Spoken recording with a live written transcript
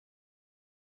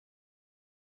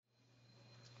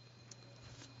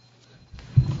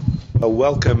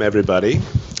Welcome, everybody.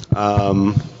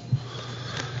 I'd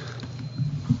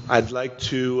like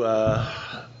to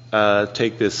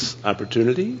take this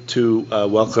opportunity to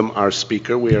welcome our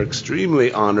speaker. We are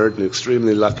extremely honored and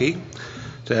extremely lucky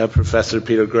to have Professor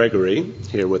Peter Gregory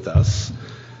here with us.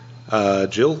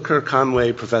 Jill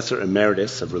Conway, Professor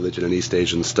Emeritus of Religion and East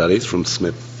Asian Studies from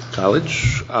Smith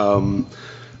College.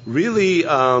 Really,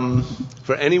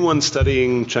 for anyone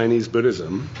studying Chinese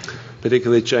Buddhism,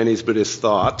 particularly Chinese Buddhist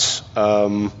thought,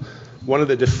 one of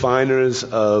the definers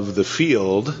of the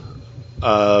field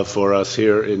for us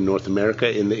here in North America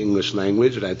in the English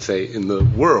language, and I'd say in the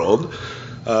world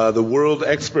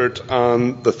expert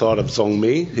on the thought of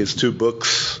Zongmi, his two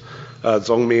books,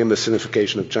 Zongmi and the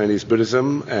Signification of Chinese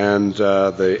Buddhism, and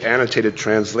the annotated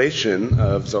translation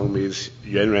of Zongmi's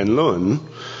Yuanren Lun,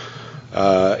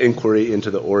 Inquiry into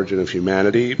the Origin of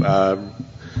Humanity.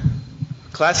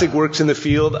 Classic works in the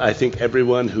field. I think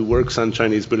everyone who works on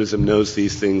Chinese Buddhism knows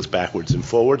these things backwards and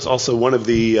forwards. Also, one of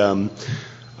the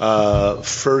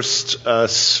first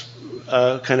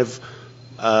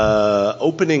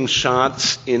opening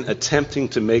shots in attempting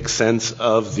to make sense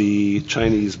of the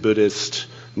Chinese Buddhist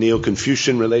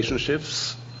Neo-Confucian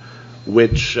relationships,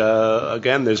 which,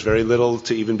 again, there's very little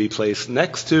to even be placed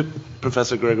next to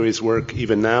Professor Gregory's work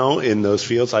even now in those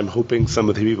fields. I'm hoping some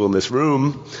of the people in this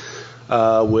room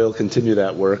will continue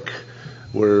that work.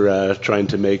 We're trying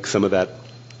to make some of that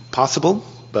possible,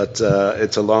 but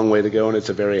it's a long way to go, and it's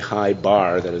a very high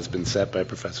bar that has been set by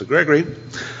Professor Gregory.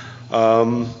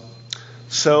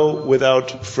 So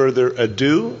without further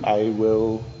ado, I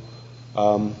will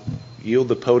yield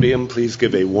the podium. Please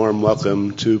give a warm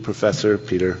welcome to Professor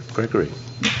Peter Gregory.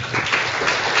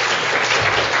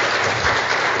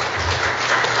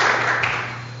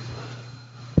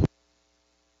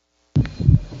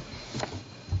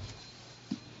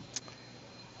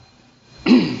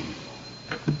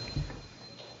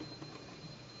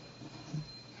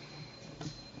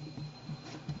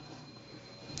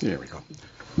 There we go.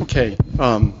 Okay.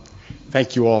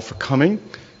 Thank you all for coming,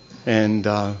 and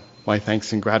my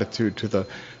thanks and gratitude to the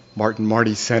Martin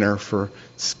Marty Center for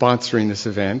sponsoring this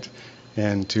event,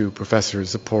 and to Professor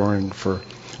Zaporin for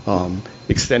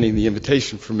extending the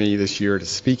invitation for me this year to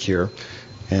speak here,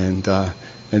 and to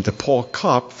Paul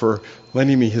Kopp for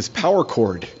lending me his power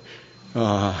cord.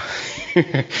 I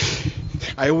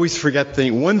always forget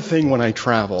one thing when I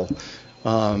travel.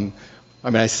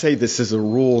 I say this as a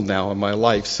rule now in my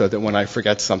life so that when I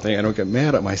forget something, I don't get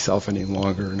mad at myself any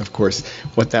longer. And, of course,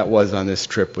 what that was on this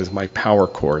trip was my power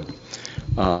cord.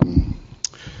 I'm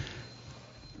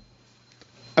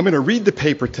going to read the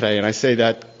paper today, and I say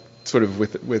that sort of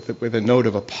with a note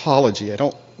of apology. I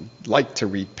don't like to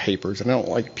read papers, and I don't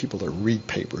like people to read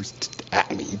papers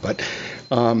at me. But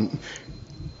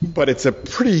it's a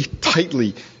pretty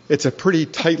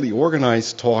tightly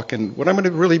organized talk, and what I'm going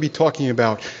to really be talking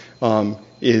about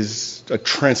is a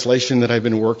translation that I've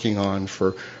been working on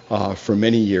for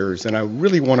many years, and I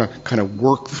really want to kind of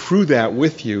work through that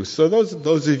with you. So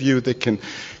those of you that can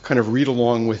kind of read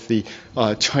along with the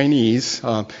Chinese,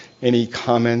 any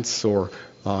comments or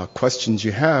questions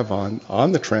you have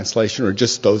on the translation, or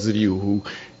just those of you who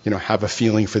have a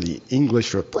feeling for the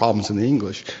English or problems in the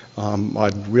English,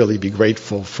 I'd really be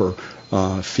grateful for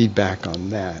feedback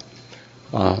on that.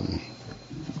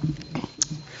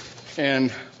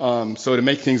 So to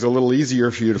make things a little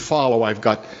easier for you to follow, I've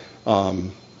got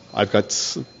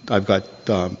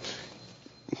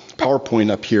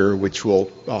PowerPoint up here, which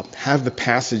will have the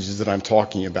passages that I'm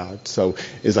talking about. So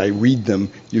as I read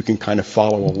them, you can kind of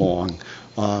follow along.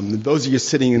 Those of you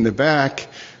sitting in the back,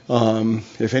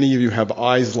 if any of you have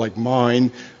eyes like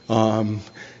mine,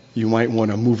 you might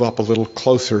want to move up a little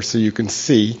closer so you can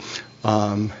see.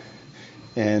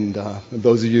 And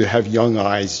those of you who have young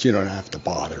eyes, you don't have to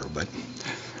bother. But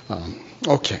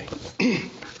okay.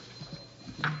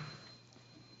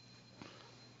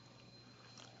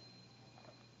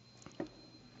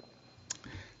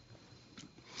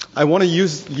 I want to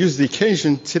use the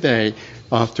occasion today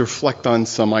to reflect on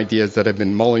some ideas that I've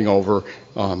been mulling over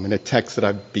in a text that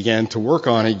I began to work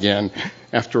on again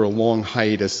after a long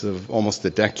hiatus of almost a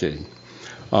decade.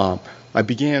 I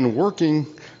began working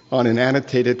on an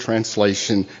annotated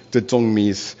translation to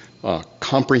Zongmi's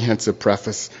comprehensive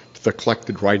preface to the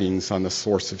collected writings on the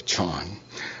source of Chan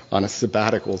on a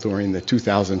sabbatical during the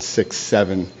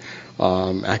 2006-07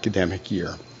 academic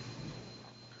year.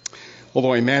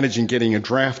 Although I managed in getting a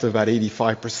draft of about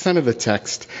 85% of the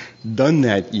text done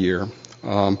that year,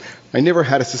 I never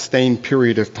had a sustained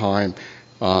period of time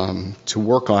to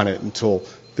work on it until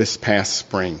this past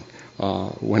spring,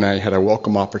 when I had a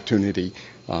welcome opportunity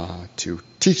to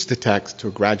teach the text to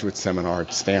a graduate seminar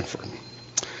at Stanford.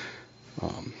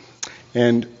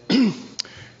 And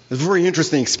it's a very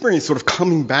interesting experience, sort of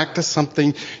coming back to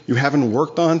something you haven't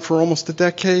worked on for almost a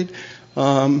decade.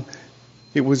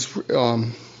 It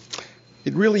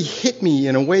really hit me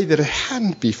in a way that it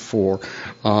hadn't before,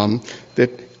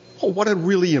 what a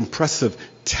really impressive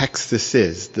text this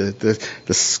is.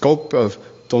 The scope of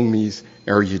Zongmi's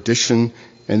erudition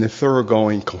and the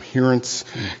thoroughgoing coherence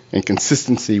and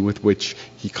consistency with which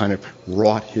he kind of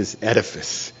wrought his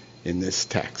edifice in this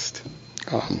text.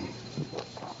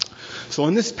 So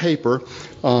in this paper,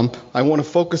 I want to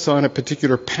focus on a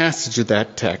particular passage of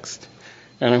that text,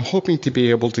 and I'm hoping to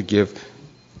be able to give...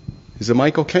 Is the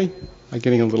mic okay? Am I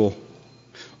getting a little...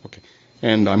 Okay.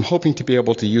 And I'm hoping to be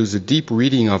able to use a deep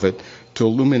reading of it to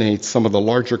illuminate some of the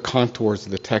larger contours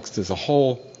of the text as a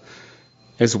whole,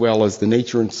 as well as the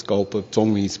nature and scope of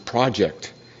Zongmi's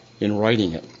project in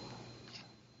writing it.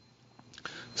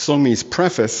 Zongmi's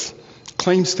preface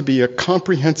claims to be a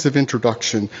comprehensive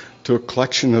introduction to a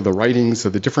collection of the writings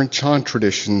of the different Chan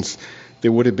traditions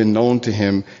that would have been known to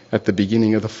him at the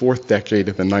beginning of the 4th decade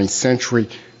of the 9th century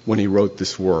when he wrote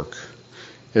this work.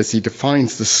 As he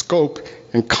defines the scope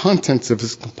and contents of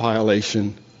his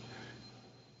compilation,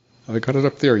 I got it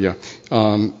up there, yeah.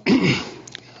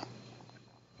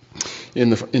 In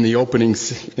the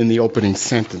opening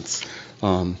sentence,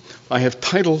 I have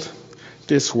titled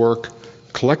this work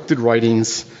 "Collected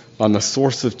Writings on the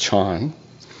Source of Chan,"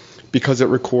 because it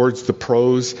records the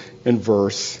prose and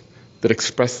verse that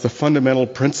express the fundamental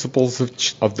principles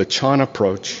of the Chan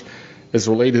approach as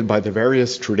related by the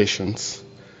various traditions,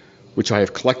 which I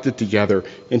have collected together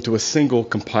into a single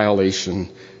compilation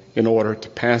in order to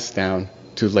pass down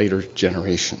to later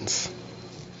generations.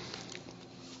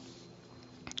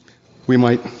 We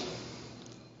might...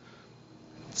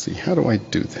 Let's see, how do I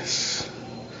do this?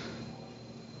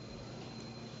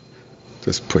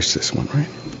 Just push this one, right?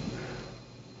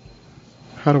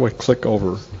 How do I click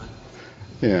over?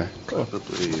 Yeah.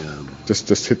 Probably...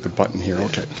 Just hit the button here.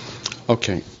 Okay.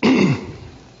 Okay.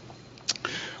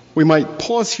 We might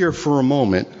pause here for a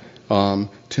moment to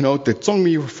note that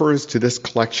Zongmi refers to this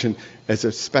collection as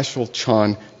a special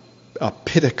Chan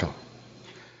Pitaka.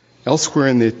 Elsewhere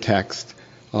in the text,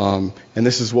 and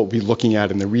this is what we'll be looking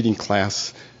at in the reading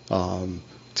class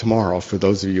tomorrow, for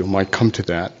those of you who might come to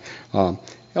that.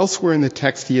 Elsewhere in the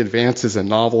text, he advances a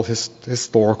novel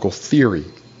historical theory.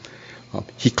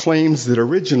 He claims that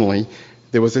originally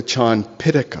there was a Chan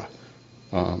Pitaka,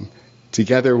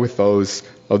 together with those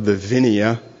of the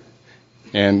Vinaya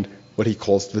and what he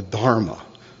calls the Dharma.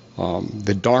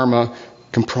 The Dharma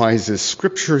comprises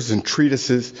scriptures and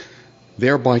treatises,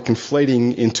 thereby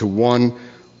conflating into one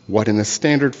what in the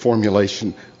standard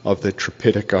formulation of the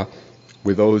Tripitaka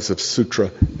with those of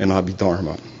Sutra and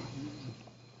Abhidharma.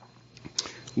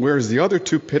 Whereas the other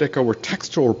two Pitaka were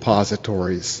textual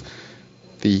repositories,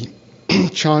 the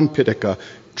Chan Pitaka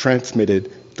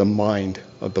transmitted the mind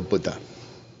of the Buddha.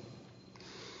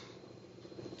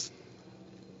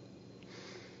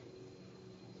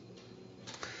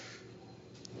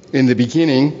 In the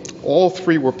beginning, all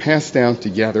three were passed down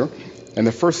together, and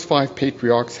the first 5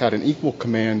 patriarchs had an equal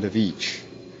command of each.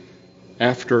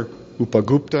 After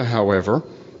Upagupta, however,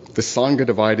 the Sangha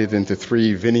divided into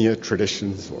 5 Vinaya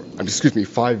traditions, or the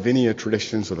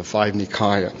 5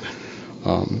 Nikaya.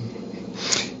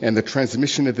 And the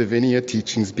transmission of the Vinaya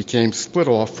teachings became split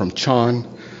off from Chan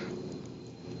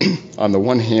on the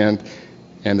one hand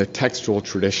and the textual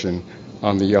tradition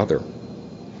on the other.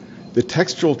 The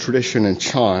textual tradition and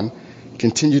Chan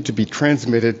continued to be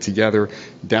transmitted together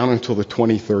down until the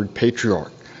 23rd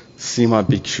patriarch, Sima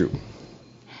Bhikshu,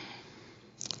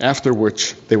 after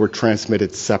which they were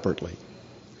transmitted separately.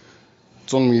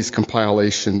 Zongmi's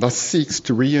compilation thus seeks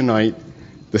to reunite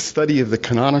the study of the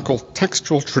canonical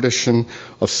textual tradition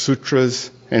of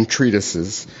sutras and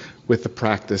treatises with the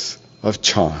practice of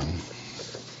Chan.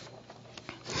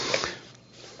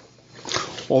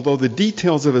 Although the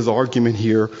details of his argument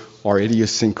here are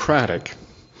idiosyncratic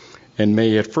and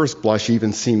may at first blush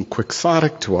even seem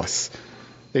quixotic to us,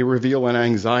 they reveal an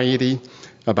anxiety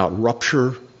about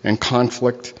rupture and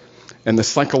conflict and the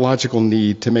psychological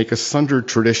need to make a sundered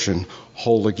tradition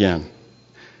whole again.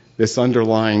 This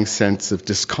underlying sense of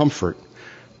discomfort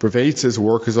pervades his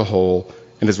work as a whole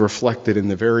and is reflected in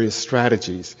the various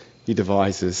strategies he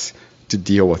devises to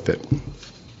deal with it.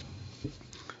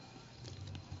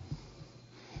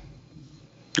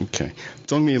 Okay.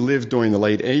 Zongmi lived during the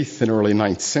late 8th and early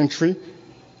 9th century,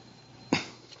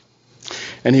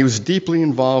 and he was deeply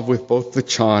involved with both the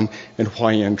Chan and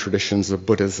Huayan traditions of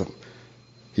Buddhism.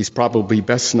 He's probably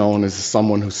best known as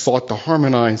someone who sought to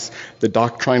harmonize the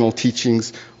doctrinal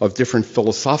teachings of different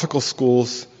philosophical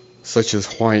schools, such as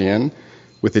Huayan,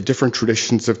 with the different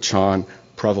traditions of Chan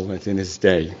prevalent in his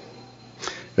day,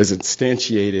 as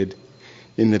instantiated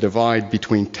in the divide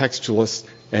between textualists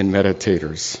and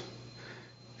meditators.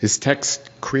 His text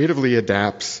creatively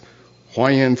adapts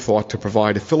Huayan thought to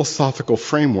provide a philosophical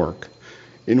framework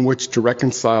in which to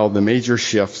reconcile the major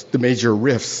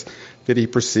rifts that he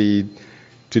perceived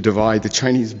to divide the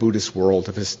Chinese Buddhist world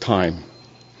of his time.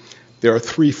 There are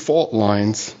three fault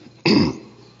lines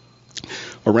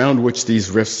around which these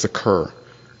rifts occur.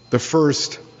 The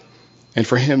first, and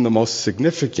for him the most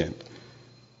significant,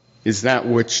 is that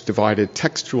which divided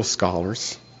textual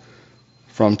scholars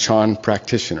from Chan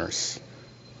practitioners.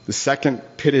 The second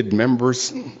pitted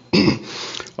members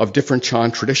of different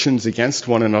Chan traditions against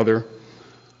one another,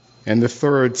 and the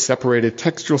third separated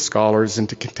textual scholars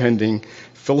into contending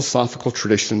philosophical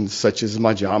traditions such as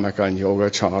Madhyamaka and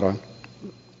Yogacara.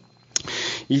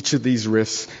 Each of these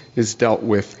rifts is dealt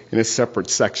with in a separate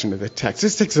section of the text.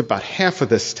 This takes about half of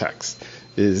this text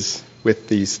is with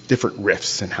these different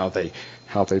rifts and how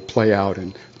they play out,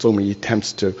 and Zongmi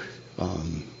attempts to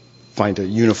find a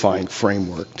unifying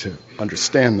framework to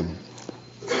understand them.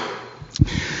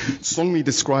 Zongmi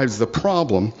describes the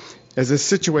problem as a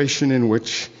situation in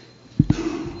which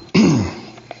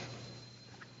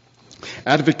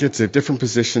advocates of different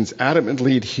positions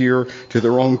adamantly adhere to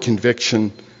their own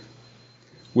conviction,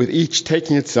 with each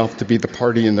taking itself to be the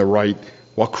party in the right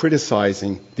while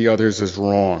criticizing the others as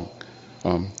wrong.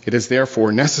 It is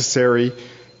therefore necessary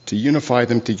to unify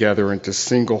them together into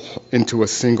a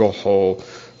single whole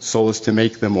so as to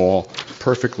make them all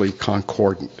perfectly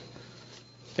concordant.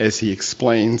 As he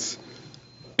explains,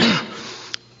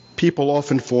 people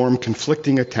often form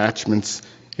conflicting attachments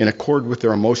in accord with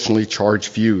their emotionally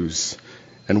charged views,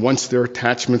 and once their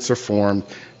attachments are formed,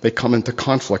 they come into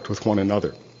conflict with one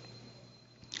another.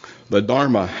 The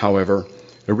Dharma, however,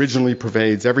 originally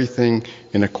pervades everything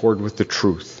in accord with the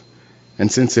truth, and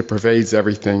since it pervades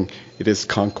everything, it is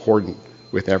concordant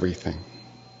with everything.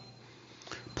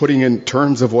 Putting in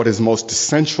terms of what is most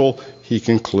essential, he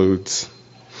concludes,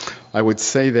 I would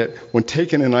say that when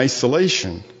taken in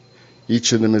isolation,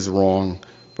 each of them is wrong,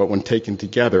 but when taken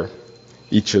together,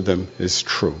 each of them is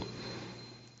true.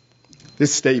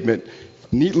 This statement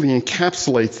neatly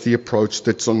encapsulates the approach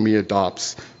that Zongmi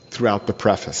adopts throughout the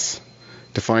preface,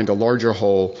 to find a larger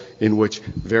whole in which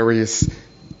various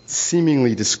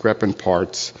seemingly discrepant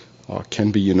parts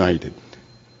can be united.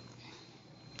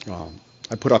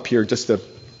 I put up here just a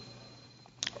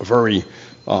very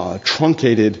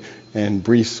truncated and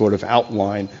brief sort of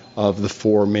outline of the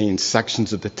four main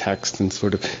sections of the text and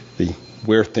sort of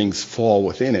where things fall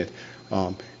within it.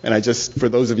 And I just, for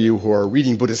those of you who are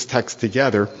reading Buddhist texts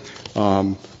together,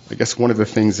 I guess one of the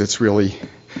things that's really,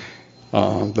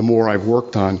 the more I've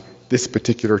worked on this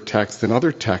particular text and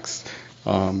other texts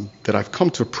that I've come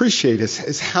to appreciate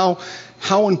is how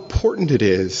important it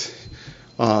is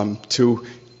to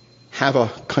have a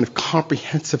kind of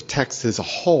comprehensive text as a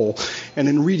whole, and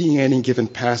in reading any given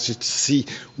passage to see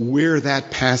where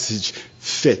that passage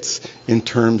fits in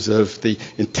terms of the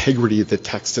integrity of the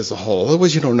text as a whole.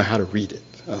 Otherwise, you don't know how to read it,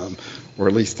 or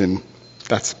at least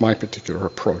that's my particular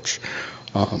approach.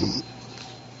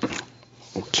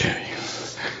 Okay.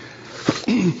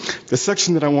 The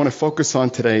section that I want to focus on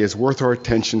today is worth our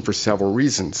attention for several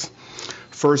reasons.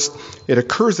 First, it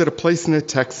occurs at a place in the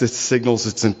text that signals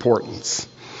its importance.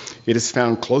 It is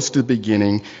found close to the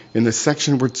beginning in the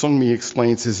section where Zongmi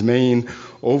explains his main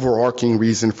overarching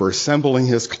reason for assembling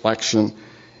his collection,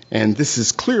 and this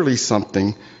is clearly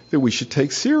something that we should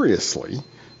take seriously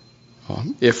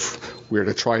if we're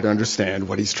to try to understand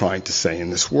what he's trying to say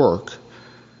in this work.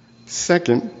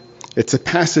 Second, it's a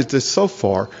passage that so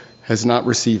far has not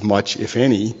received much, if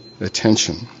any,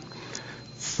 attention.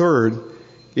 Third,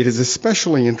 it is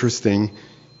especially interesting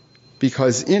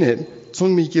because in it,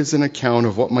 Zongmi gives an account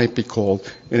of what might be called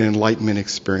an enlightenment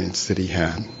experience that he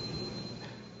had.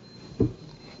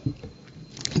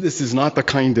 This is not the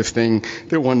kind of thing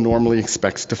that one normally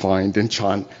expects to find in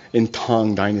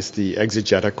Tang Dynasty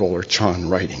exegetical or Chan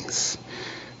writings.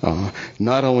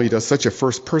 Not only does such a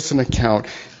first-person account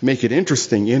make it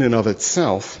interesting in and of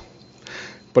itself,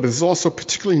 but it is also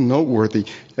particularly noteworthy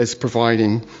as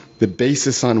providing the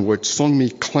basis on which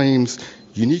Zongmi claims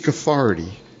unique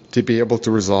authority to be able to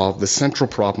resolve the central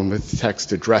problem that the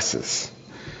text addresses,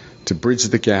 to bridge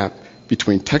the gap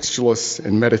between textualists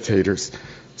and meditators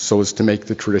so as to make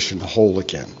the tradition whole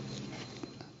again.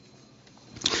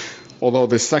 Although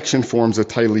this section forms a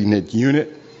tightly knit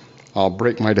unit, I'll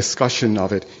break my discussion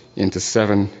of it into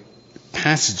 7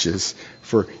 passages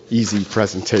for easy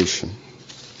presentation.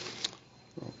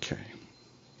 Okay.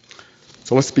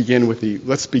 So let's begin with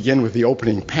the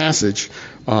opening passage.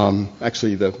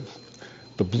 Actually, the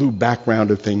blue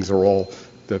background of things are all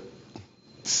the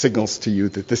signals to you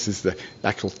that this is the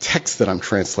actual text that I'm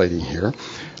translating here.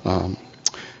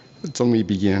 Zongmi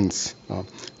begins,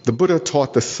 the Buddha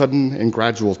taught the sudden and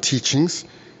gradual teachings,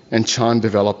 and Chan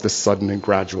developed the sudden and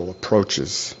gradual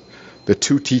approaches. The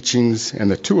two teachings and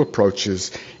the two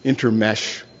approaches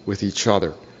intermesh with each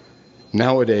other.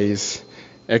 Nowadays,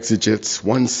 exegetes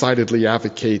one-sidedly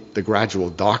advocate the gradual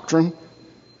doctrine,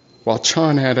 while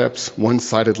Chan adepts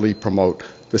one-sidedly promote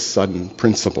the sudden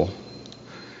principle.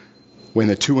 When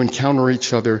the two encounter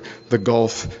each other, the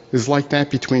gulf is like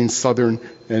that between southern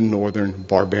and northern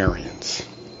barbarians.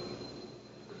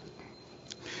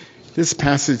 This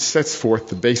passage sets forth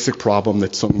the basic problem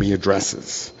that Zongmi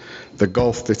addresses, the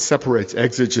gulf that separates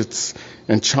exegetes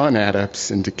and Chan adepts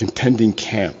into contending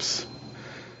camps,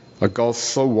 a gulf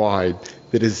so wide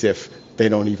that as if they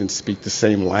don't even speak the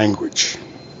same language.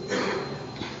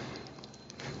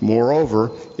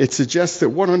 Moreover, it suggests that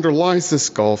what underlies this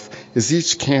gulf is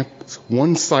each camp's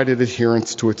one-sided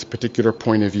adherence to its particular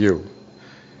point of view.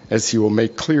 As he will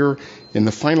make clear in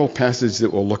the final passage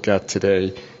that we'll look at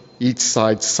today, each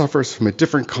side suffers from a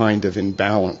different kind of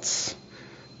imbalance.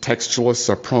 Textualists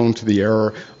are prone to the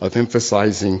error of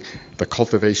emphasizing the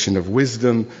cultivation of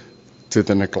wisdom to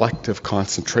the neglect of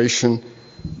concentration,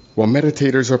 while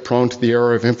meditators are prone to the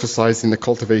error of emphasizing the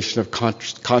cultivation of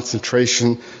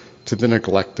concentration to the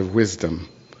neglect of wisdom.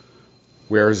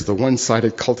 Whereas the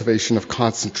one-sided cultivation of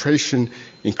concentration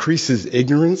increases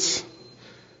ignorance,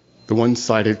 the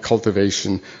one-sided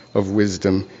cultivation of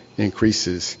wisdom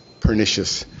increases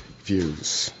pernicious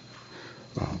views.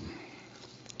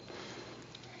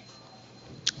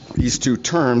 These two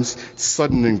terms,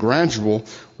 sudden and gradual,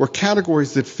 were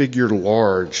categories that figured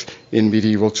large in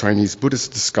medieval Chinese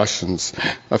Buddhist discussions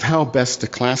of how best to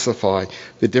classify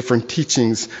the different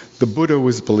teachings the Buddha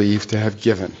was believed to have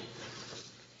given.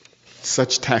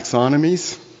 Such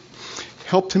taxonomies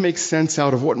help to make sense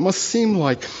out of what must seem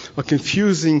like a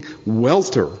confusing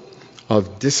welter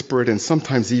of disparate and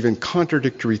sometimes even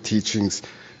contradictory teachings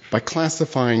by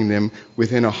classifying them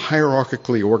within a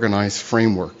hierarchically organized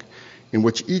framework in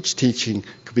which each teaching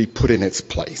could be put in its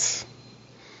place.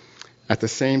 At the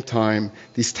same time,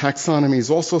 these taxonomies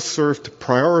also serve to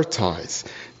prioritize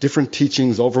different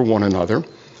teachings over one another,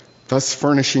 thus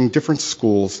furnishing different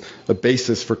schools a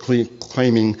basis for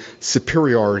claiming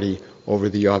superiority over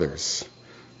the others.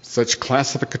 Such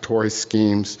classificatory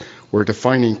schemes were a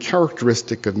defining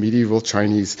characteristic of medieval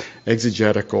Chinese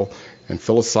exegetical and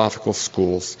philosophical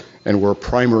schools and were a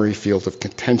primary field of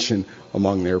contention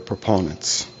among their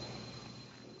proponents.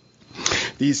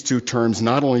 These two terms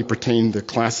not only pertain to the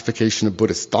classification of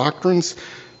Buddhist doctrines,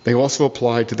 they also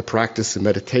apply to the practice of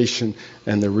meditation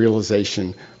and the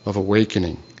realization of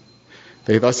awakening.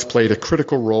 They thus played a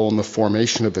critical role in the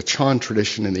formation of the Chan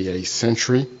tradition in the 8th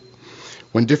century,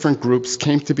 when different groups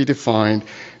came to be defined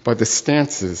by the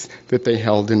stances that they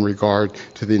held in regard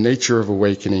to the nature of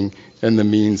awakening and the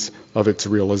means of its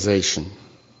realization.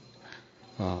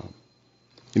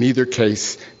 In either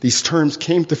case, these terms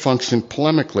came to function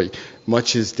polemically,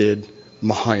 much as did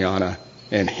Mahayana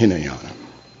and Hinayana.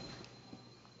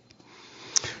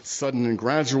 Sudden and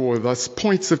gradual were thus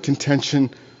points of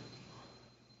contention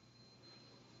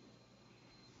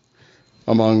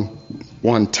among,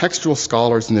 one, textual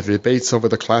scholars in the debates over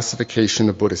the classification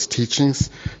of Buddhist teachings,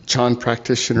 Chan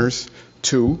practitioners;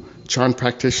 two, Chan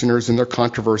practitioners in their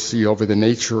controversy over the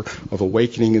nature of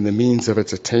awakening and the means of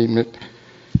its attainment;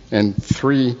 and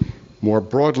three, more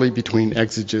broadly between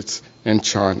exegetes and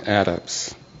Chan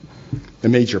adepts. The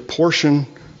major portion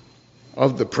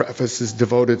of the preface is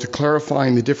devoted to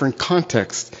clarifying the different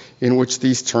contexts in which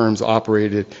these terms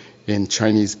operated in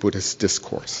Chinese Buddhist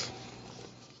discourse.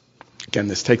 Again,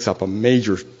 this takes up a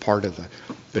major part of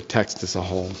the text as a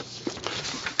whole.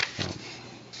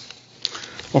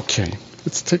 Okay,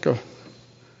 let's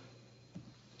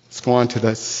go on to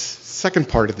the second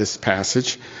part of this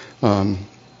passage.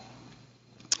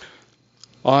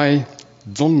 I,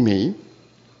 Zongmi,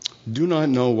 do not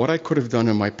know what I could have done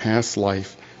in my past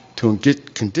life to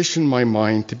condition my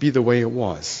mind to be the way it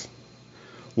was,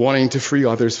 wanting to free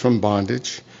others from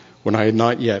bondage when I had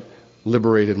not yet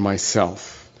liberated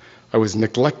myself. I was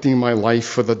neglecting my life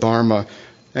for the Dharma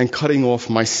and cutting off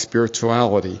my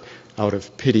spirituality out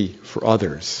of pity for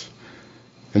others.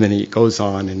 And then he goes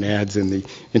on and adds in the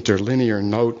interlinear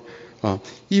note,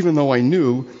 even though I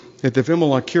knew that the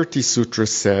Vimalakirti Sutra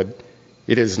said,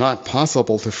 it is not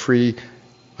possible to free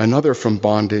another from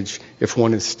bondage if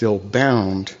one is still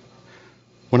bound.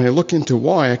 When I look into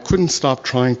why I couldn't stop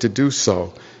trying to do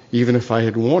so, even if I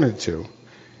had wanted to,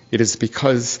 It is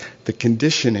because the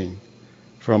conditioning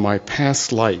from my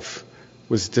past life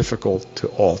was difficult to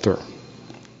alter.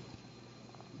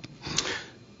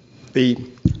 The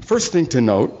first thing to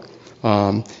note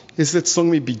is that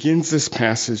Zongmi begins this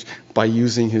passage by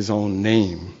using his own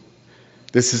name.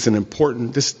 This is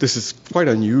this is quite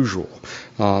unusual.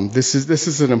 This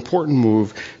is an important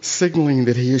move, signaling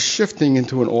that he is shifting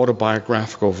into an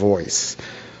autobiographical voice.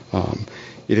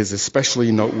 It is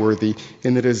especially noteworthy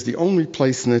in that it is the only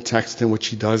place in the text in which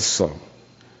he does so.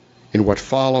 In what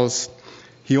follows,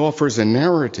 he offers a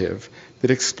narrative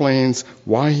that explains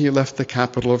why he left the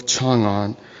capital of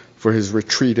Chang'an for his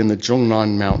retreat in the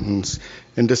Zhongnan Mountains,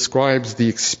 and describes the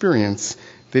experience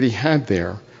that he had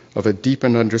there of a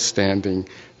deepened understanding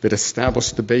that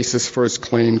established the basis for his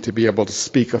claim to be able to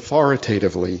speak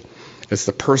authoritatively as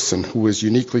the person who was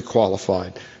uniquely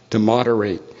qualified to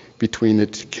moderate between the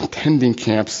contending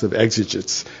camps of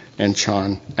exegetes and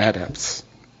Chan adepts.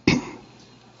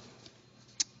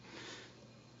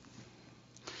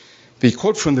 The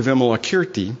quote from the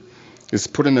Vimalakirti is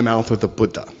put in the mouth of the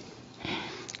Buddha,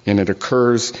 and it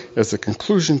occurs as a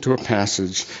conclusion to a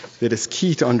passage that is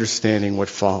key to understanding what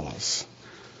follows,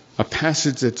 a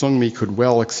passage that Zongmi could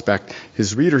well expect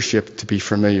his readership to be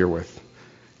familiar with.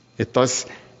 It thus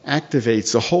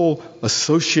activates a whole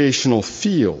associational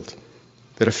field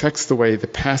that affects the way the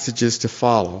passages to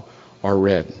follow are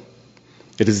read.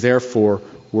 It is therefore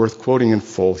worth quoting in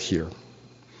full here.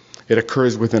 It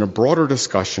occurs within a broader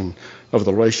discussion of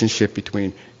the relationship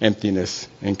between emptiness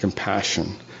and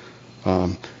compassion.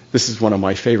 This is one of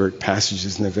my favorite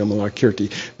passages in the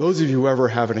Vimalakirti. Those of you who ever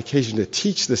have an occasion to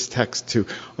teach this text to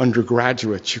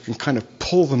undergraduates, you can kind of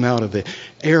pull them out of the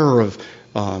air of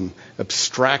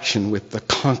abstraction with the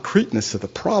concreteness of the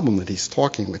problem that he's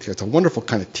talking with you. It's a wonderful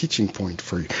kind of teaching point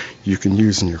for you can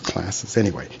use in your classes.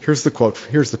 Anyway, here's the quote.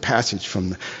 Here's the passage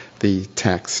from the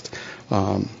text.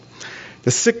 The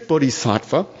sick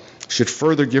bodhisattva should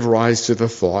further give rise to the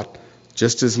thought,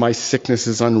 just as my sickness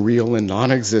is unreal and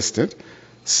non-existent,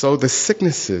 so the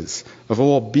sicknesses of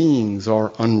all beings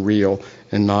are unreal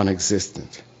and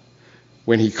non-existent.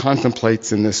 When he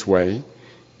contemplates in this way,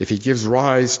 if he gives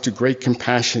rise to great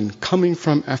compassion coming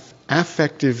from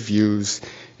affective views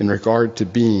in regard to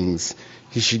beings,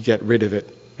 he should get rid of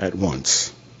it at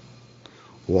once.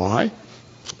 Why?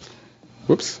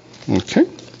 Whoops. Okay.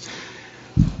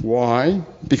 Why?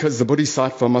 Because the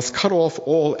bodhisattva must cut off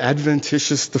all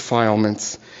adventitious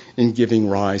defilements in giving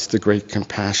rise to great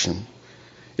compassion.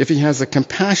 If he has a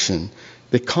compassion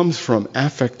that comes from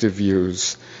affective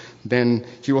views, then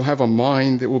he will have a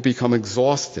mind that will become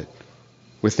exhausted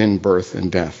within birth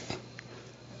and death.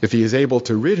 If he is able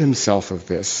to rid himself of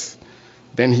this,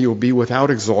 then he will be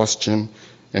without exhaustion,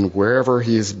 and wherever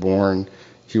he is born,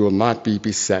 he will not be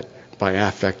beset by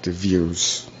affective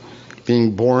views.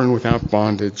 Being born without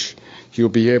bondage, he will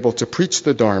be able to preach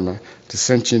the Dharma to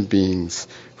sentient beings,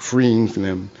 freeing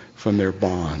them from their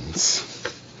bonds.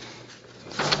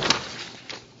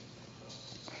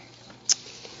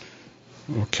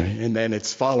 Okay, and then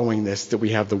it's following this that we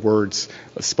have the words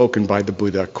spoken by the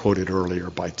Buddha quoted earlier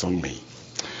by Zongmi.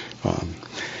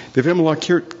 The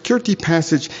Vimalakirti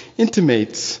passage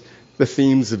intimates the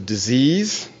themes of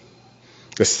disease,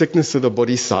 the sickness of the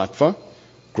bodhisattva,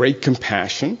 great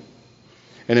compassion,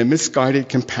 and a misguided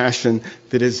compassion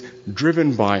that is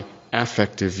driven by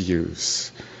affective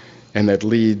views and that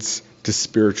leads to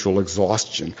spiritual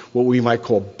exhaustion, what we might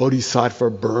call bodhisattva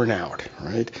burnout,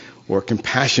 right? Or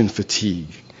compassion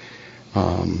fatigue,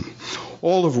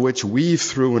 all of which weave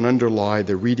through and underlie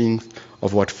the reading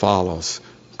of what follows,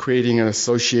 creating an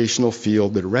associational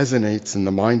field that resonates in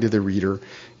the mind of the reader,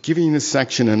 giving this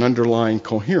section an underlying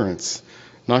coherence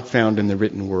not found in the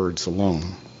written words alone.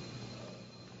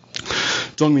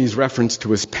 Zongmi's reference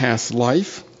to his past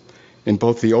life in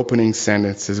both the opening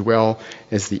sentence as well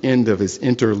as the end of his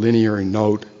interlinear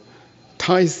note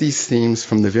ties these themes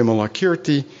from the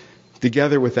Vimalakirti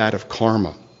together with that of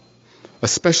karma,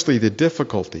 especially the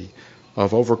difficulty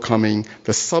of overcoming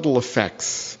the subtle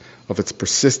effects of its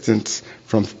persistence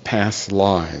from past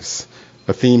lives,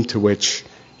 a theme to which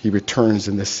he returns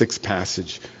in the sixth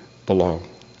passage below.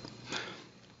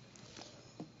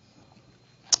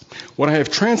 What I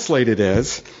have translated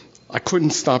as, I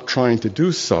couldn't stop trying to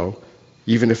do so,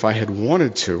 even if I had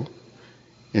wanted to,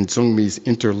 in Zongmi's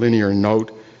interlinear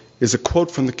note, is a quote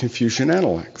from the Confucian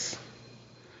Analects,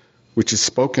 which is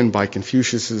spoken by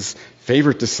Confucius's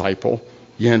favorite disciple,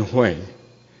 Yan Hui,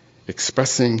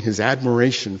 expressing his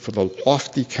admiration for the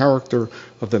lofty character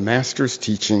of the master's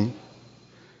teaching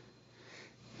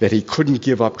that he couldn't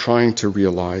give up trying to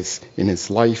realize in his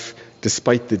life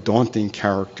despite the daunting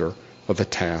character of the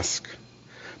task.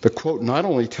 The quote not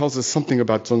only tells us something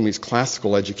about Zongmi's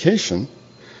classical education,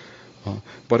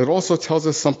 but it also tells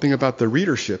us something about the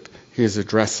readership he is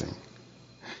addressing.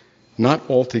 Not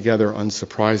altogether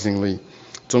unsurprisingly,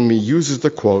 Zongmi uses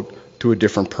the quote to a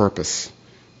different purpose,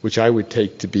 which I would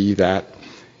take to be that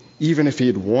even if he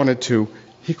had wanted to,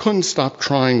 he couldn't stop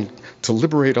trying to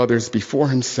liberate others before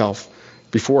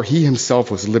he himself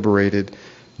was liberated,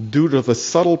 due to the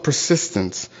subtle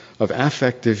persistence of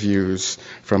affective views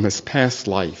from his past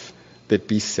life that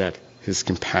beset his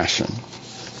compassion.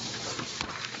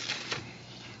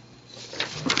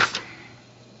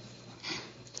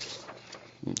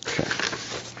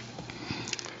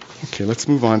 Okay, let's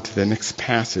move on to the next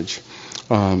passage.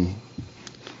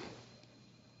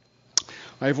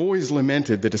 I've always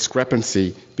lamented the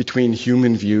discrepancy between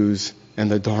human views and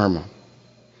the Dharma,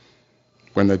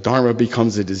 when the Dharma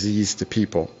becomes a disease to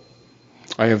people.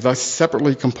 I have thus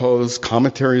separately composed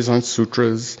commentaries on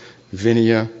sutras,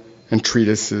 Vinaya, and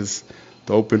treatises,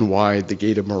 to open wide the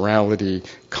gate of morality,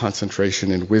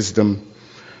 concentration, and wisdom,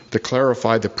 to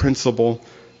clarify the principle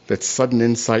that sudden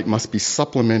insight must be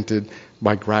supplemented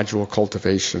by gradual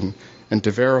cultivation, and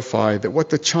to verify that what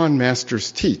the Chan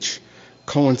masters teach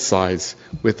coincides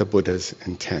with the Buddha's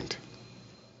intent.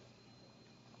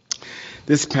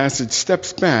 This passage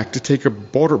steps back to take a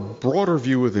broader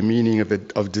view of the meaning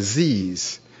of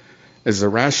disease as a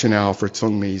rationale for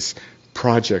Zongmi's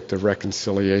project of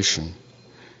reconciliation.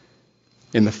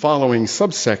 In the following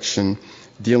subsection,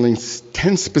 dealing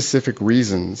 10 specific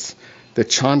reasons that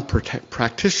Chan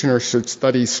practitioners should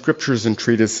study scriptures and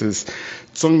treatises,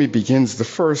 Zongmi begins the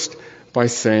first by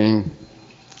saying,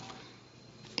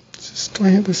 do I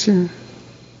have this here?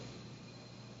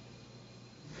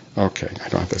 Okay, I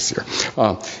don't have this here.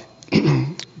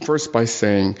 First by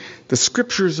saying, the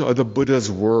scriptures are the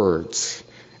Buddha's words,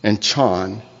 and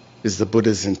Chan is the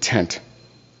Buddha's intent.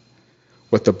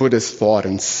 What the Buddhist thought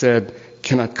and said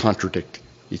cannot contradict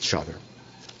each other.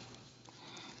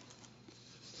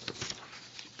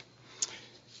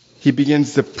 He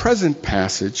begins the present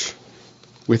passage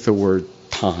with the word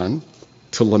tan,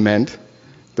 to lament,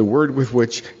 the word with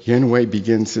which Yenwei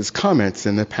begins his comments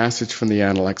in the passage from the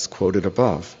Analects quoted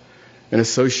above, an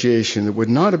association that would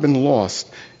not have been lost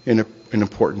in an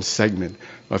important segment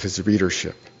of his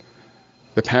readership.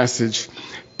 The passage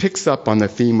picks up on the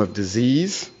theme of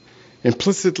disease,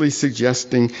 implicitly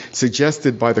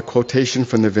suggested by the quotation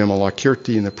from the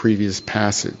Vimalakirti in the previous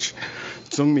passage.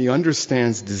 Zongmi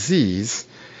understands disease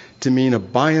to mean a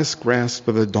biased grasp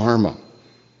of the Dharma.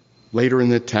 Later in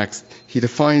the text, he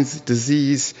defines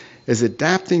disease as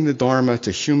adapting the Dharma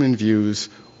to human views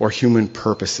or human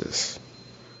purposes.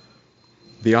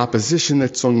 The opposition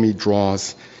that Zongmi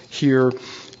draws here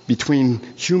between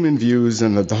human views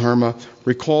and the Dharma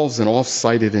recalls an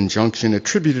oft-cited injunction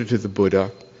attributed to the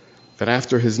Buddha that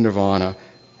after his nirvana,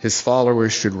 his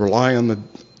followers should rely on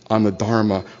the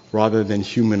Dharma rather than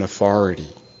human authority,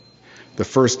 the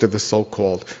first of the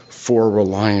so-called four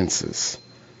reliances.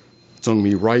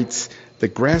 Zongmi writes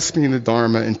that grasping the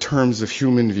Dharma in terms of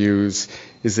human views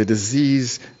is a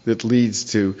disease that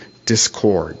leads to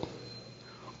discord.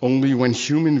 Only when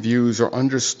human views are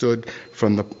understood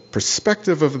from the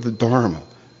perspective of the Dharma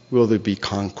will there be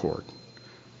concord.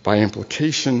 By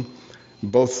implication,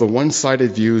 both the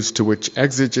one-sided views to which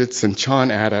exegetes and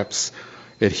Chan adepts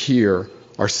adhere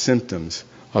are symptoms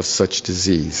of such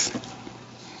disease.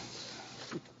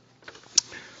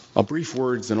 A brief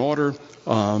words in order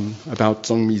about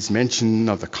Zongmi's mention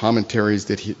of the commentaries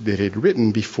that he had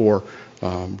written before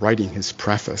writing his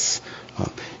preface.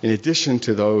 In addition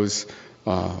to those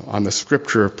on the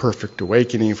scripture of perfect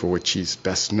awakening, for which he's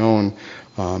best known,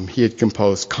 he had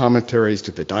composed commentaries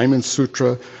to the Diamond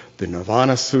Sutra, the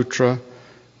Nirvana Sutra,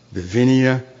 the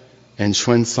Vinaya, and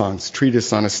Xuanzang's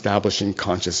treatise on establishing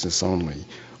consciousness only,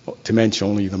 to mention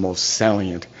only the most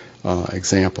salient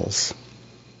examples.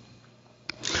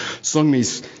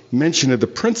 Zongmi's mention of the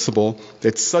principle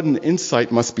that sudden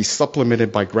insight must be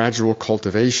supplemented by gradual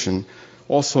cultivation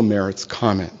also merits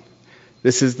comment.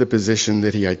 This is the position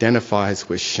that he identifies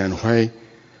with Shenhui,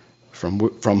 from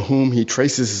whom he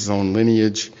traces his own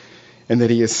lineage, and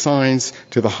that he assigns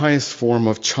to the highest form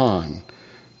of Chan,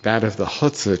 that of the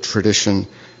Hutsa tradition,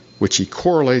 which he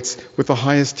correlates with the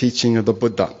highest teaching of the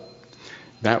Buddha,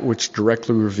 that which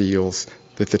directly reveals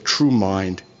that the true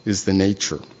mind is the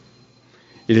nature.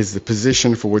 It is the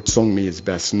position for which Zongmi is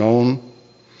best known.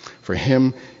 For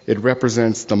him, it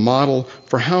represents the model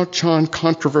for how Chan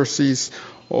controversies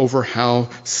over how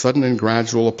sudden and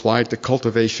gradual applied to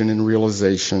cultivation and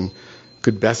realization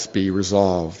could best be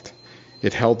resolved.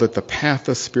 It held that the path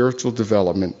of spiritual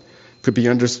development could be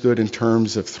understood in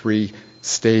terms of three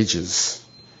stages.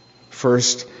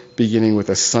 First, beginning with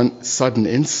a sudden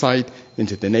insight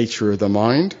into the nature of the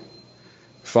mind,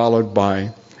 followed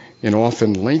by an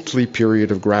often lengthy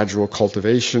period of gradual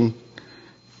cultivation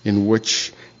in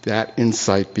which that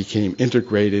insight became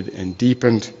integrated and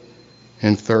deepened,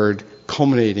 and third,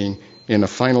 culminating in a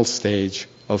final stage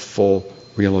of full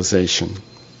realization.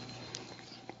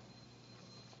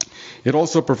 It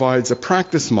also provides a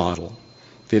practice model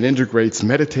that integrates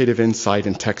meditative insight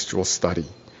and textual study,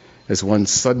 as one's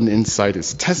sudden insight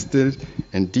is tested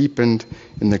and deepened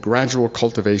in the gradual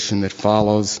cultivation that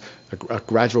follows. A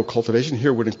gradual cultivation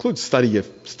here would include study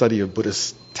of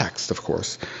Buddhist text, of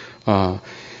course. The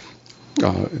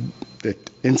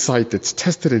insight that's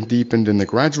tested and deepened in the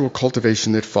gradual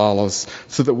cultivation that follows,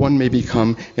 so that one may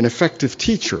become an effective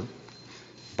teacher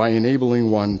by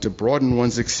enabling one to broaden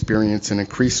one's experience and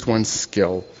increase one's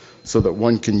skill, so that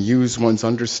one can use one's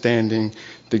understanding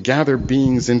to gather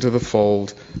beings into the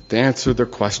fold, to answer their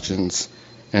questions,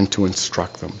 and to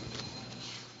instruct them.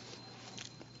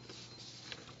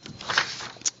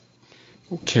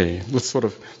 Okay,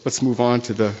 let's move on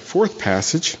to the fourth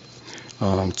passage.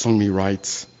 Zongmi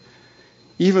writes,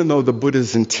 even though the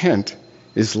Buddha's intent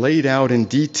is laid out in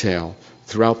detail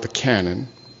throughout the canon,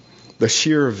 the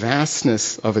sheer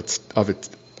vastness of its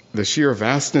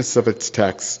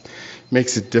text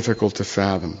makes it difficult to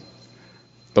fathom.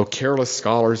 Though careless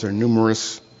scholars are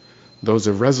numerous, those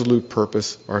of resolute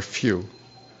purpose are few,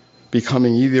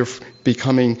 becoming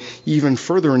even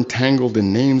further entangled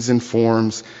in names and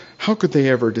forms. How could they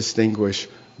ever distinguish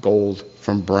gold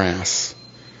from brass?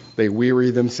 They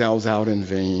weary themselves out in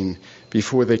vain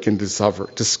before they can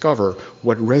discover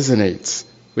what resonates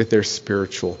with their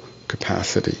spiritual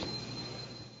capacity.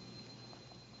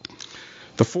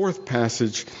 The fourth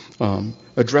passage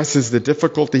addresses the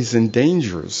difficulties and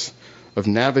dangers of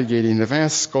navigating the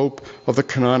vast scope of the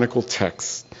canonical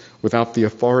text without the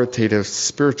authoritative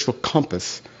spiritual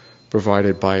compass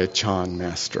provided by a Chan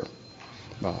master.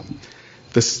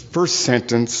 This first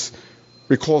sentence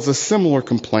recalls a similar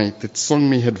complaint that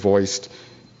Zongmi had voiced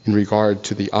in regard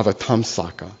to the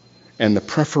avatamsaka and the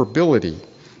preferability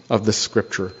of the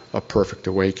scripture of perfect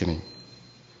awakening.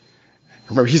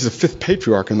 Remember, he's the fifth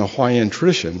patriarch in the Huayan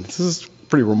tradition. This is a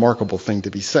pretty remarkable thing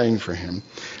to be saying for him.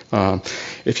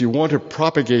 If you want to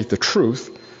propagate the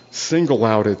truth, single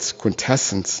out its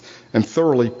quintessence, and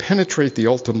thoroughly penetrate the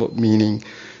ultimate meaning,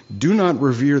 do not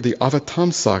revere the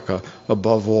avatamsaka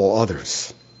above all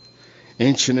others.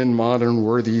 Ancient and modern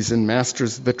worthies and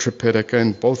masters of the Tripitaka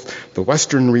in both the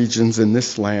western regions and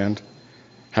this land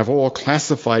have all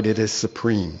classified it as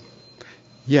supreme.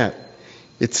 Yet,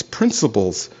 its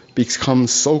principles become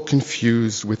so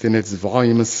confused within its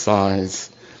voluminous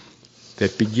size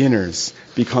that beginners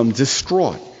become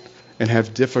distraught and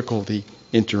have difficulty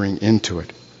entering into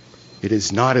it. It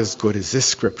is not as good as this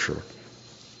scripture,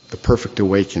 the perfect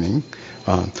awakening,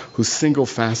 whose single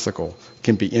fascicle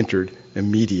can be entered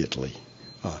immediately.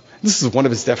 This is one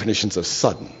of his definitions of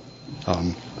sudden.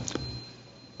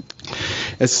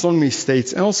 As Zongmi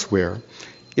states elsewhere,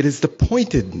 it is the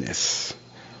pointedness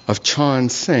of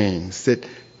Chan's sayings that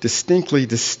distinctly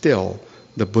distill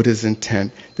the Buddha's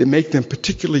intent that make them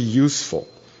particularly useful,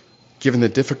 given the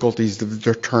difficulties of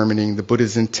determining the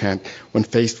Buddha's intent when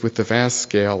faced with the vast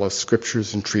scale of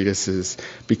scriptures and treatises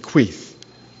bequeathed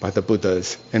by the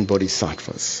Buddhas and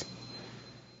Bodhisattvas.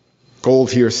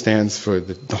 Gold here stands for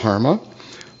the Dharma.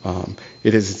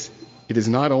 It is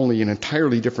not only an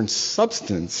entirely different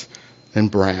substance than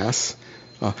brass,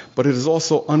 but it is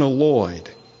also unalloyed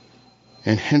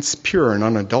and hence pure and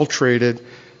unadulterated,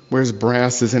 whereas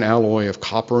brass is an alloy of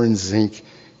copper and zinc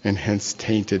and hence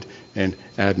tainted and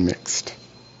admixed.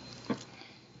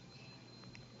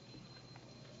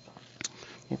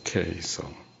 Okay, so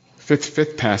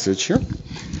fifth passage here.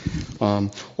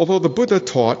 Although the Buddha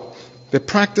taught that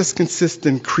practice consists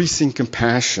in increasing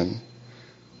compassion,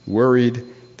 worried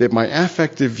that my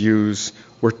affective views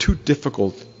were too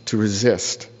difficult to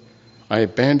resist, I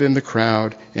abandoned the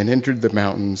crowd and entered the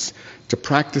mountains to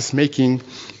practice making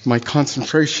my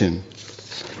concentration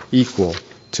equal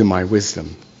to my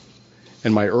wisdom.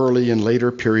 And my early and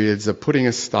later periods of putting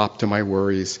a stop to my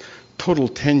worries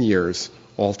totaled 10 years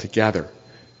altogether.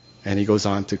 And he goes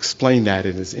on to explain that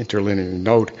in his interlinear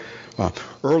note.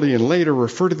 Early and later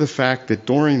refer to the fact that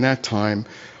during that time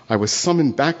I was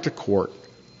summoned back to court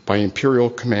by imperial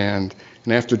command,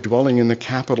 and after dwelling in the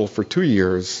capital for 2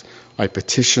 years, I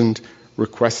petitioned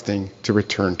requesting to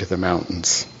return to the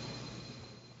mountains.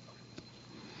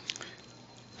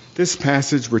 This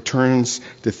passage returns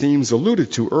to themes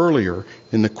alluded to earlier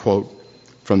in the quote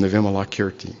from the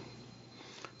Vimalakirti.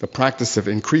 The practice of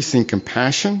increasing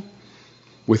compassion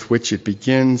with which it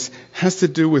begins has to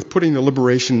do with putting the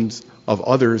liberations of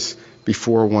others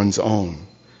before one's own,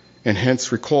 and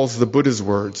hence recalls the Buddha's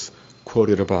words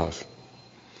quoted above.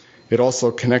 It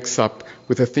also connects up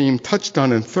with a theme touched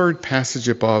on in third passage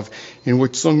above, in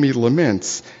which Zongmi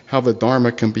laments how the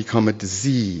Dharma can become a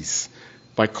disease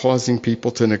by causing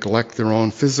people to neglect their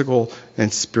own physical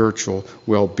and spiritual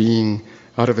well-being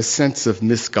out of a sense of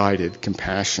misguided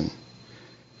compassion.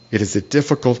 It is the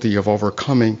difficulty of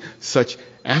overcoming such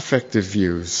affective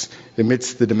views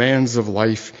amidst the demands of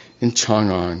life in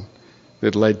Chang'an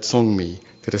that led Zongmi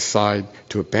to decide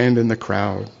to abandon the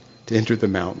crowd, to enter the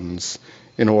mountains,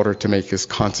 in order to make his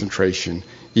concentration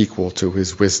equal to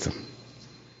his wisdom.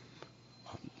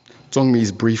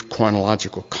 Zongmi's brief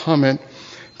chronological comment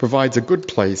provides a good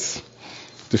place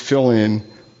to fill in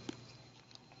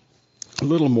a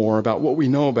little more about what we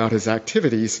know about his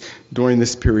activities during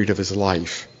this period of his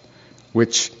life,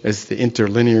 which, as the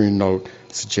interlinear note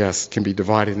suggests, can be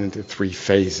divided into three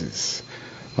phases.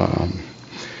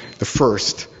 The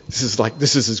first,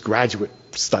 this is his graduate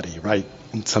study, right?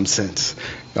 In some sense,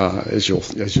 as you'll,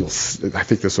 I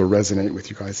think this will resonate with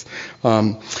you guys.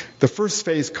 The first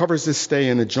phase covers his stay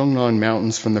in the Zhongnan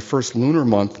Mountains from the first lunar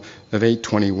month of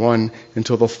 821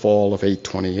 until the fall of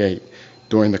 828.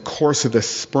 During the course of the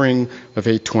spring of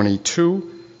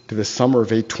 822 to the summer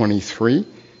of 823,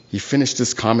 he finished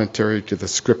his commentary to the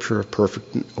Scripture of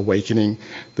Perfect Awakening,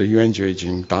 the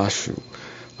Yuanjing Dashu,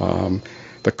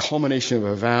 the culmination of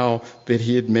a vow that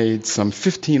he had made some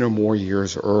 15 or more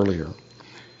years earlier.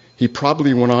 He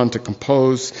probably went on to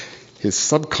compose his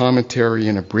sub-commentary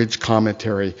and abridged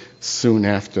commentary soon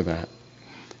after that.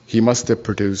 He must have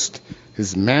produced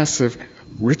his massive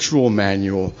ritual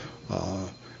manual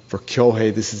for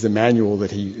Kyohei. This is a manual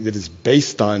that is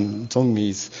based on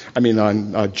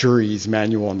Juri's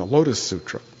manual on the Lotus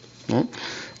Sutra.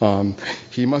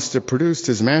 He must have produced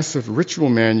his massive ritual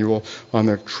manual on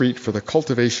the retreat for the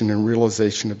cultivation and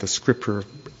realization of the Scripture of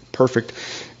Perfect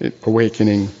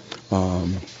Awakening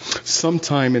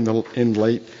sometime in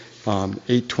late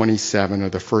 827 or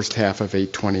the first half of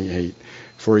 828,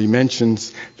 for he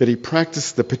mentions that he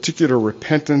practiced the particular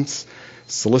repentance,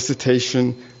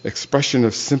 solicitation, expression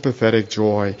of sympathetic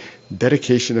joy,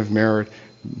 dedication of merit,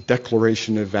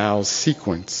 declaration of vows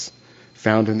sequence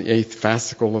found in the 8th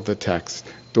fascicle of the text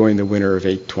during the winter of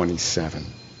 827.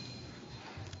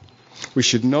 We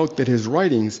should note that his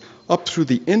writings up through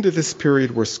the end of this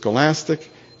period were scholastic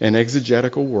and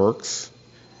exegetical works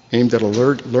aimed at a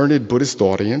learned Buddhist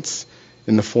audience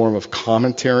in the form of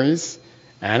commentaries,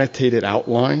 annotated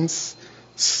outlines,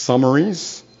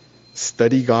 summaries,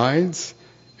 study guides,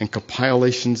 and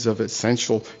compilations of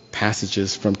essential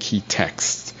passages from key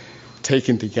texts.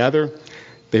 Taken together,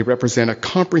 they represent a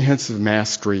comprehensive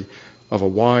mastery of a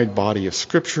wide body of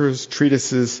scriptures,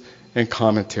 treatises, and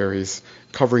commentaries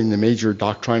covering the major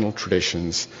doctrinal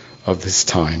traditions of this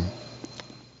time.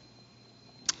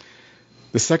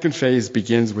 The second phase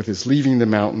begins with his leaving the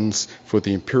mountains for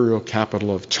the imperial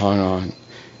capital of Chang'an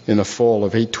in the fall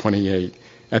of 828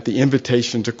 at the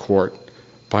invitation to court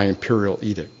by imperial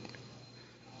edict.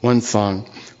 Wansong,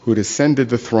 who had ascended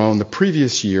the throne the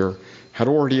previous year, had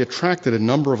already attracted a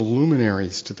number of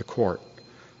luminaries to the court.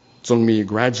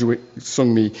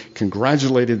 Zongmi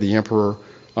congratulated the emperor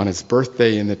on his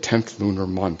birthday in the 10th lunar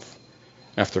month.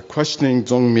 After questioning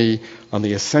Zongmi on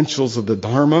the essentials of the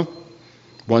Dharma,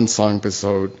 Wansong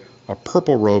bestowed a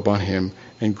purple robe on him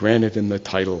and granted him the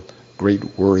title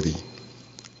Great Worthy.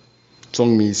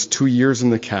 Zongmi's 2 years in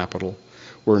the capital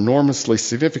were enormously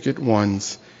significant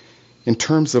ones in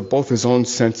terms of both his own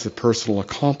sense of personal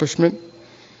accomplishment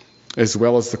as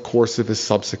well as the course of his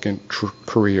subsequent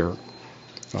career.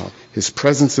 His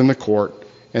presence in the court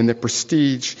and the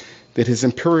prestige that his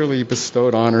imperially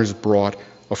bestowed honors brought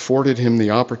afforded him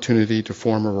the opportunity to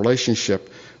form a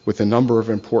relationship with a number of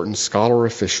important scholar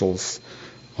officials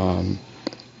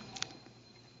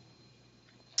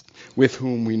with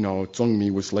whom we know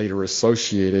Zongmi was later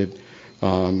associated,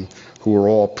 who were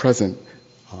all present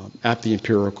at the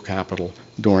imperial capital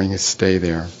during his stay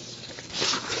there.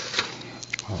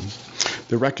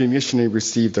 The recognition he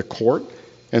received at court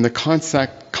and the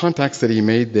contacts that he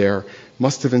made there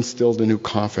must have instilled a new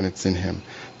confidence in him.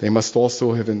 They must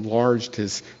also have enlarged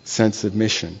his sense of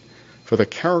mission, for the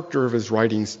character of his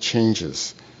writings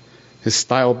changes. His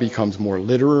style becomes more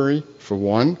literary, for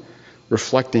one,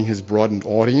 reflecting his broadened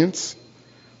audience.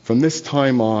 From this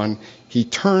time on, he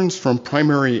turns from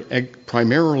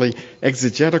primarily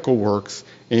exegetical works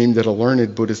aimed at a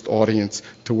learned Buddhist audience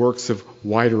to works of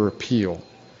wider appeal.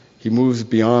 He moves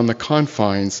beyond the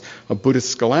confines of Buddhist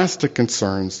scholastic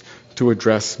concerns to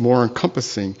address more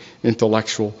encompassing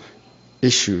intellectual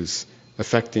issues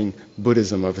affecting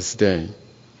Buddhism of his day.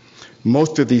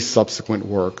 Most of these subsequent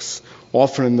works,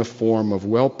 often in the form of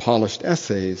well-polished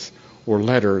essays or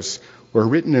letters, were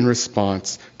written in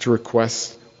response to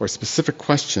requests or specific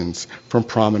questions from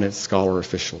prominent scholar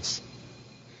officials.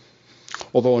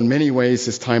 Although in many ways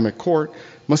his time at court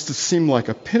must have seemed like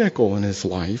a pinnacle in his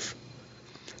life,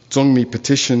 Zongmi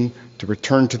petitioned to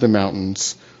return to the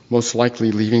mountains, most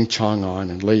likely leaving Chang'an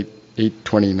in late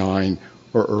 829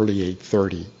 or early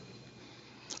 830.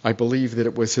 I believe that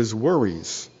it was his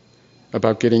worries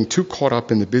about getting too caught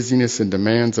up in the busyness and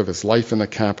demands of his life in the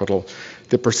capital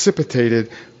that precipitated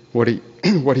what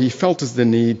he felt as the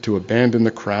need to abandon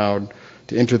the crowd,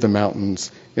 to enter the mountains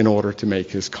in order to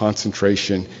make his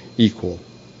concentration equal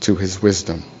to his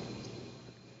wisdom.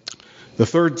 The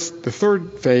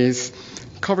third phase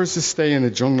covers his stay in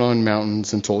the Zhongnan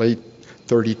Mountains until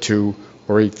 832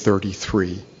 or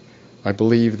 833. I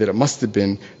believe that it must have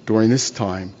been during this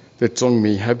time that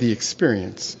Zongmi had the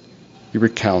experience he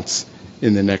recounts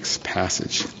in the next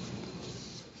passage.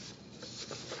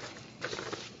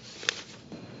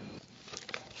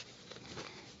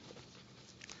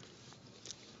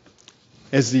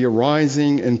 As the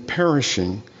arising and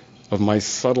perishing of my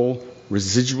subtle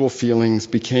residual feelings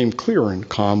became clearer in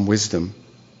calm wisdom,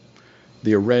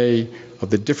 the array of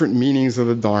the different meanings of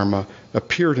the Dharma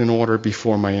appeared in order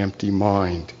before my empty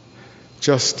mind,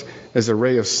 just as a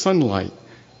ray of sunlight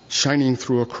shining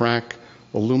through a crack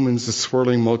illumines the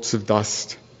swirling motes of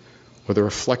dust, or the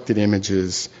reflected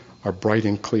images are bright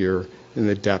and clear in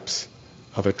the depths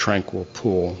of a tranquil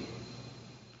pool.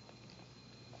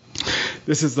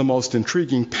 This is the most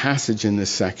intriguing passage in this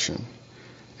section.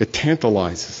 It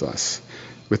tantalizes us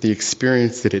with the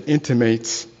experience that it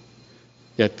intimates,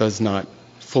 yet does not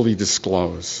fully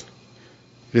disclose.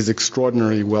 It is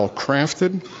extraordinarily well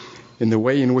crafted in the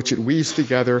way in which it weaves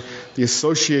together the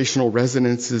associational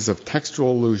resonances of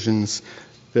textual allusions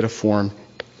that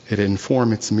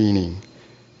inform its meaning.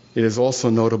 It is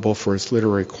also notable for its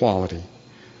literary quality.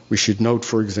 We should note,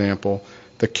 for example,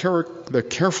 the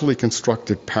carefully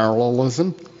constructed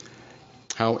parallelism,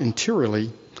 how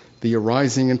interiorly the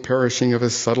arising and perishing of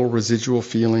his subtle residual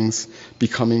feelings,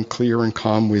 becoming clear and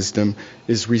calm wisdom,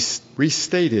 is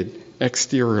restated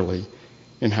exteriorly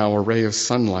in how a ray of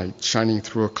sunlight shining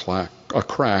through a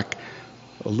crack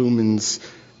illumines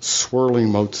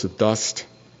swirling motes of dust,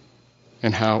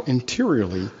 and how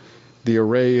interiorly the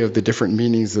array of the different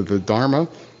meanings of the Dharma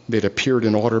that appeared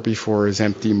in order before his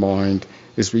empty mind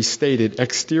is restated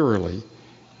exteriorly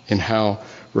in how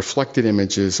reflected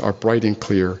images are bright and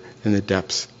clear in the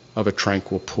depths of a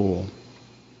tranquil pool.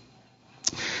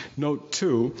 Note,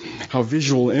 too, how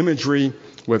visual imagery,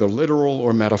 whether literal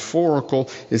or metaphorical,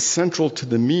 is central to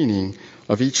the meaning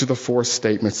of each of the four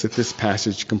statements that this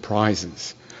passage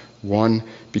comprises. 1,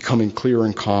 becoming clear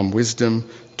and calm wisdom.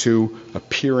 2,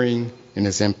 appearing in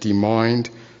his empty mind.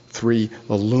 3,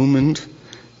 illumined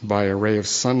by a ray of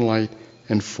sunlight.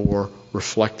 And 4,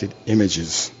 reflected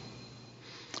images.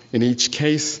 In each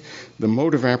case, the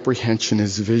mode of apprehension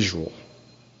is visual.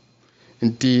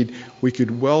 Indeed, we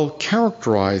could well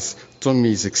characterize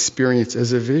Zongmi's experience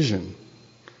as a vision,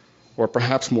 or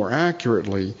perhaps more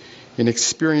accurately, an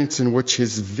experience in which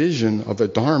his vision of the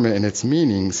Dharma and its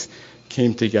meanings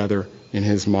came together in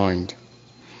his mind.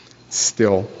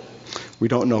 Still, we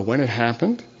don't know when it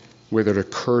happened, whether it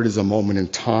occurred as a moment in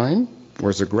time, or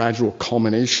as a gradual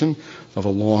culmination of a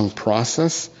long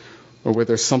process, or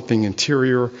whether something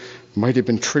interior might have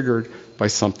been triggered by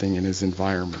something in his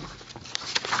environment.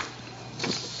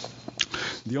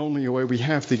 The only way we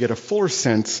have to get a fuller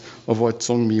sense of what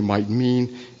Zongmi might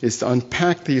mean is to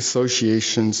unpack the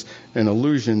associations and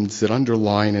allusions that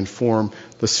underlie and inform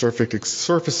the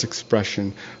surface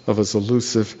expression of his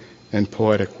elusive and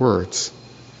poetic words.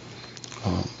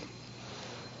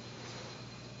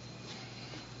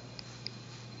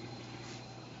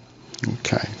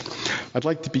 Okay. I'd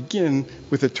like to begin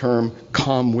with the term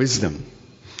calm wisdom,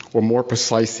 or more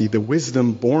precisely, the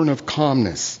wisdom born of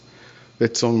calmness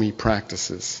that Zongmi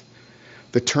practices.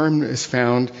 The term is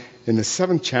found in the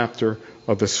 7th chapter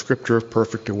of the Scripture of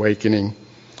Perfect Awakening,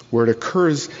 where it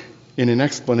occurs in an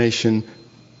explanation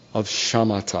of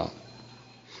shamatha,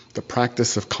 the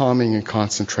practice of calming and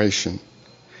concentration.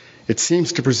 It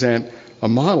seems to present a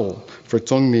model for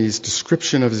Zongmi's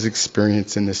description of his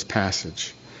experience in this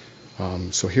passage.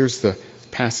 So here's the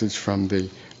passage from the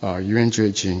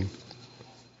Yuanjue Jing.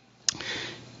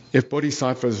 If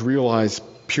bodhisattvas realize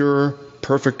pure,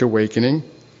 perfect awakening,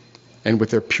 and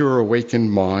with their pure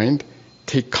awakened mind,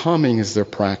 take calming as their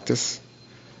practice,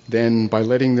 then by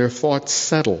letting their thoughts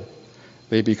settle,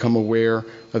 they become aware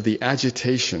of the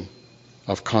agitation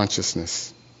of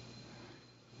consciousness.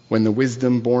 When the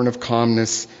wisdom born of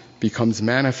calmness becomes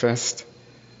manifest,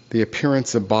 the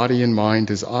appearance of body and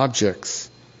mind as objects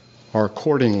are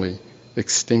accordingly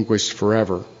extinguished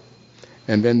forever,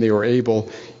 and then they are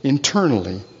able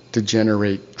internally to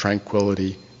generate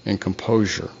tranquility and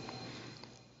composure.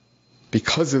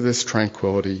 Because of this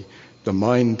tranquility, the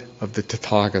mind of the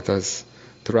Tathagatas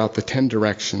throughout the 10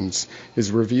 directions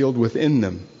is revealed within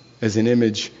them as an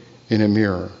image in a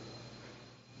mirror.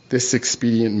 This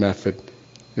expedient method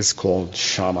is called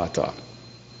shamatha.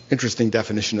 Interesting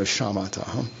definition of shamatha,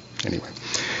 huh? Anyway.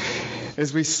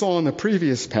 As we saw in the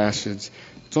previous passage,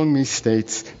 Zongmi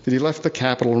states that he left the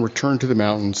capital and returned to the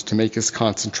mountains to make his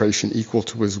concentration equal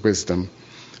to his wisdom,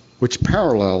 which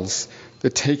parallels the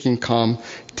taking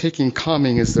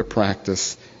calming as their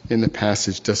practice in the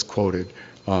passage just quoted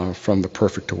from the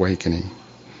Perfect Awakening.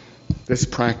 This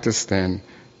practice, then,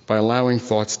 by allowing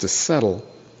thoughts to settle,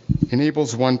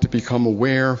 enables one to become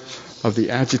aware of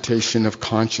the agitation of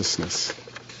consciousness,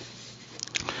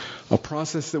 a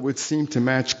process that would seem to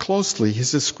match closely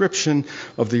his description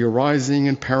of the arising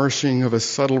and perishing of a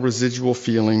subtle residual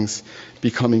feelings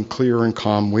becoming clear and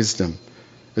calm wisdom,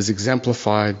 as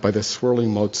exemplified by the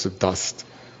swirling motes of dust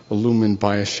illumined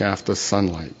by a shaft of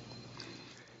sunlight.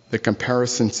 The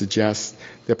comparison suggests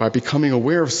that by becoming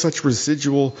aware of such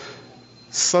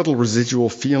subtle residual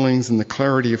feelings and the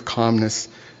clarity of calmness,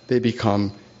 they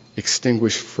become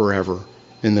extinguished forever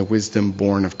in the wisdom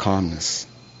born of calmness.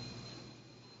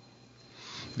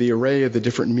 The array of the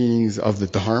different meanings of the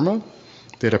Dharma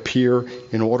that appear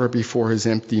in order before his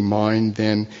empty mind,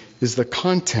 then, is the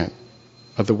content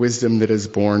of the wisdom that is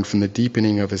born from the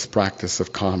deepening of his practice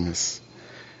of calmness.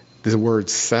 The word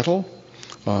settle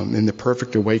in the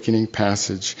Perfect Awakening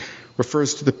passage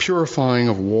refers to the purifying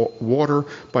of water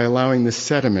by allowing the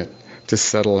sediment to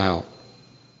settle out,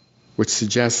 which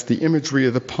suggests the imagery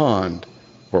of the pond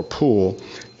or pool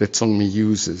that Zongmi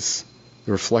uses.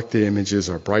 The reflected images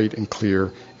are bright and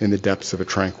clear in the depths of a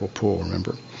tranquil pool,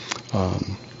 remember.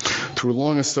 Through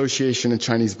long association in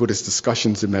Chinese Buddhist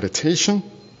discussions and meditation,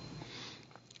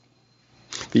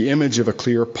 the image of a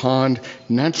clear pond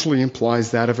naturally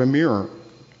implies that of a mirror,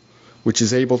 which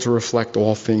is able to reflect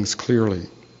all things clearly.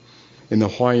 In the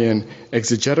Huayan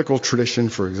exegetical tradition,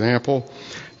 for example,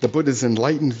 the Buddha's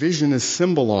enlightened vision is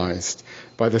symbolized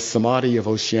by the samadhi of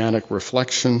oceanic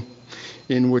reflection,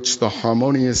 in which the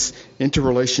harmonious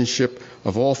interrelationship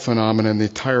of all phenomena in the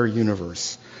entire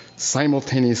universe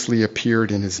simultaneously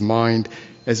appeared in his mind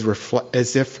as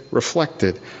if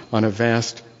reflected on a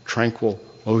vast, tranquil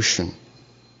ocean.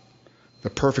 The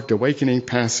Perfect Awakening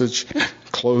passage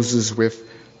closes with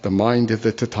the mind of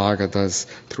the Tathagatas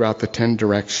throughout the 10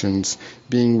 directions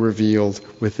being revealed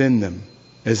within them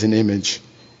as an image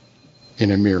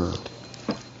in a mirror.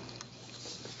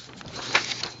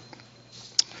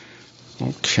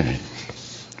 Okay.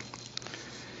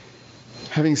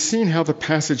 Having seen how the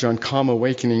passage on calm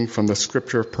awakening from the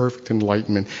scripture of perfect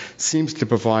enlightenment seems to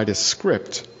provide a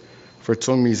script for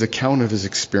Zongmi's account of his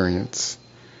experience,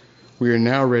 we are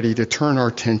now ready to turn our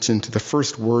attention to the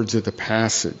first words of the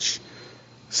passage,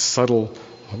 subtle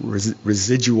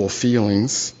residual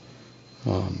feelings.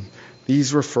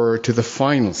 These refer to the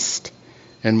finest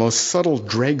and most subtle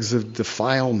dregs of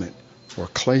defilement or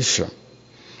klesha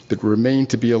that remain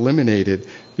to be eliminated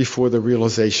before the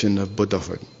realization of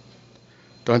Buddhahood.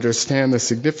 To understand the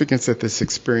significance that this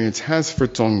experience has for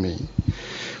Zongmi,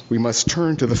 we must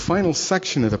turn to the final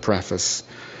section of the preface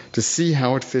to see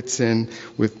how it fits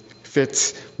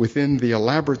within the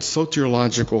elaborate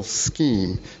soteriological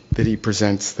scheme that he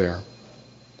presents there.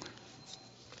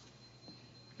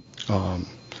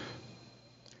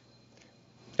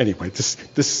 Anyway,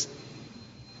 this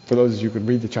for those of you who can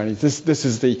read the Chinese, this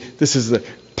is the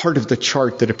part of the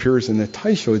chart that appears in the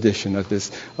Taisho edition of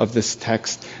this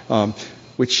text,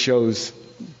 which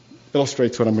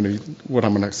illustrates what I'm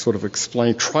going to sort of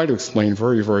try to explain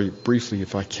very, very briefly,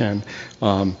 if I can,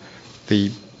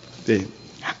 the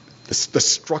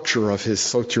structure of his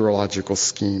soteriological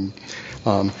scheme.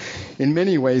 In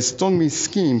many ways, Zongmi's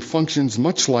scheme functions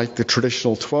much like the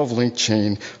traditional 12-link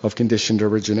chain of conditioned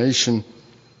origination,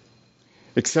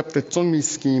 except that Zongmi's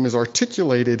scheme is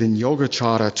articulated in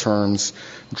Yogacara terms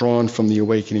drawn from the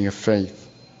awakening of faith.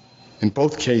 In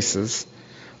both cases,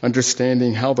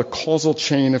 understanding how the causal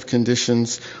chain of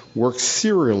conditions works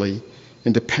serially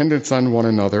in dependence on one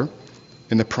another,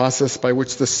 in the process by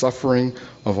which the suffering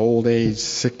of old age,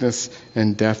 sickness,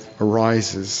 and death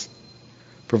arises,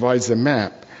 provides a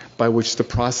map by which the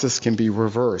process can be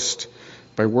reversed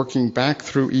by working back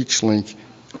through each link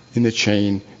in the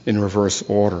chain in reverse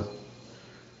order.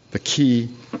 The key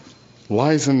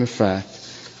lies in the fact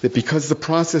that because the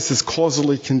process is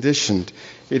causally conditioned,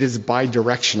 it is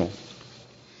bidirectional.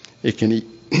 It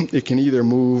can either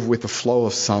move with the flow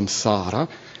of samsara,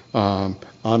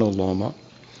 anuloma,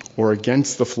 or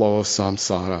against the flow of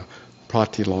samsara,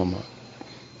 pratiloma.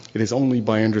 It is only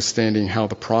by understanding how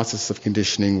the process of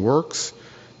conditioning works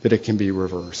that it can be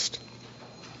reversed.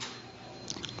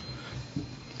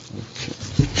 Okay.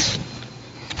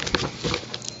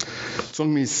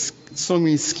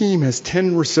 Zongmi's scheme has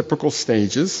 10 reciprocal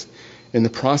stages in the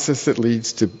process that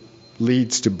leads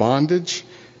to bondage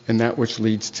and that which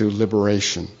leads to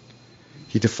liberation.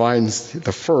 He defines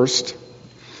the first,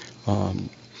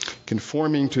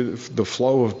 conforming to the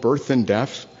flow of birth and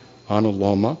death,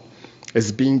 anuloma,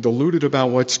 as being deluded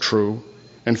about what's true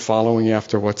and following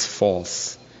after what's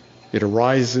false. It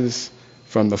arises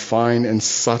from the fine and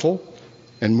subtle,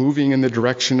 and moving in the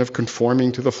direction of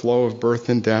conforming to the flow of birth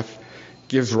and death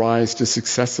gives rise to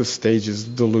successive stages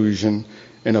of delusion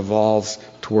and evolves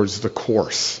towards the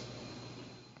coarse.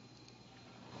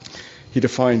 He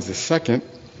defines the second,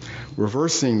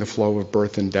 reversing the flow of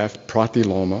birth and death,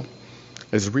 pratiloma,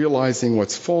 as realizing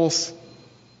what's false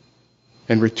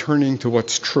and returning to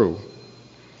what's true.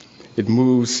 It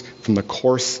moves from the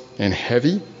coarse and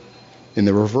heavy in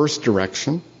the reverse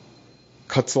direction,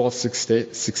 cuts off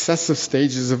successive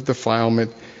stages of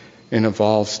defilement, and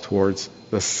evolves towards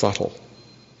the subtle.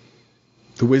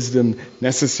 The wisdom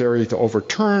necessary to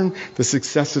overturn the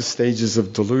successive stages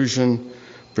of delusion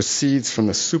proceeds from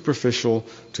the superficial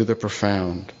to the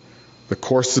profound. The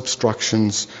coarse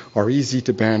obstructions are easy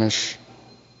to banish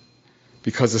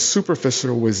because the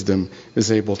superficial wisdom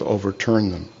is able to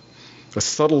overturn them. The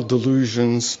subtle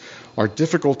delusions are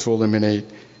difficult to eliminate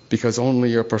because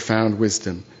only a profound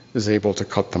wisdom is able to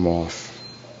cut them off.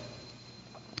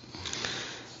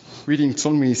 Reading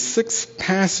Zongmi's sixth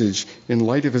passage in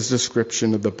light of his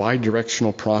description of the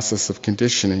bidirectional process of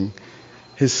conditioning,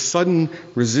 his subtle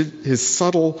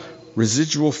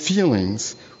residual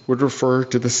feelings would refer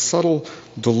to the subtle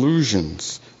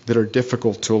delusions that are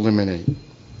difficult to eliminate,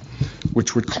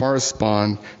 which would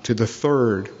correspond to the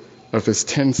third of his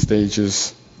 10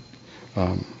 stages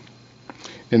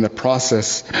in the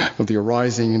process of the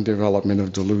arising and development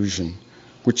of delusion,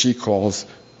 which he calls,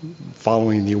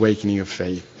 following the awakening of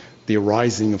faith, the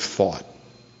arising of thought.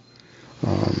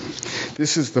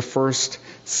 This is the first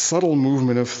subtle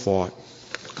movement of thought,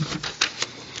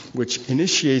 which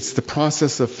initiates the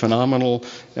process of phenomenal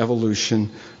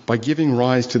evolution by giving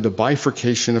rise to the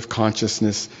bifurcation of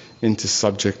consciousness into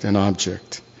subject and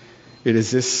object. It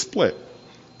is this split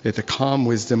that the calm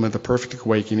wisdom of the perfect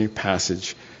awakening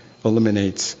passage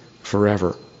eliminates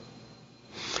forever.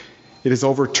 It is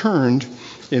overturned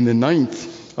in the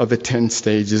 9th of the 10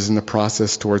 stages in the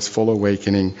process towards full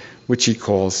awakening, which he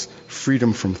calls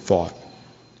freedom from thought.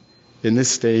 In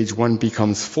this stage, one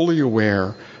becomes fully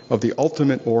aware of the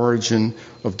ultimate origin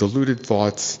of deluded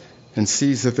thoughts and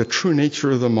sees that the true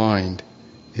nature of the mind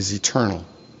is eternal.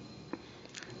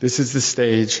 This is the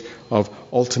stage of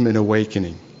ultimate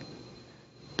awakening,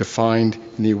 defined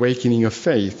in the awakening of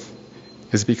faith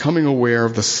as becoming aware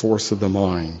of the source of the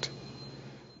mind.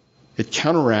 It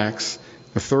counteracts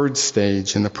the third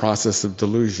stage in the process of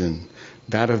delusion,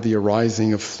 that of the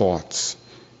arising of thoughts,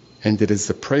 and it is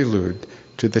the prelude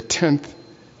to the 10th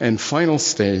and final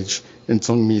stage in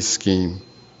Zongmi's scheme,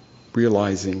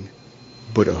 realizing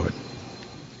Buddhahood.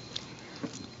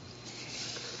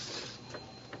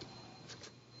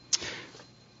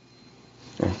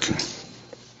 Okay.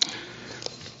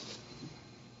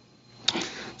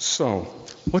 So,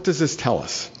 what does this tell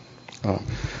us?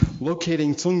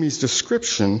 Locating Zongmi's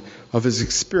description of his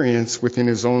experience within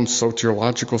his own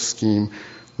sociological scheme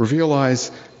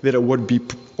reveals that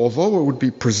although it would be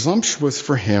presumptuous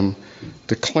for him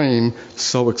to claim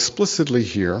so explicitly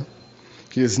here,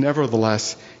 he is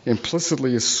nevertheless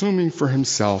implicitly assuming for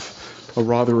himself a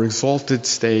rather exalted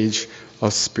stage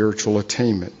of spiritual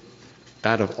attainment,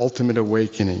 that of ultimate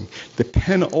awakening, the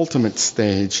penultimate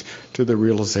stage to the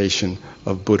realization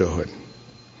of Buddhahood.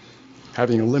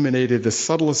 Having eliminated the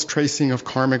subtlest tracing of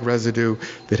karmic residue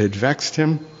that had vexed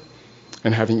him,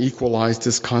 and having equalized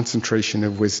his concentration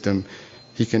of wisdom,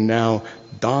 he can now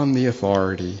don the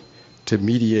authority to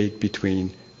mediate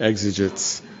between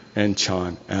exegetes and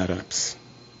Chan adepts.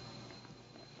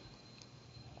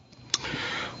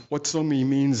 What Zongmi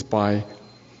means by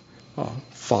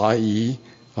fa'i,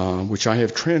 which I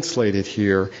have translated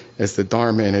here as the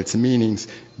Dharma and its meanings,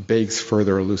 begs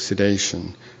further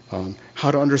elucidation.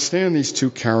 How to understand these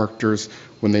two characters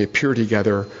when they appear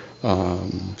together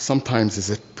sometimes is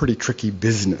a pretty tricky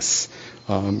business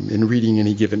in reading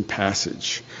any given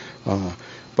passage.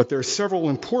 But there are several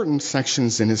important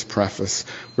sections in his preface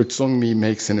where Zongmi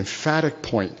makes an emphatic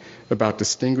point about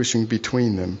distinguishing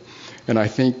between them, and I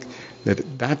think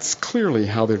that that's clearly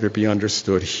how they're to be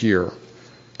understood here.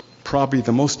 Probably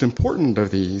the most important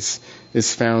of these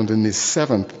is found in the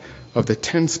 7th of the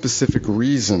 10 specific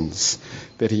reasons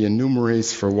that he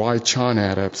enumerates for why Chan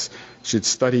adepts should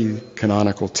study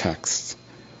canonical texts.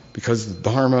 Because the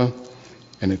Dharma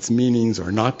and its meanings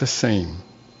are not the same,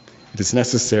 it is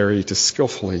necessary to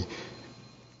skillfully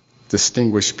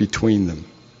distinguish between them.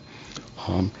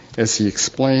 As he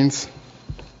explains,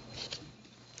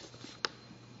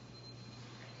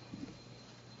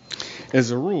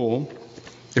 as a rule,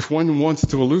 if one wants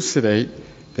to elucidate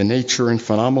the nature and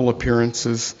phenomenal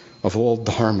appearances of all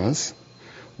dharmas,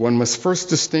 one must first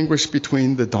distinguish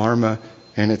between the dharma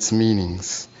and its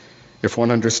meanings. If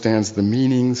one understands the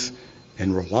meanings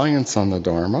in reliance on the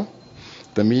dharma,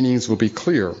 the meanings will be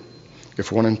clear.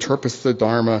 If one interprets the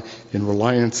dharma in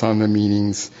reliance on the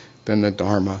meanings, then the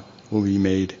dharma will be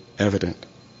made evident.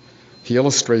 He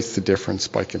illustrates the difference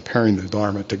by comparing the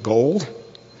dharma to gold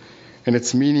and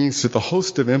its meanings to the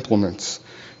host of implements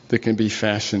that can be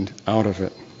fashioned out of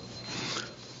it.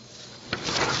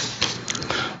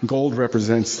 Gold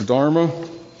represents the Dharma,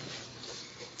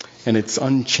 and its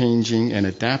unchanging and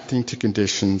adapting to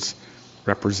conditions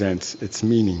represents its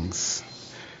meanings.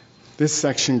 This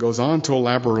section goes on to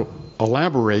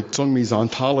elaborate Zongmi's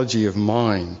ontology of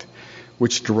mind,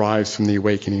 which derives from the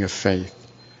awakening of faith,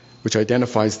 which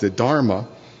identifies the Dharma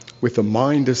with the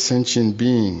mind of sentient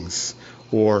beings,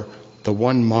 or the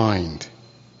one mind.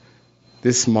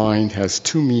 This mind has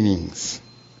two meanings,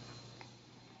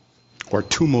 or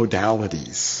two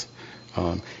modalities.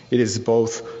 It is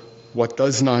both what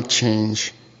does not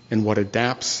change and what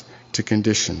adapts to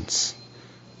conditions.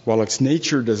 While its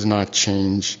nature does not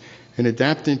change, in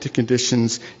adapting to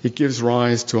conditions, it gives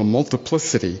rise to a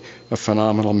multiplicity of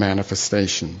phenomenal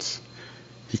manifestations.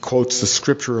 He quotes the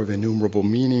scripture of innumerable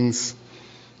meanings,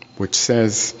 which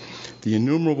says, "The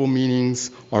innumerable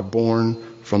meanings are born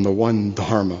from the one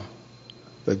Dharma.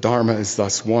 The Dharma is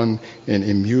thus one and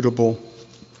immutable,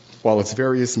 while its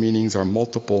various meanings are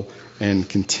multiple and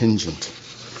contingent."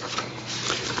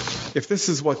 If this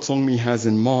is what Zongmi has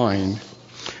in mind,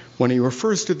 when he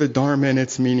refers to the Dharma and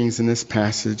its meanings in this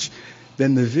passage,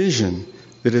 then the vision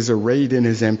that is arrayed in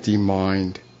his empty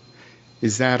mind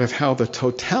is that of how the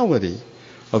totality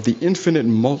of the infinite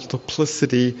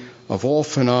multiplicity of all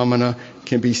phenomena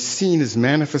can be seen as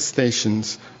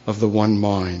manifestations of the one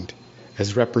mind,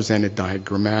 as represented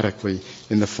diagrammatically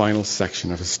in the final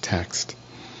section of his text.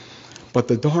 But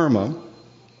the Dharma,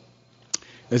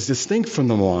 as distinct from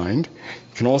the mind,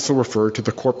 can also refer to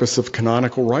the corpus of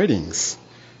canonical writings,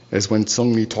 as when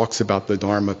Zongmi talks about the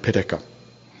Dharma Pitaka.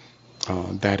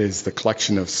 That is the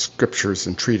collection of scriptures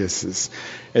and treatises,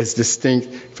 as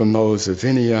distinct from those of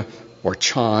Vinaya or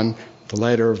Chan, the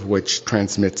latter of which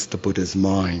transmits the Buddha's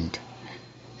mind.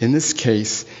 In this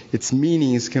case, its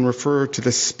meanings can refer to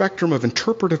the spectrum of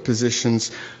interpretive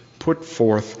positions put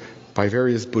forth by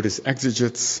various Buddhist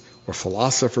exegetes or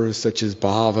philosophers such as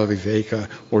Bhava, Viveka,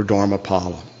 or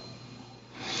Dharmapala.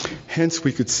 Hence,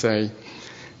 we could say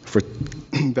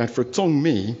that for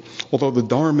Zongmi, although the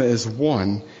Dharma is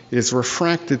one, it is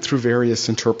refracted through various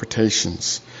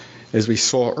interpretations. As we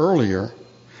saw earlier,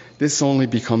 this only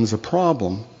becomes a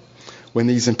problem when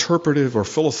these interpretive or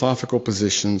philosophical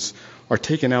positions are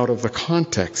taken out of the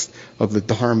context of the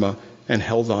Dharma and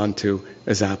held onto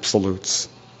as absolutes.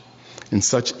 In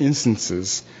such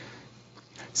instances,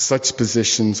 such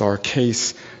positions are a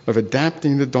case of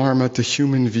adapting the Dharma to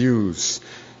human views,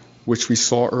 which we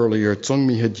saw earlier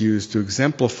Zongmi had used to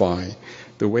exemplify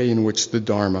the way in which the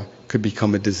Dharma could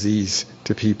become a disease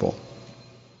to people.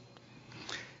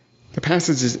 The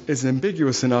passage is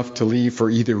ambiguous enough to leave for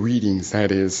either readings, that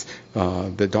is,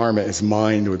 the Dharma as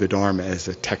mind or the Dharma as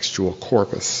a textual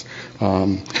corpus.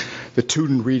 The two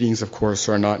readings, of course,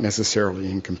 are not necessarily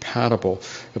incompatible,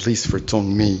 at least for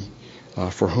Zongmi,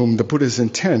 for whom the Buddha's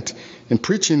intent in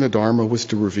preaching the Dharma was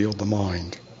to reveal the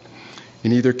mind.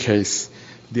 In either case,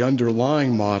 the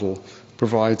underlying model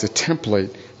provides a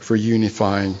template for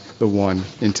unifying the one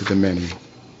into the many.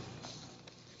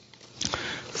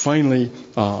 Finally,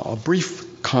 a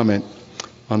brief comment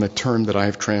on the term that I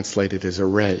have translated as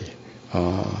array.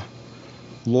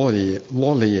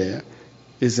 Lolie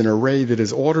is an array that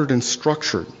is ordered and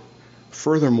structured.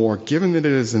 Furthermore, given that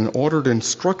it is an ordered and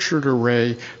structured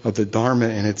array of the Dharma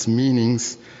and its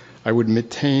meanings, I would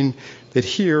maintain that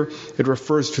here it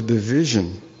refers to the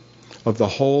vision of the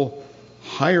whole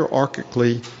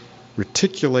hierarchically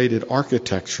reticulated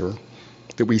architecture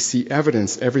that we see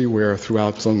evidenced everywhere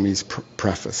throughout Zongmi's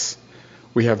preface,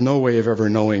 we have no way of ever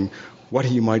knowing what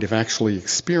he might have actually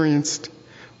experienced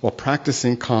while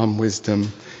practicing calm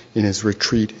wisdom in his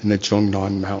retreat in the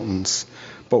Zhongnan Mountains.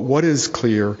 But what is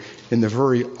clear in the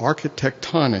very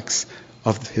architectonics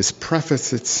of his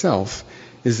preface itself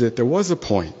is that there was a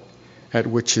point at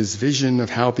which his vision of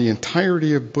how the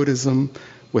entirety of Buddhism,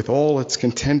 with all its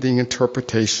contending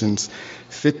interpretations,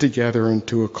 fit together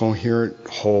into a coherent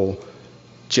whole,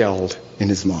 gelled in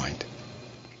his mind.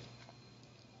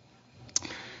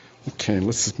 Okay,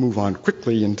 let's just move on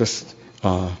quickly and just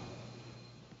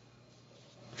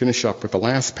finish up with the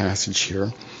last passage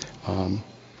here.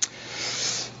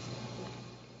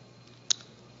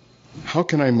 How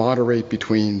can I moderate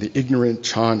between the ignorant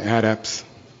Chan adepts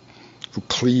who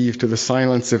cleave to the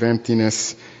silence of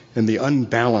emptiness and the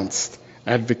unbalanced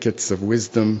advocates of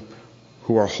wisdom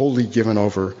who are wholly given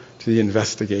over to the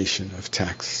investigation of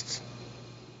texts?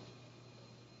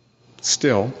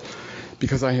 Still,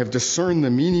 because I have discerned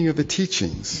the meaning of the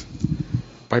teachings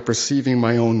by perceiving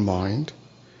my own mind,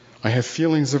 I have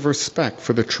feelings of respect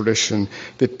for the tradition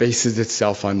that bases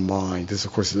itself on mind. This,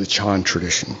 of course, is the Chan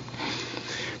tradition.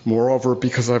 Moreover,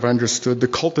 because I've understood the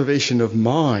cultivation of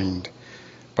mind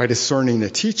by discerning the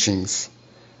teachings,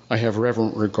 I have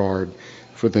reverent regard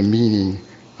for the meaning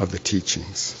of the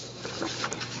teachings.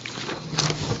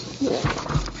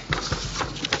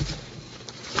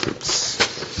 Oops.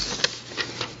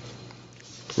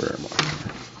 Where am I?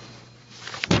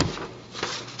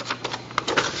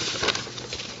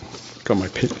 Got my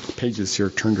pages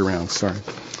here turned around, sorry.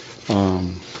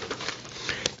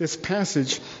 This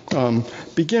passage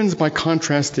begins by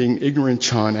contrasting ignorant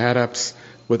Chan adepts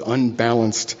with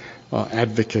unbalanced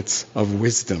advocates of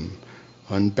wisdom.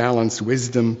 Unbalanced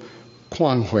wisdom,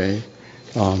 Conway,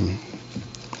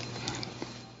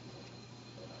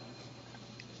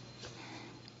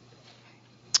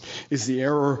 is the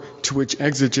error to which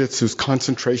exegetes whose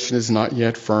concentration is not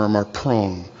yet firm are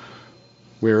prone,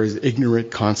 whereas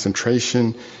ignorant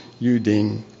concentration,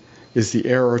 Yuding, is the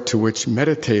error to which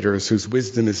meditators whose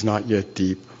wisdom is not yet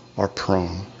deep are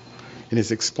prone. In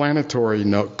his explanatory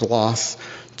note gloss,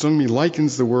 Zongmi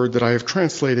likens the word that I have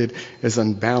translated as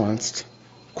unbalanced,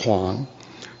 Quan,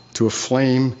 to a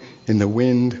flame in the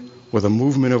wind or the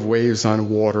movement of waves on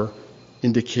water,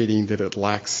 indicating that it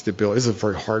lacks stability. This is a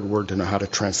very hard word to know how to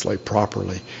translate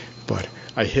properly, but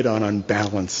I hit on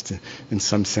unbalanced in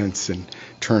some sense in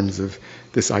terms of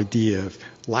this idea of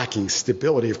lacking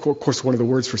stability. Of course, one of the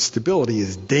words for stability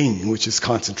is ding, which is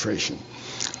concentration.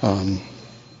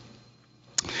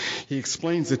 He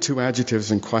explains the two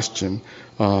adjectives in question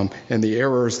and the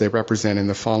errors they represent in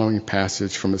the following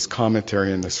passage from his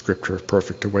commentary on the Scripture of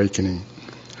Perfect Awakening.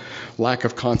 Lack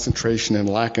of concentration and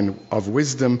lack of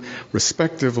wisdom,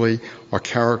 respectively, are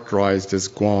characterized as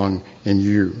Guang and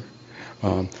Yu.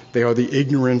 They are the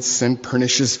ignorance and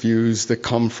pernicious views that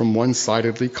come from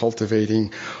one-sidedly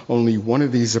cultivating only one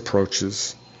of these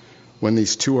approaches. When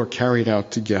these two are carried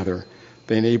out together,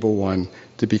 they enable one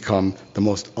to become the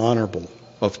most honorable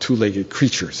of two-legged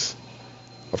creatures.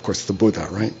 Of course, the Buddha,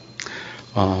 right?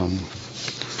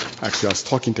 Actually, I was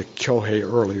talking to Kyohei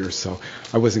earlier, so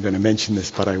I wasn't going to mention this,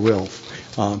 but I will.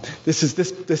 This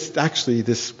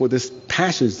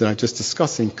passage that I'm just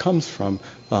discussing comes from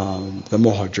the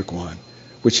Mohajjukwan,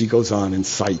 which he goes on and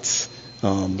cites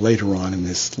later on in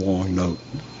this long note.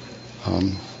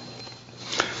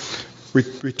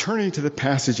 Returning to the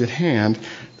passage at hand, in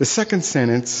the second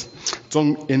sentence,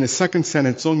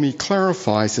 Zongmi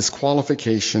clarifies his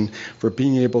qualification for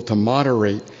being able to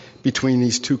moderate between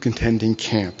these two contending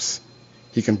camps.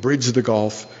 He can bridge the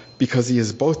gulf because he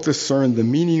has both discerned the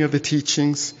meaning of the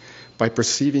teachings by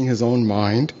perceiving his own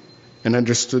mind and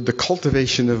understood the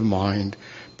cultivation of mind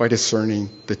by discerning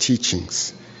the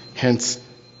teachings. Hence,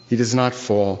 he does not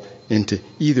fall into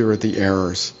either of the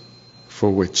errors to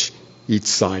which each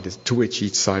side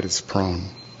is prone.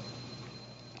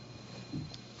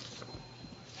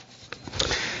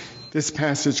 This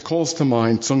passage calls to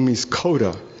mind Zongmi's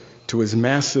coda to his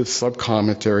massive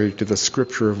subcommentary to the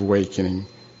Scripture of Awakening,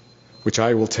 which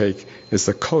I will take as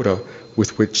the coda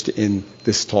with which to end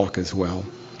this talk as well.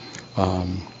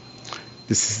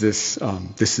 This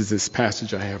is this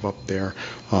passage I have up there.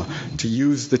 To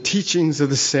use the teachings of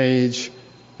the sage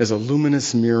as a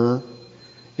luminous mirror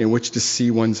in which to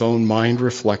see one's own mind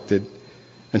reflected,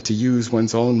 and to use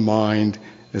one's own mind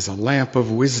as a lamp of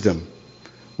wisdom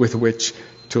with which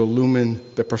to illumine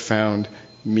the profound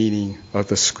meaning of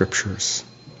the Scriptures.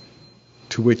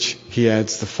 To which he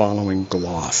adds the following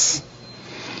gloss.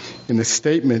 In the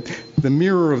statement, the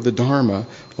mirror of the Dharma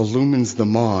illumines the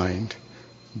mind.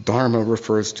 Dharma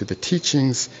refers to the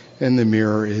teachings, and the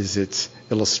mirror is its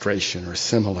illustration or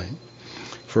simile.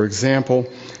 For example,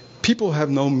 people have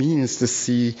no means to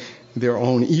see their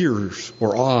own ears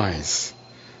or eyes,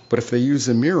 but if they use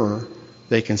a mirror,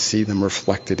 they can see them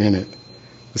reflected in it.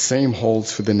 The same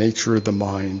holds for the nature of the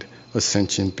mind of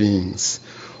sentient beings.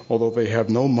 Although they have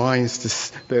no means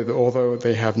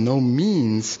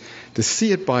to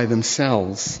see it by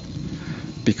themselves,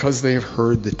 because they have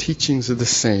heard the teachings of the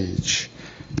sage,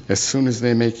 as soon as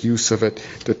they make use of it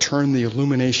to turn the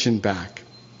illumination back,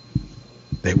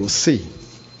 they will see.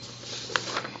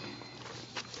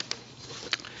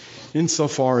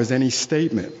 Insofar as any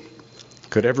statement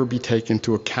could ever be taken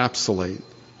to encapsulate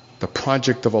the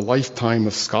project of a lifetime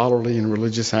of scholarly and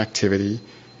religious activity,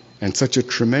 and such a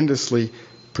tremendously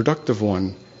productive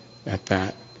one at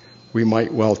that, we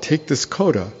might well take this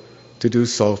coda to do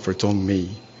so for Zongmi.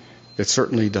 It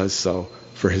certainly does so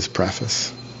for his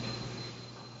preface.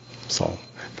 So,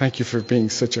 thank you for being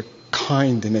such a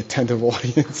kind and attentive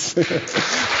audience. Thank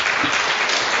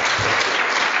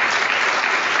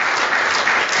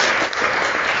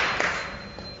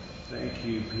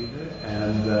you, Peter.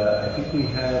 And I think we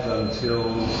have until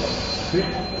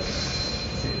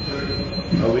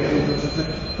 6:30. Oh, we have until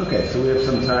 6:30? Okay, so we have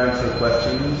some time for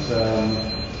questions.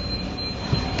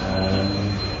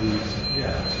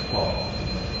 Paul.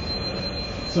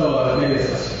 So maybe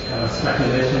it's kind of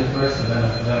speculation first, and then a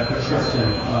quick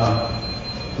question.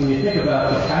 When you think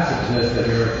about the passages that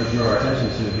you draw our attention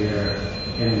to here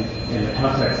in the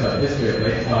context of history of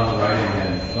late Tang writing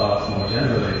and thoughts more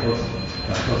generally,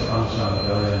 post-Angshan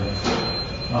rebellion,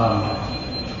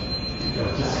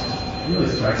 it just really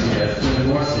strikes me as even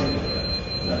more singular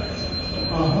than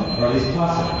or at least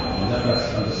possible.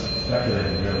 I'm just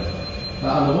speculating really.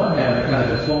 On the one hand, the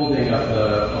kind of enfolding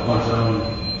of one's own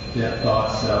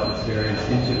thoughts, self-experience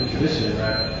into the tradition,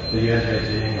 right? The Yuan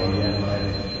Beijing or Yan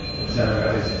writing,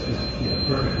 etc., is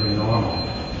perfectly normal.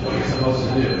 What you're supposed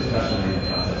to do, especially in the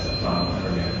context of Tang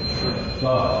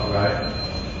thought, right?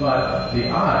 But the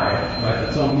I, right,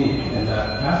 the Zongmi in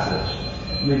that passage,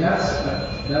 I mean, that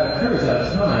occurs at a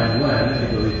time when, if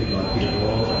you believe people like Peter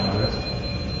Roll and others,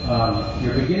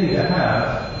 you're beginning to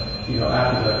have,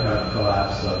 after the kind of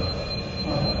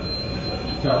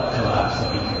felt collapse of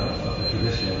the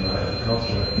tradition, right, of the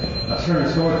culture, a turn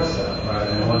toward itself, right,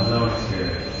 in one's own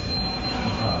experience.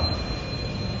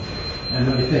 And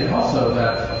when you think also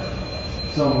that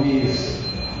Zongmi's,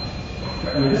 I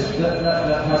mean,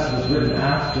 that passage was written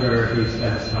after he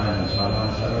spent his time in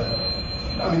China, is that right?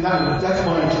 I mean, that's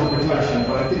my interpretation,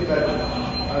 but I think that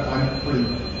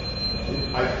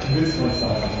I've convinced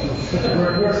myself.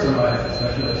 Works for my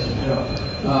speculation.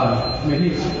 I mean,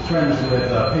 he's friends with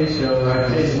Peisho, right?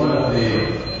 He's one of the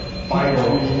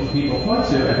people point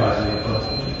to, of course,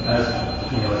 as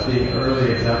being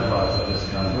early exemplars of this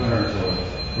kind of turn toward,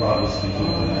 broadly speaking,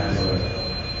 vernacular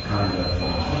kind of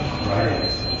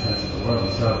writings and sense of the world.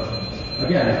 And so,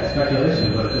 again, speculation,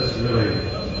 but it just really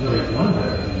wonder,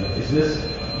 is this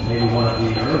maybe one of the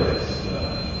earliest,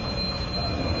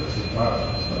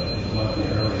 one of the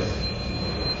earliest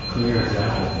clear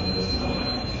examples of this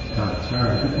kind of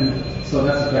turn? And so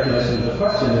that's a speculation. The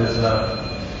question is,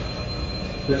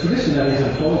 the tradition that he's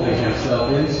unfolding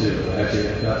himself into, actually,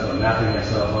 that's what mapping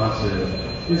himself onto,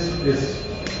 is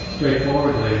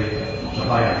straightforwardly the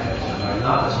Huayan tradition, right?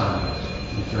 Not the Chan tradition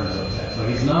in terms of text. So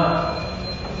he's not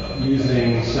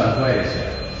using Shanhui's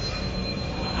texts.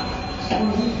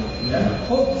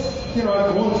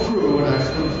 I've gone through and I've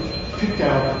sort of picked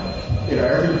out,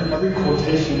 every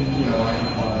quotation, I can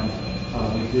find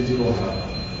with digital help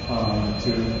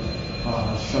to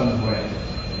Shanhui.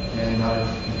 And I've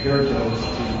compared those to,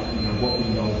 what we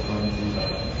know from the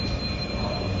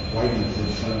writings of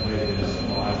Shanhui that is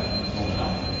alive.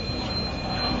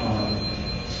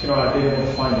 I've been able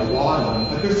to find a lot of them,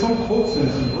 but there's some quotes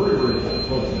and some very, very good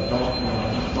quotes that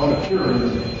don't appear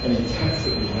in any text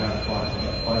that we have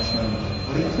by Shanhui.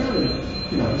 But he clearly,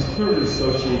 he's clearly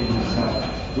associating himself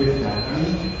with that. I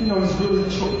mean, he's really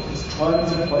he's trying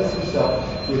to place himself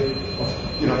with,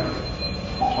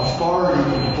 authority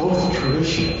in both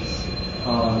traditions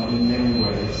in many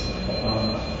ways.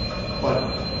 But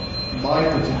my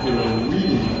particular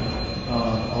reading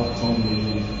of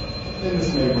Zongmi, and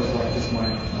this may reflect just my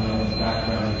own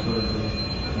background in sort of the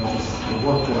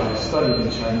work that I've studied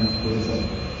in Chinese Buddhism,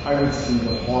 I would see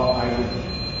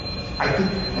I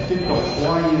think the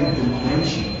Huayan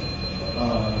dimension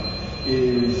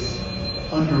is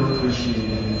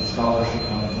underappreciated in scholarship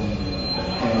on Zongmi.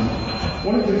 And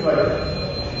one of the things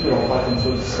if I can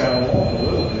sort of sound off a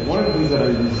little bit, one of the things that I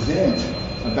resent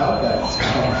about that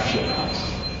scholarship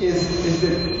is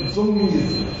that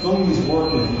Zongmi's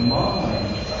work is mine,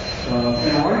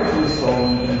 and rightfully so,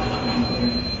 and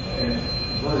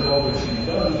very well that should be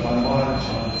done by modern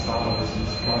Chan scholars in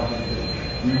this project of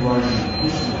rewriting the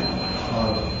history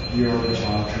of the early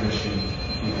Chan tradition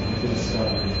with the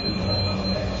discovery of the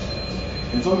manuscripts.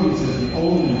 And Zongmi is the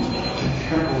only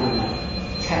contemporary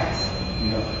text,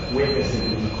 witness, if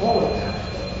we can call it that.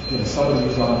 Somebody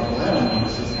who's on the ground when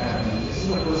this is happening. This is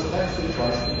the first text that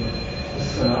tries to give a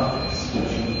synoptic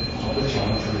description of the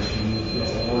Chan tradition,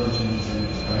 its origins, and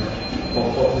its kind of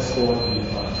what historically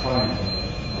trying.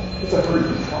 It's a pretty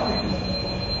good triangle.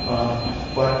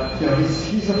 But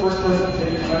he's the first person to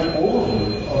take a kind of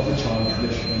overview of the Chan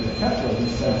tradition. And the textual, he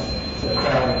says that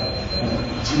that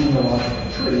genealogical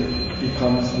tree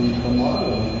becomes the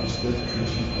model in which the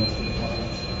tradition comes to the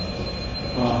clients.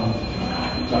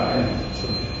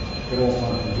 It all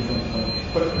starts from different points.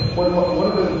 But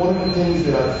one of the things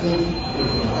that I think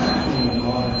is lacking in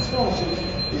modern scholarship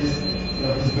is,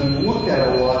 he's been looked at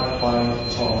a lot by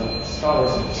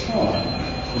scholars of Chan,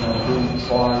 who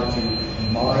try to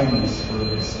mine this for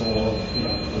historical,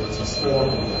 for its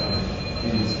historical value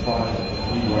in this project of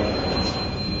rewriting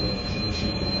the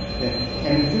tradition.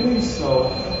 And in doing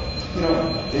so,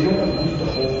 they don't read the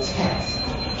whole text.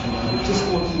 They're just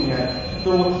looking at.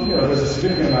 There's a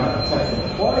significant amount of text that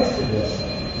applies to this,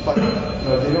 but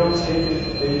they don't take it.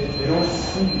 They don't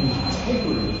see the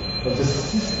integrity of the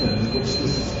system in which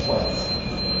this is placed.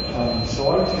 So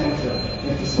I tend to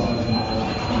emphasize more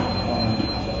on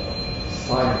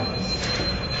silence,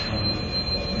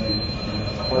 and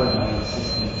part of my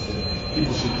insistence that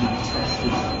people should keep text.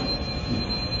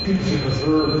 People should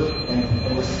preserve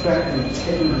and respect the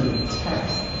integrity of the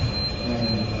text,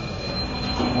 and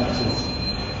not just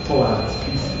pull out its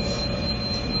pieces.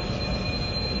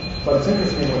 But it's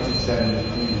interesting what you said in the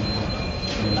beginning.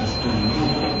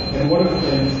 And one of the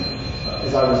things,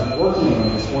 as I was working on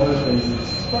this, one of the things that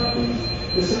struck me,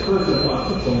 this occurs in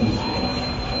lots of films.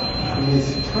 In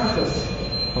his preface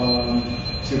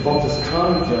to both his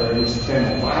commentary, which is then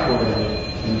elaborated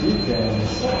in detail in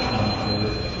his sub-commentary,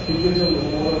 he gives a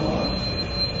little more line.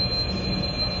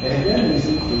 And again, these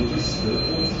include the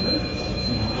spiritual experiences.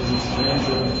 His experience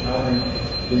of encountering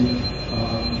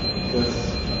the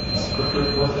scripture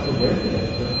work of awakening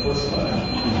for the first time,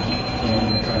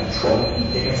 and kind of trope and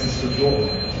dances for joy.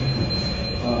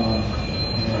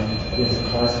 And his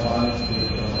correspondence with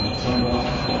Conway,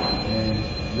 and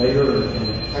later in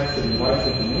the text that he writes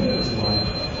at the end of his life,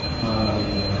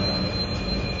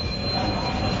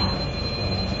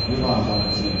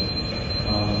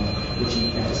 which he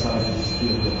emphasizes his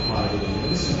field of piety.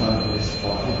 This is not very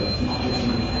father, but he gives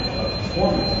me a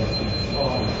performance of his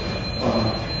father.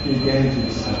 He engaged a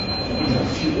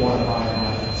few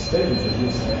autobiographical statements that he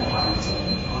was saying,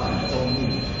 it's all me.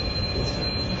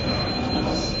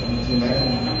 Can you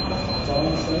imagine John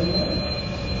saying that?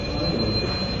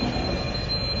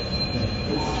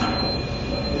 It's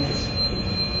interesting.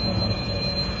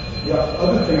 The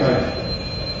other thing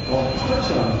I'll touch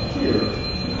on here,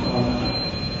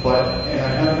 and I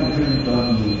haven't really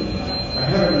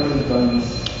done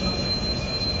this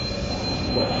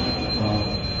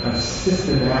kind of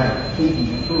systematic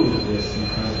thinking through this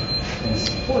and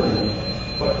supporting it,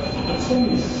 but some of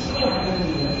these so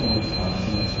heavily influenced by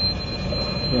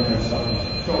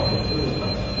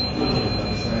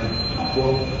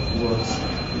both works,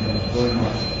 very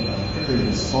much, particularly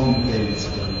the song days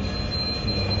where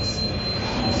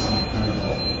some kind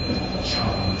of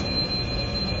challenge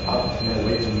out and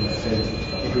away from the faith,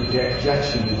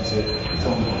 interjection into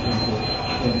some people,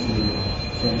 into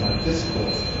things like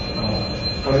discourse.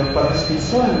 But his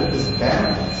concern with this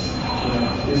balance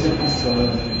is a concern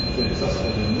that just as a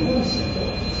noise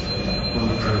importance,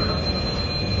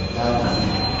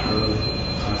 balancing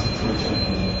concentration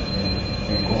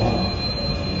and go on.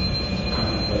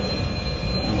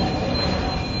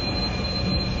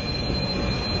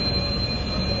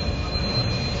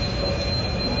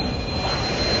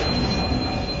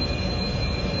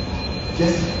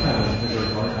 Yes.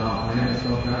 My name is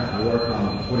Huayan. I work on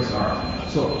Buddhist art.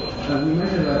 So we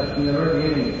mentioned that in the very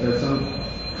beginning, some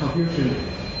confusion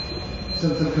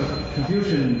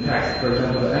texts, for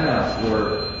example, the annals were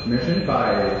mentioned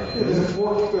by. There's a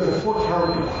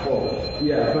four-character quote.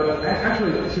 Yeah, but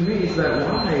actually, to me, it's that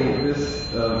why this?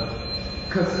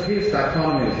 Because his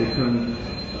dichotomy between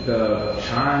the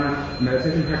Chan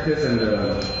meditation practice and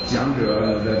the Jiangzhe,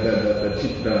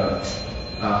 the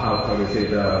how do we say,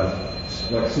 the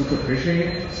like sutra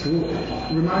preaching school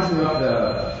reminds me of the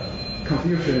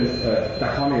Confucian's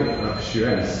dichotomy of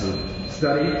Huayan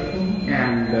study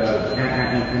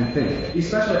and think,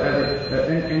 especially at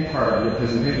the end part of your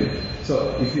presentation.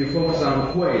 So if you focus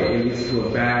on Hui, it leads to a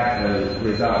bad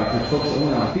result. If you focus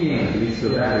only on being, it leads to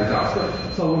a bad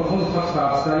result. So when Conway talks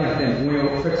about study and think, when you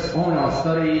focus only on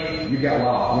study, you get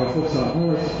lost. When you focus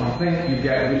only on think, you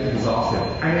get really exhausted.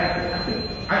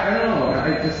 I don't know. I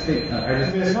just think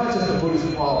it's not just a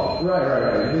Buddhist problem. Right.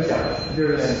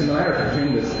 There is similarity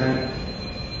between this, and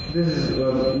this is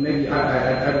maybe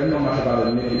I don't know much about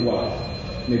it.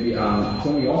 Maybe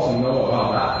Zongmi also know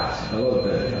about that a little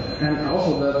bit. And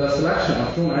also the selection of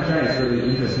Zhongnanshan is really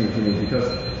interesting to me, because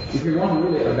if you want to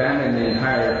really abandon the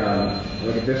entire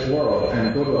this world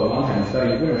and go to a mountain and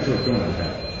study, you wouldn't choose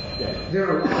Zhongnanshan. There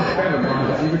are a lot of better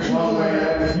mountains.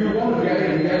 If you want to get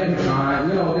into China,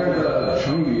 there's a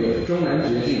Chengyu,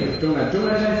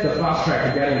 Zhongnanshan is the fast track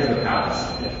to get into the palace.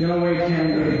 Where you can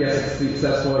really get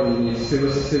successful in the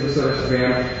civil service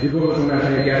exam, you go to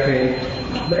Zhongnanshan, you get paid.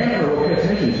 The emperor will pay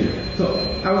attention to. So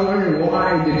I was wondering,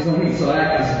 why did Zongmi select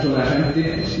this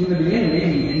Zhongnanshan? In the beginning,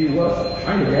 maybe he was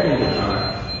trying to get into China.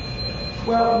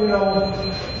 Well,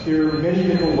 there are many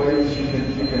different ways you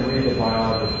can read the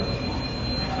biography.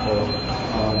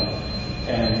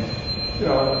 And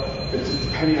it's just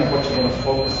depending on what you want to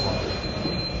focus on.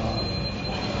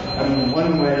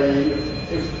 One way,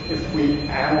 if we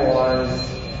analyze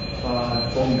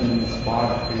Zongmi's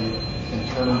biography in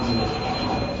terms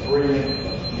of brilliant,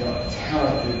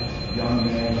 talented young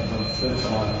man from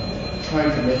Sichuan trying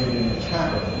to make it in the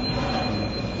capital,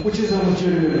 which is a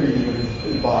legitimate reading of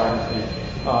his biography.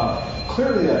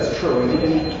 Clearly that's true,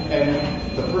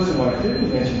 and the person I didn't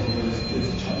mention here is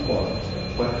Chengguan.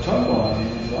 But Chengguan in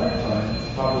his lifetime is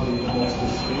probably the most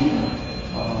esteemed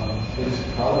Buddhist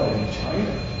prelate in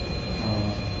China.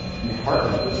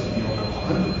 Hardly was over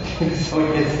 100. So he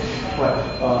is, but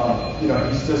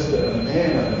he's just a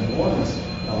man of enormous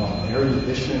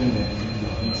erudition, and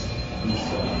he's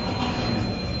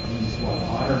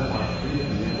honored by 3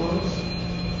 different emperors,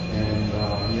 and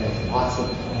he has lots of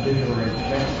literary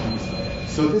connections.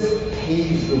 So this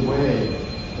paves the way,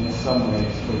 in some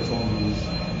ways, for Zongmi's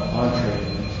entree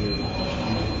into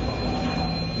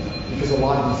because a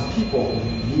lot of these people who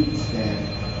he meets then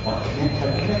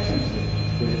have connections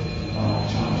with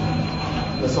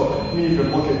China. So you can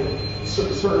look at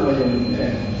certainly,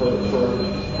 and for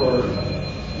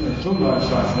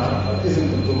Zhongnanshan isn't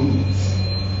the Buddhist.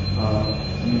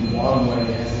 Wang Wei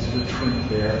has his retreat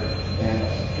there, and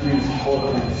through his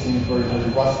poetry it seems very, very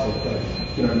rustic, but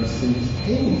you see his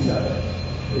paintings of it.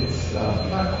 It's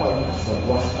not quite so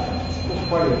rustic. It's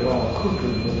quite a well-cooked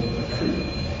little retreat.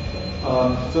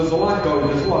 So there's a lot of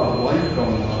life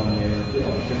going on there,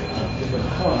 different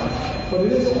kinds. But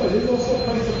it is also a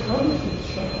place of comfort,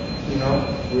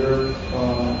 where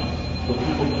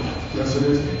people, so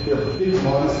there are big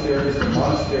monasteries and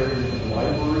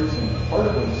libraries, and part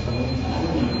of it is going to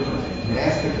different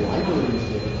monastic libraries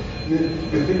there.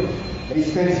 And he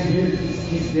spends years,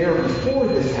 he's there before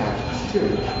this happens too.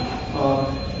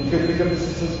 Because this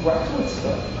is his graduate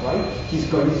stuff, right? He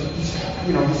says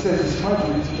he's trying to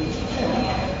reach Japan.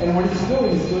 And what he's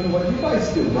doing what you guys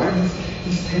do, right?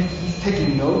 He's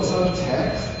taking notes on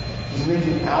text, he's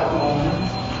making outlines,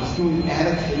 he's doing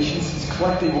annotations, he's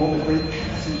collecting all the great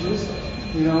passages,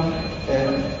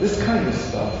 and this kind of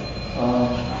stuff.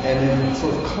 And then it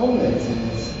sort of culminates in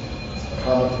this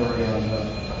commentary on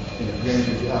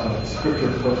the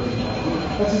scripture purpose.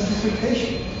 That's his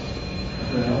dissertation.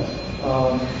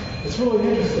 It's really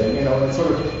interesting, and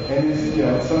sort of, and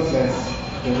in some sense,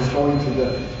 he's going to the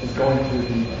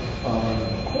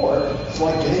court. It's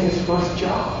like getting his first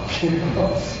job,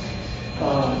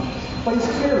 But he's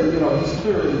clearly,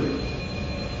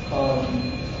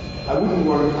 I wouldn't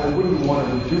want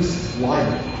to reduce his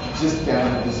life just down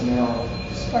to this male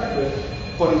perspective,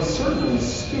 but he's certainly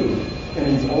astute, and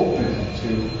he's open to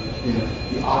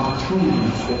the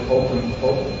opportunities that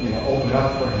open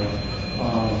up for him.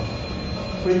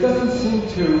 But he doesn't seem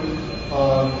to,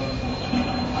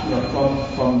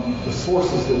 from the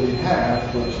sources that we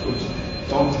have, which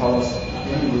don't tell us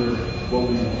anywhere what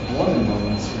we want to know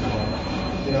in this regard,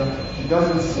 he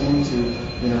doesn't seem to,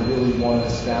 really want to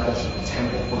establish a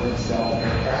temple for himself,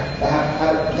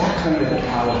 that kind of a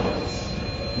power base.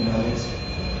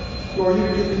 Or you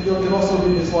can also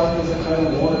read his life as a kind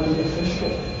of wannabe official.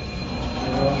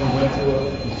 He went to a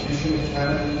Confucian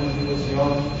academy when he was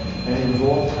young, and he was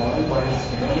all taught by his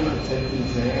family to take the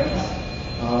exams.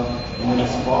 And when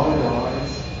his father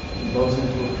dies, he goes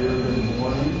into a period of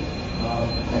mourning.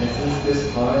 And since this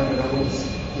time, he's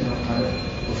kind of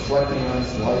reflecting on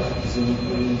his life,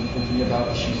 presumably, and thinking about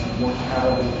issues of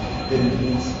mortality. then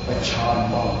meets a Chan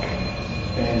monk,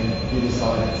 and he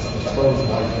decides to throw his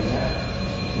life in that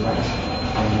direction.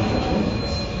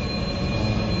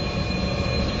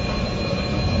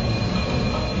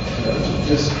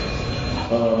 Just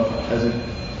as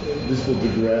this will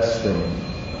digress from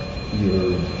your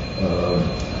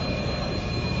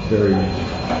very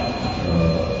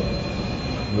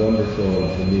wonderful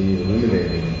and for me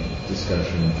illuminating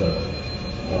discussion, but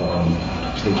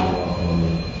taking off on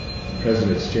the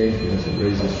present exchange because it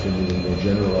raises for me a more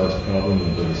generalized problem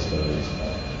in Buddhist studies,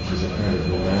 which is a kind of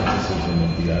romanticism of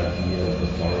the idea of the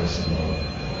forest monk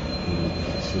who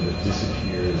sort of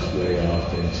disappears way off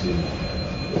into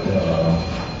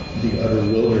the utter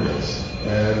wilderness.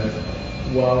 And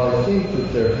while I think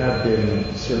that there have been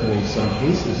certainly some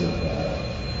cases of that,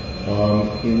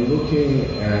 in looking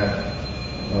at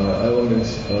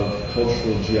elements of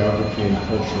cultural geography and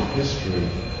cultural history,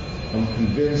 I'm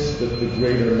convinced that the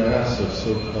greater mass of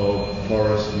so-called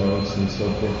forest monks and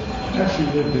so forth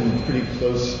actually lived in pretty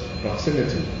close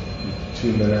proximity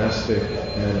to monastic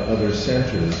and other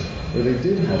centers where they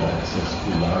did have access to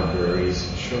libraries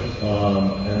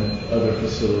and other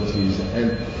facilities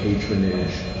and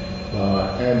patronage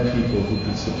and people who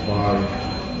could supply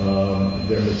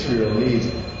their material needs.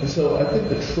 And so I think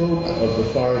the trope of the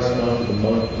forest monk, the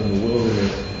monk in the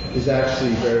wilderness, is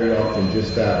actually very often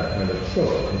just that kind of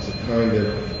trope. It's a kind of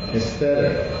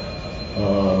aesthetic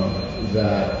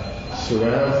that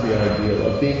surrounds the idea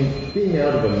of being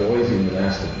out of a noisy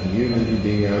monastic community,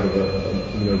 being out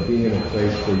of being in a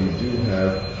place where you do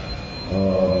have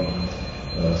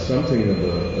something of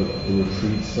a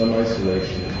retreat, some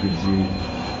isolation that gives you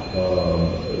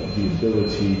the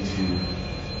ability to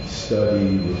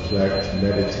study, reflect,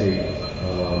 meditate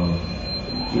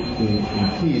in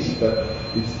peace, but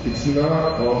it's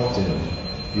not often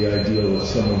the ideal of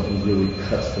someone who really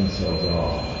cuts themselves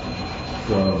off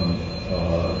from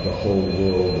the whole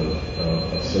world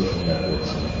of social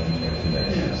networks and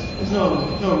connections.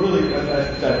 No, really,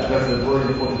 that's a very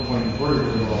important point. Very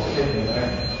well taken. I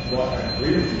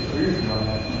agree with you on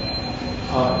that.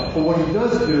 But what he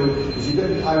does do is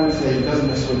I would say he doesn't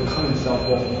necessarily cut himself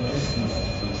off from distance.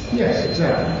 Yes,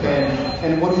 exactly.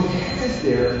 And what he has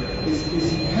there is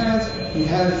he has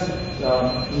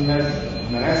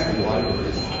monastic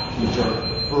libraries, which are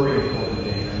very important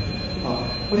to him.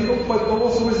 But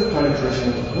also is a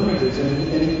penetration of the primitives, and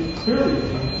he clearly,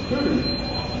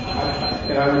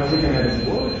 and I would take him at his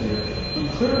word here, he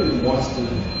clearly wants to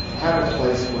have a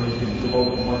place where he can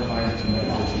devote more time to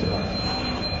meditation practice.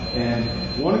 And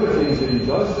one of the things that he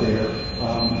does there,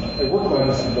 I worked on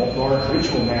this large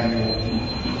ritual manual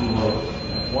he wrote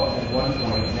at one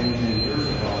point many years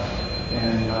ago,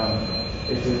 and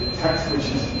it's a text which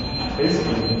is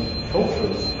basically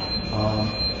filters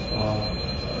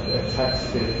a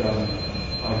text that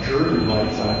Gregory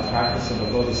writes on the practice of the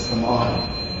Lotus Samadhi.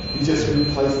 He just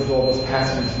replaces all those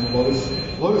passages from the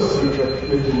Lotus Sutra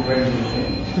with the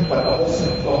Renju. But the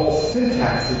whole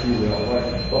syntax, if you will, right?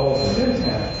 The whole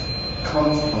syntax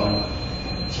comes from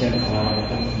Tiantai,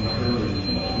 comes from Gregory,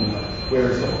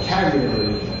 whereas the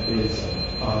vocabulary is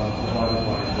provided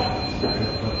by the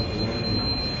perfect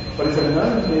awakening. But it's a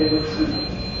 9-day retreat,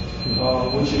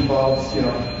 which involves,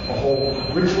 a whole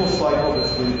ritual cycle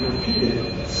that's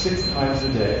repeated 6 times a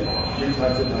day, 3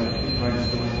 times at night, 3 times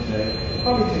during the day. It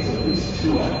probably takes at least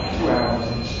 2 hours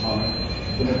each time.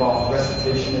 It involves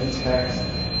recitation of text,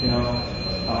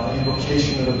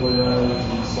 invocation of the Buddha,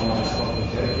 and so on and so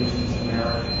forth, dedication to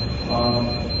merit.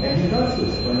 And he does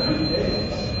this for 90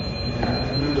 days. And I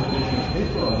remember reading a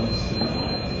paper on this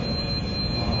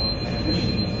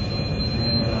commission.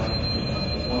 And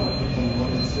one of the people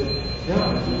wanted to say, yeah, I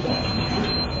do that.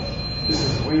 This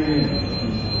is way in.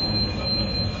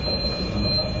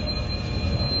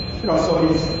 So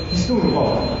he's doing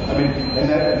both. I mean, and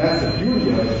that's the beauty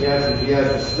of it. He has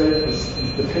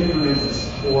the patronage, the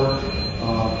support,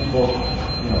 people,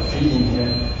 feeding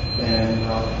him, and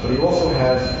but he also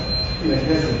has, he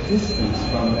has a distance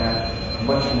from that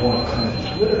much more kind of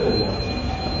political work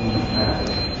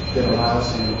that allows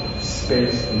him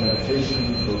space for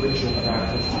meditation, for ritual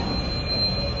practice.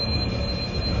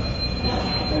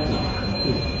 Thank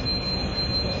you.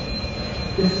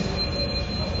 Yes.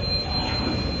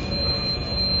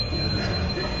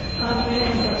 My name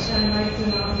is Huayan. I do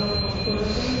not know of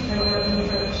Buddhism. I work in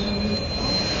tradition.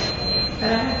 And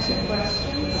I have 2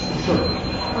 questions. Sure.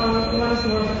 One is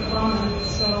more of a comment.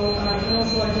 So, and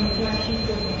also like in connection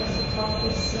to Professor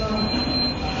Top's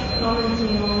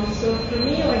commenting on. So for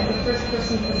me, like the first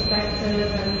person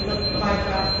perspective and the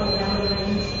biographical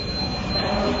elements that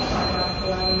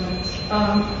biographical element,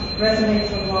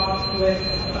 resonates a lot with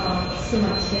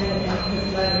Sima Qian and his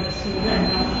letter to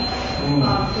Huayan,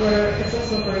 where it's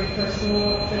also very personal.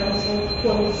 It also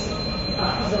quotes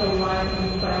his own life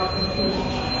and biography.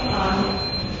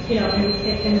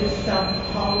 In this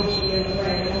self-apology in a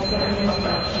way, and also an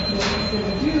introduction to what he's going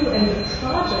to do, and the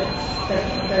projects that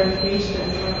they're engaged in,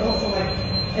 are also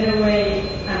in a way,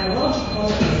 analogical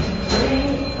to bring,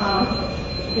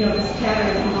 this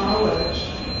pattern of knowledge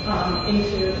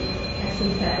into a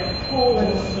synthetic whole, and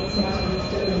this is so much what he's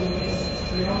doing in his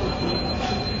historiography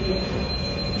to create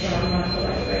genre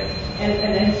collector. And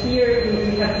then here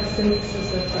we have the synthesis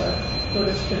of the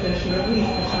Buddhist tradition, or at least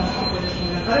the Chan tradition.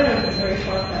 And I don't know if it's very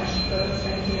far-fetched, but I was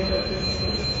thinking about this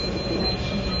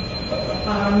connection.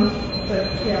 But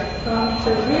yeah,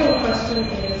 the real question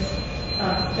is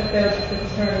about the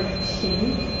term qin,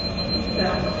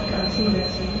 that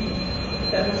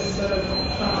that was sort of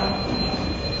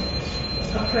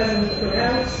present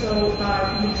throughout. So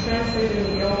you translated in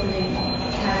the opening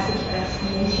passage as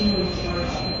emotionally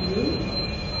charged view.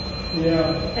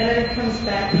 Yeah. And then it comes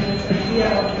back in this idea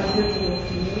of residual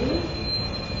feeling.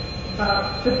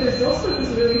 But there's also this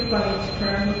really funny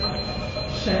term,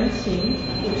 shenqing,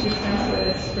 which is translated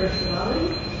as spirituality.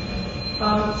 So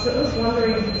I was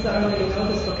wondering, because I don't really know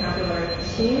this vocabulary,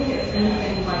 qing is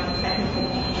anything like technical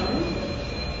term?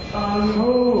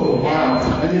 Oh wow!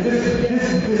 I mean, this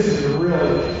is really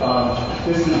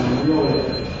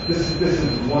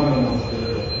one of the most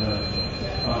difficult terms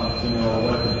to know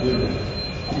what to do with,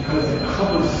 because it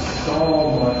covers so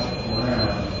much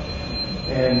ground,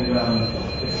 and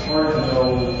it's hard to know,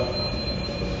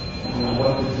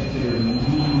 what particular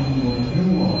meaning or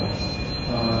nuance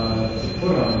to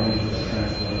put on the English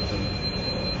translation.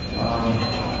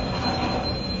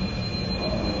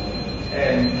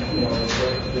 And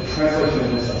the translation of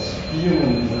this as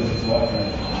feeling is often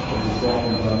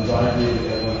done. I agree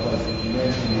at one place that you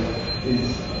mentioned is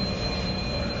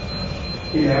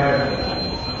inadequate.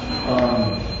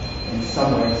 In some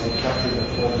ways, it captures the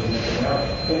full dimension out.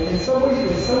 And in some ways, in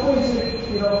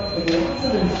lots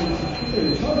of instances,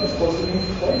 it's not supposed to be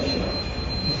inflation.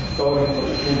 So it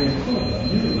can include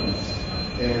views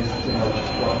and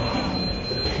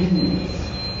opinions.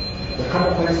 A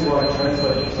couple places where I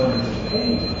translate the term as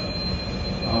opinion.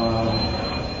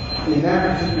 In that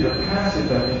particular passage,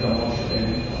 I think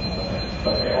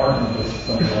but I argue with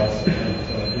somebody else, I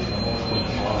think emotional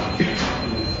charge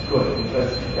is good,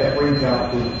 because that brings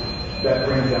out the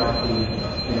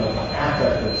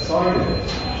affective side of it.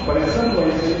 But in some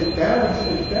ways, it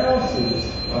balances.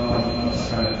 I'm just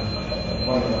kind of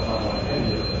wondering how I end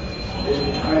here.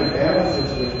 It kind of balances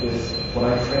with this what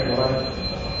I'm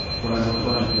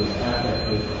referring to as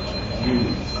affective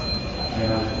views. And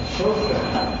it shows that.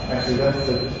 Actually, that's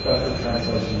the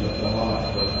translation of the mind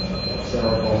for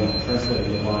Sarah Bowling,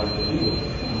 translating the mind that he would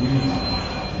use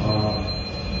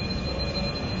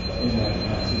in that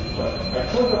passage. But I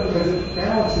chose that because it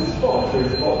balances both.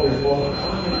 There's both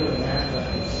cognitive and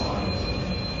affective sides.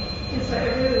 Yes, I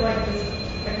really like this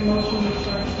emotionally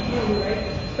charged view, right?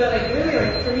 But really,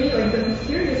 for me, the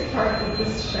mysterious part of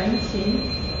this shenqing.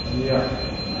 Yeah.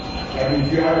 I mean,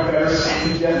 do you have a better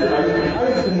suggestion? I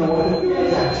just didn't know what to do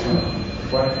with that term,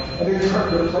 right? I think there are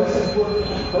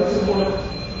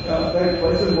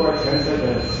places where I translate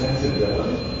that as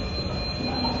sensibility.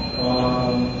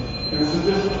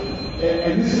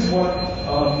 And this is what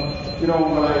when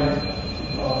I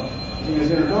in his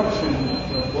introduction,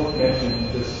 book mentioned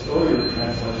this earlier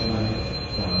translation I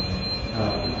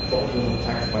book little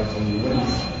text by Zongmi when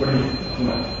he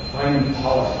fine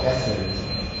polished essays.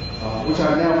 Which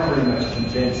I'm now pretty much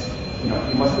convinced, he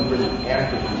must have written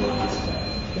after he wrote this text.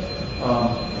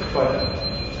 But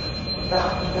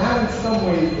that in some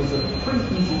ways was a pretty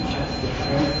easy text to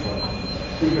translate,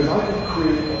 because I could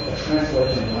create a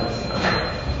translation lexicon.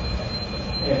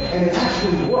 And it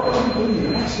actually worked. I believe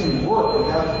it actually worked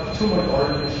without too much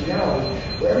artificiality,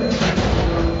 where every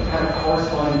translation had a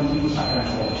corresponding English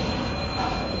translation.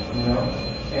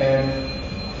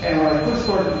 And when I first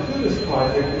started to do this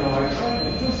project, I tried to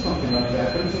do something like that,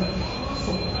 but it's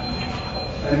impossible.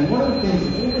 And one of the things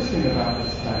that's interesting about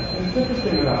this text, and it's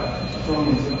interesting about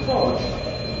Zongmi's approach,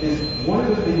 is one of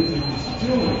the things that he's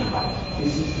doing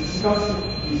is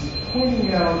he's pointing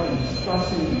out and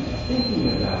discussing and thinking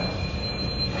about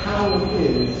how it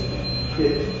is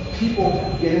that people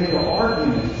get into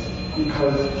arguments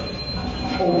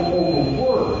over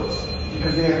words,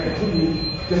 because they have completely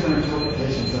different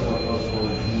interpretations of what those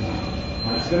words mean.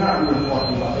 Right? So they're not really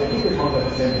talking about, I think they're talking about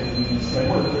the same things we say,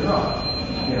 but they're not.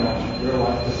 They're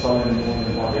like the southern and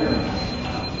northern barbarians.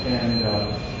 And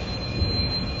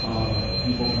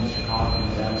people from Chicago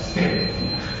and downstate.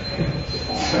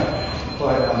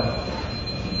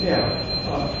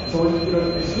 So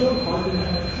it's really hard to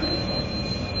have translate.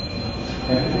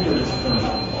 And particularly this term,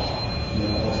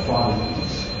 of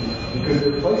fatherliness. Because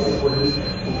there are places where he's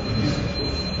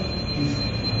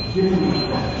giving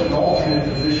an alternate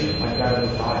position, like that of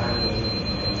the father,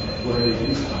 where they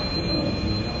do something.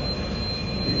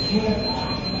 You can't,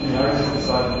 I just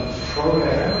decided to throw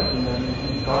that out.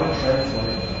 You've got to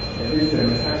translate, at least in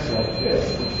a text like this,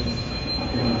 which is,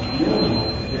 dealing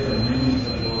with different meanings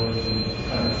of words and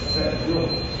kind of set real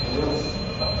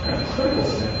kind of critical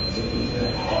sense.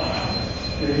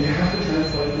 You have to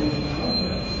translate things in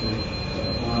context.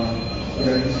 You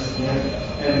just can't,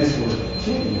 and this word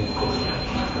king, of course,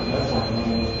 that's like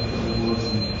one of the words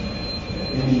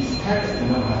in these texts you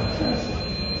know how to translate.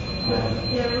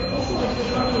 Also like the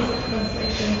Zongmi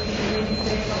translation, you can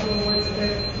say a couple of words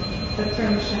with the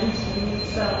term shanti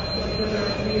itself, like whether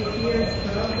it reappears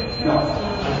throughout the text. No, I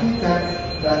think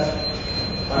that's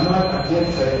I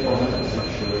can't say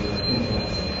 100% sure, I think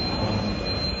that's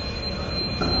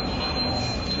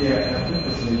I think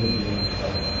this may be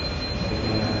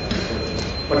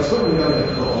but it certainly doesn't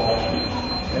occur often.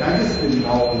 And I just didn't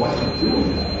know what to do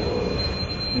with that word,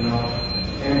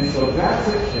 And so that's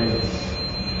a case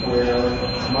where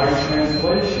my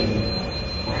translation,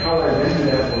 or how I render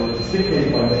that word, is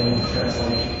dictated by the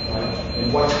translation, right?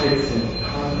 And what fits in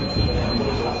context and what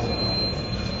doesn't.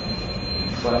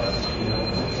 But,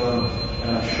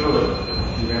 and I'm sure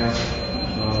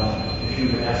if you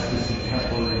ask this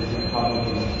contemporary,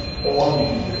 probably all of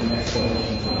these different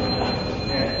explanations of what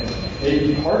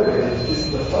maybe part of it is just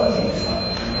the fuzzy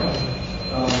side,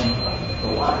 the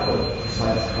lack of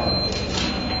precise context.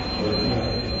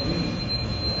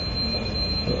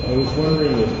 I was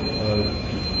wondering if,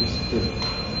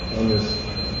 on this,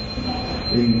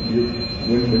 when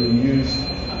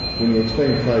you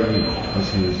explain Huayan, as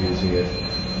he was using it,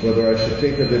 whether I should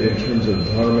think of it in terms of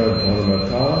dharma,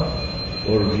 dharmata,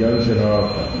 or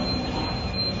vyanjanartha.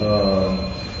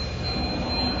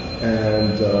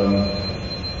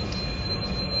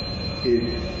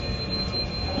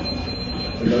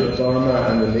 Dharma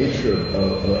and the nature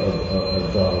of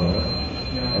dharma,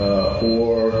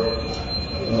 or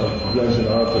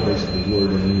vyanjanartha, basically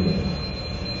word and meaning.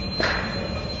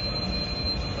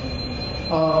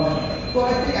 Well, I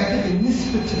think in this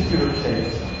particular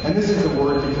case, and this is the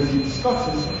word because he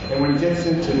discusses, and when he gets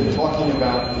into talking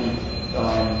about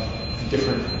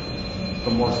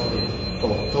the more sort of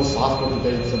philosophical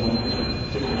debates among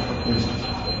different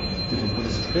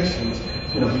Buddhist traditions,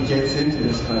 he gets into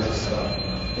this kind of stuff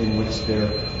in which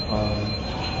they're,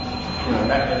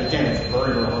 and again, it's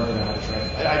very, very hard to know how to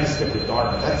translate. I just stick with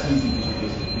dharma. That's easy because you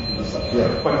can do something.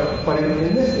 Yeah. But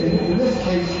in this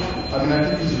case, I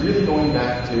think he's really going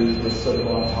back to this sort of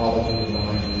ontology of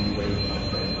mind and the way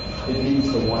it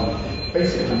means the one. It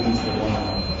basically means the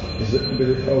one.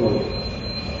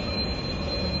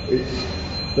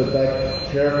 But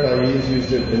that characterized is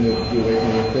used in the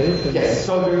Awakening of Faith? Yes,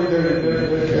 so they're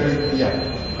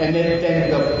and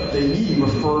then the E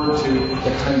referred to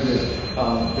the kind of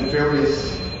the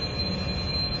various,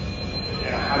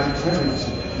 how do you translate this?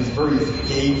 These various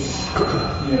gates,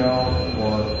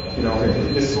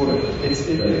 this sort of,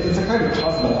 it's a kind of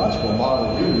cosmological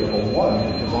model really of a one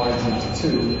that divides into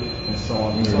two, and so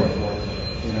on and so forth.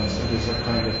 So there's a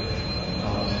kind of,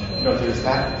 there's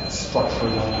that structure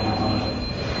going on.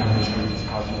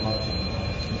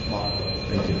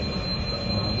 Thank you.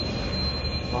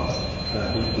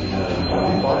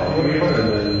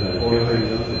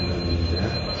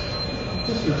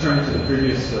 Just returning to the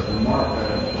previous remark,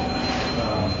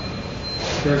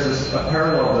 there's a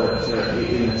parallel that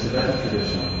in the Tibetan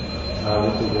tradition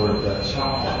with the word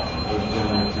chakra, which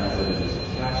generally translated as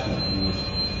attachment.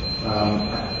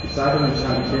 It's either in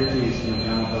Chandakirti's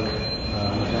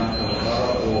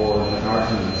or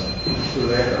Nagarjuna's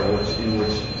Sureka, in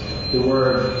which the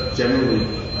word generally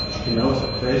denotes a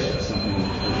klesha, something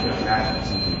attachment,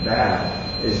 something bad,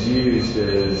 is used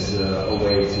as a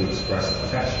way to express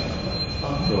affection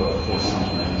for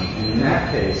something. And in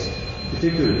that case,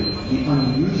 particularly the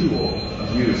unusual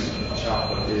use of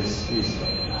chakra is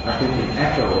I think, an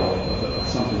echo of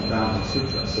something found in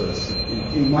sutra. So it's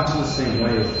in much the same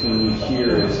way when we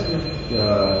hear is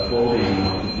quoting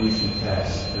Confucian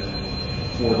text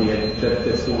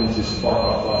that's going to spark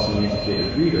off thoughts in the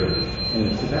educated reader. In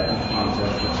the Tibetan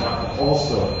context, the chakra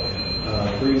also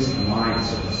brings to mind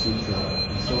certain sutra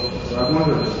and so forth. So I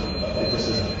wonder if this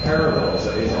is a parallel,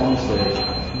 it's almost a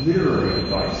literary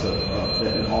device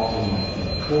that an author might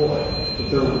employ but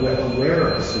they're aware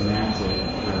of the semantic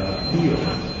field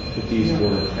that these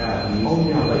words have. And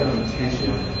like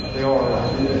intention. They are,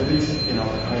 at least,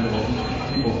 kind of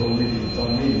people who are reading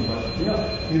Zongmi. But,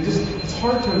 it's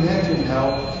hard to imagine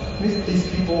how these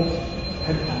people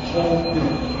had whole,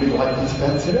 like in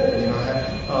Tibet today,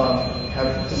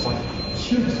 have just like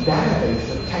huge database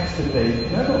of texts that they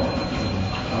memorize.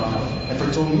 And for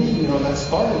Zongmi, that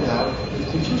started out with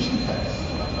Confucian texts.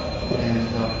 And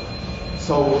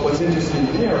so what's interesting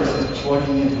there is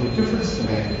plugging into a different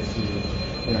semantic field,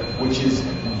 which is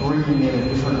bringing in a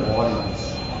different audience.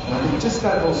 And I think just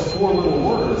those 4 little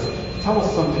words tell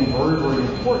us something very, very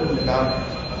important about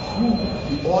who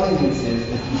the audience is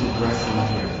that he's addressing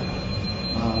here.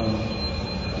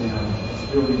 It's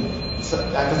really,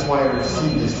 that's why I see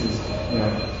this as,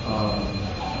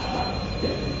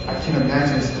 I can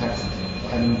imagine this text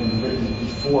having been written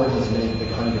before he's made the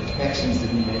kind of connections that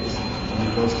he makes when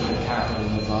he goes to the capital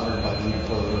and is honored by the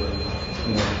emperor,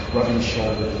 rubbing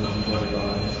shoulders and very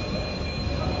eyes.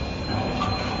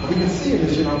 But we can see him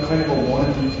as, kind of a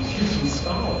wannabe Confucian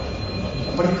scholar.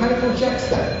 But he kind of projects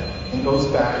that and goes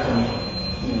back and,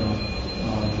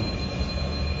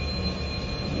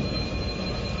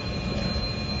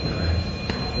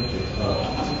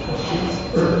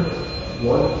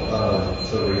 One,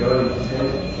 so regarding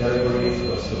 10 categories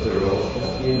of soteriological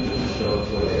themes that you showed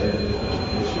for the end of the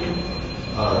presentation.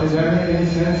 Does that make any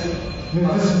sense?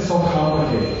 This is so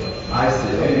complicated. I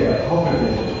see. Yeah,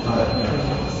 complicated.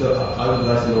 So I would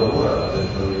like to know more about this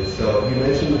from you. So you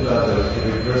mentioned about the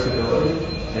reversibility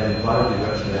and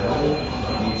bidirectionality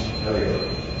of each category.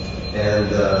 And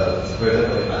for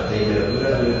example, attainment of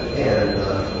Buddhahood and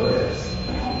non-awareness.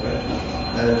 Right?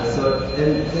 And so,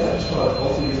 and that chart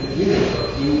also uses the image of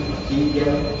yin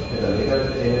yang and a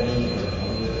negative energy and a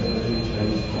positive energy in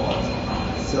Chinese thought.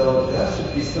 So that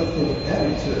should be something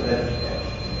added to it.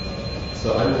 So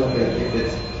I'm wondering if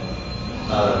it's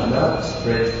not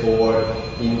straightforward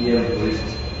Indian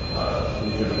Buddhist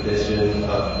interpretation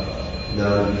of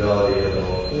non-duality of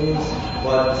all things,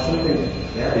 but something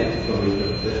added from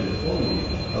interpretation only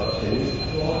of Chinese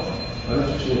thought. I'm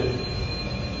interested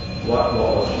what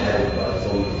was added by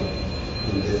Zongmi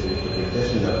in this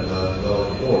interpretation of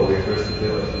non-duality or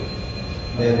reversibility.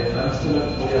 And I'm still not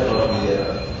clear about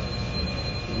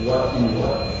in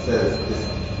what sense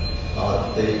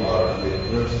they are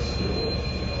reversible.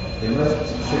 And my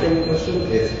second question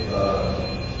is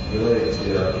related to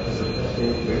Professor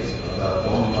Pepin's grace about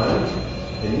one mind.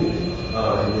 And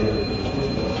then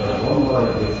one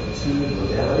mind with 2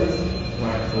 modalities.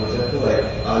 For example, like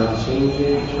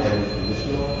unchanging and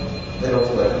conditional, and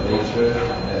also like nature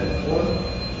and form.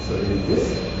 So in this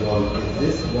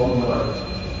one mind,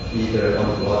 either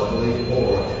ontologically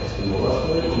or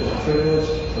epistemologically, in a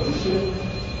privileged position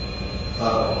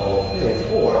of all things,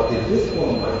 or is this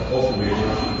one mind also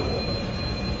reversible?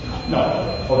 No.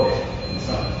 Okay. It's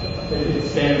not. It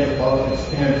stands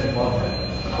above that.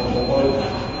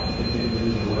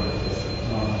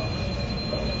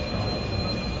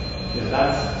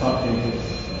 That's something that's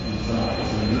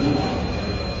it's a new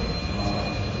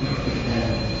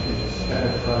and it's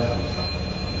ever present.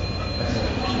 That's what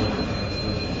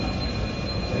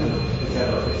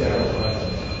it's ever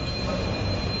present.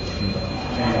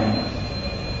 And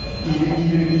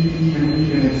even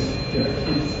it's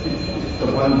the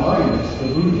one mind that's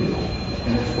deluded,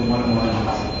 and it's the one mind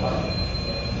that's applied.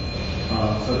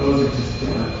 So those are just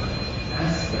different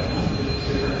aspects,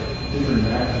 different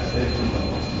manifestations of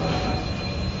what's right.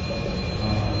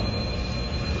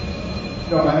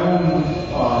 My own,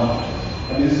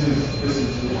 and this is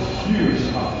a huge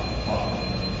topic,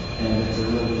 and it's a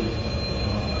really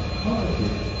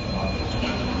complicated topic.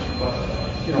 But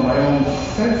my own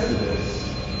sense of this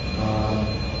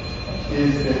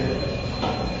is that,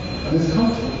 and this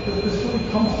really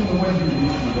comes from the way he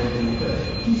reads the awakening faith.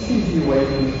 He sees the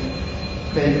awakening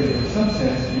faith as, in some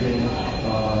sense, being a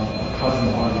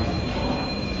cosmology.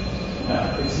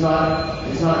 It's not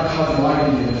a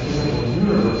cosmology in the physical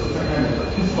universe. It's a kind of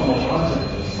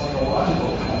epistemological,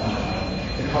 psychological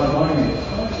cosmology. The cosmology of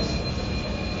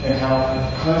consciousness, and how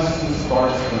consciousness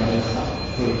starts from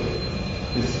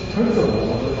this principle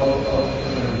of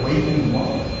an awakening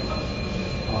mind.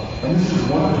 And this is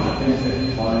one of the things that he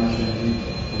finds in the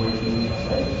awakening of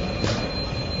faith.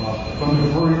 From the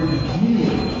very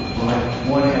beginning,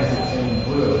 one has attained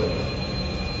Buddha.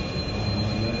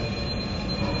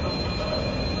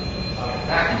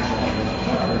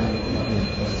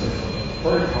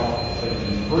 Very powerful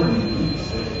statement, very unique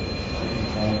statement that you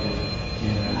find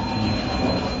in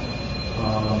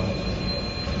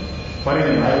but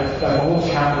anyway, I have a whole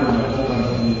chapter in my book on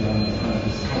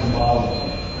this cosmology,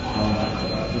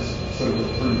 this sort of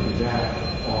referring to that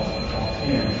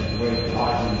offhand, the way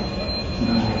Huayan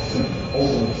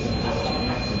overly simplistic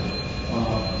answer.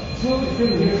 It's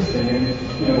really interesting, and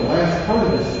the last part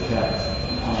of this text,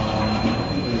 I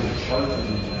think there's a chart that we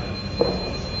have.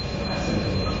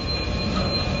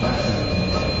 Fascinating.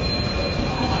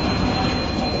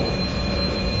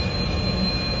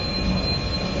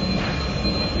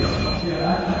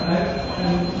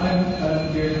 I'm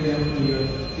very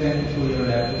thankful for your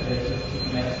application to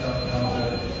mix up how the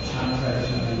Chan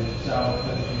tradition and Zhao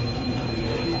tradition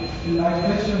is. My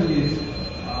question is,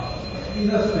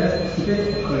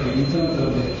 specifically in terms of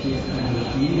the his kind of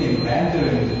dealing,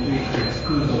 rendering the three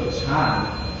schools of Chan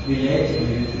related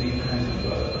with the kind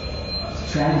of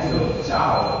strands of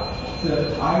Zhao. So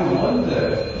I wonder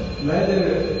whether,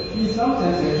 in some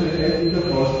sense, actually, in the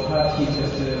first part, he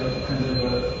just kind of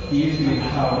deals with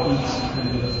how each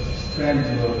kind of strand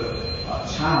of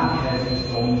Chan has its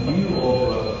own view of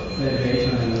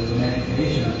celebration and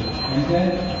meditation, and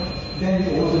then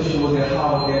it also shows that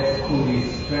how that school is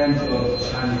strands of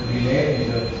Chan is related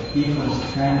to different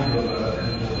strands of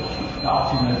kind of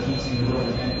doctrinal teaching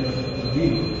and philosophical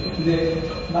view.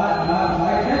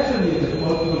 My question is,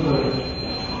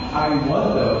 I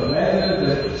wonder whether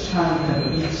the Chan kind of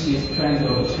each strand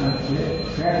of Chan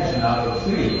tradition out of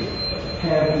three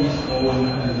have its own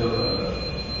kind of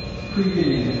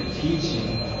privileged teaching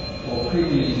or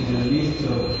privileged list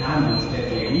of canons that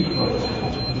they refer to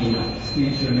in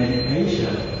spiritual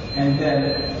meditation, and then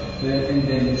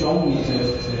Zongmi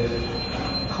just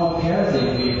compares it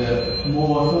with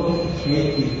more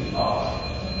sophisticated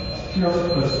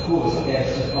philosophical schools that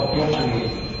just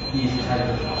appropriate these type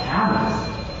of canons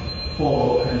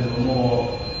for kind of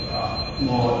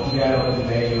more developed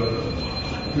way of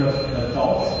philosophical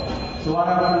thoughts. So what I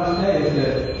want to say is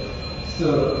that, so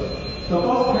the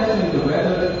first question is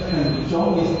whether kind of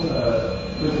Zongmi's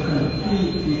with the kind of three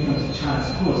different Chan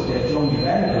schools that Zongmi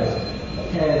renders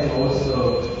has also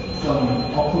some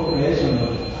appropriation of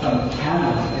some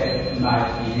canons that might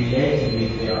be related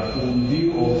with their own view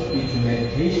of spiritual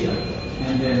meditation,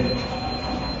 and then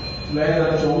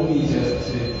whether Zongmi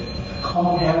just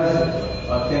compares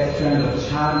that strand of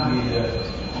Chan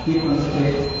with different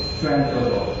strands of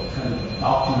kind of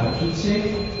doctrinal teaching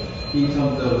in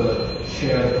terms of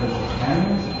shared kind of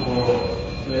canons, or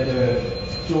whether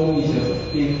Zongmi just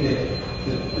thinks that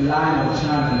the line of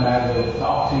Chan and line of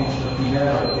doctrine should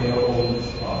develop their own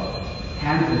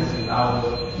canons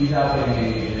without having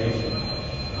any relation.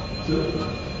 So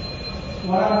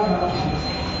what I'm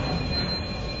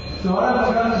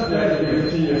trying to say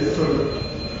is sort of,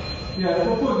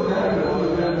 for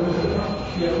example,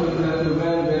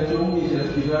 when Zongmi just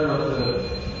developed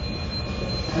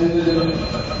and then,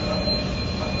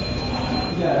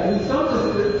 in some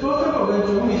sense, first of all, when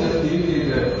Zongmi just deals with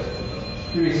the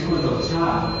three schools of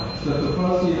Chan, so the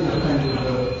first is kind of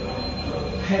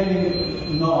having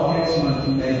no attachment to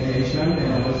meditation,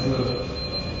 and also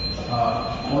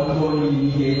ongoing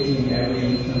mediating every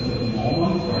instance of the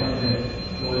moment, and then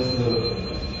also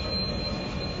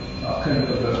kind of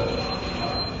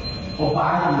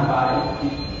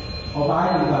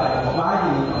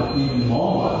abiding in the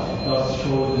moment, thus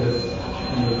shows us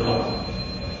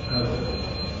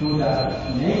through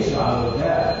that nature out of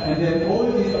that. And then all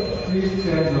these three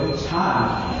strands of Chan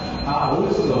are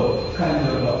also kind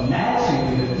of matching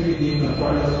with the three different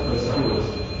philosophical schools.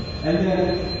 And then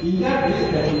in that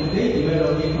respect, they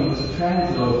develop different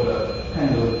strands of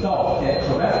kind of thought that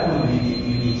correspond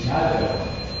with each other.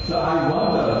 So I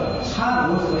wonder, Chan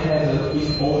also has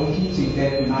its own teaching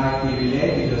that might be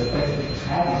related to a specific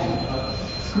tradition, a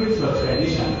scriptural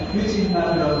tradition, which is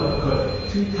not philosophical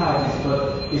treatises, but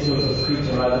it's also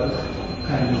scriptural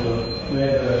kind of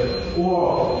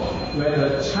whether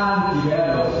Chan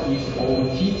develops its own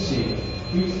teaching,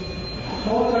 which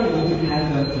totally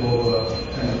independent of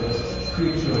kind of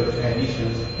scriptural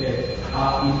traditions that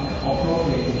are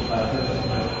appropriated by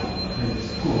philosophical kind of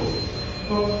schools.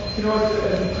 Well, at the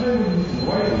time when he was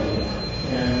writing,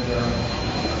 and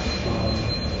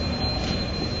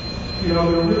there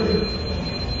really,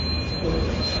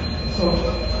 so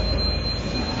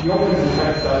the opening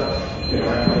text that I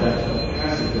have that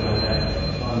passage that I had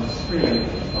on the screen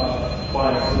by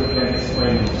sort of then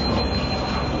explaining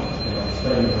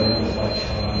explaining language like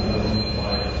Chan,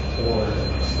 like Ford,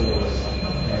 stores,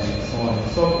 and so on and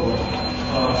so forth.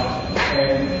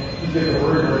 And he did a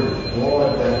very, very broad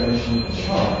definition of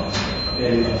Chan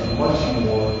that is much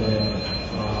more than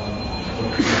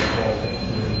what we call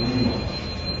reading.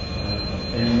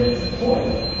 And he makes the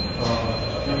point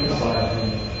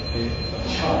emphasizing that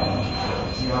Chan,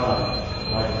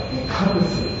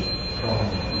 encompasses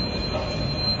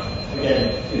again,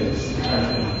 this is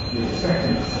be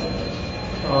expecting to say.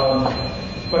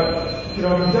 But, he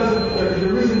doesn't,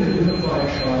 there isn't a unified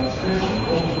Shan tradition.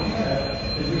 What we have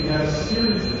is we have a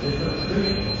series of different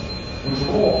traditions, which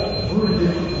are all very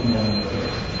different from one another.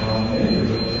 Many of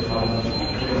which are probably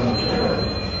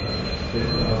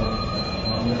different.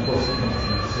 And of course, it comes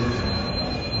from Satan.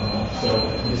 So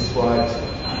he describes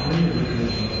many of the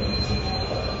traditions of Satan.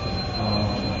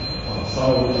 Some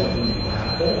of which are really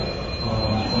radical,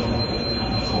 some of which are really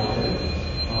consultative.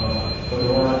 But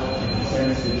there aren't, in the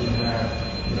sense that you have,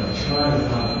 China is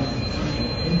not an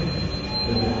institutional entity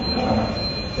that is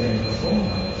saying what's going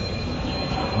on.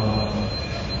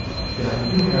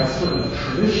 You do have certain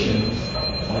traditions,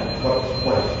 like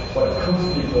what comes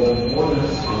to be called Northern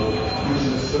School, which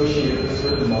is associated with a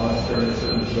certain monastery, a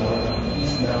certain geography.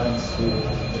 East Mountain School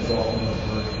is often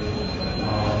referred to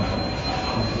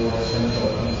before Central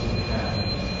comes to be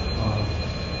happening.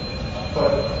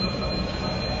 But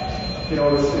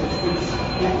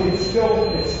it's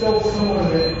still somewhat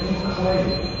of an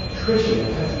inclined tradition. It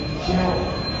has to be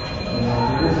challenged.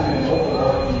 There isn't an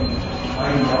overarching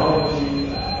ideology.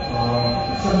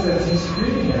 In some sense, he's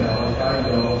creating an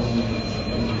ideology in his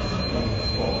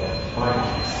book by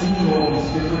seeing all these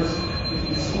different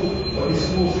what these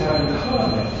schools have in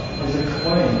common is a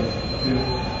claim to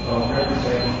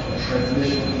represent a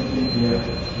transmission from India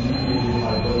mediated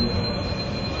by Buddha.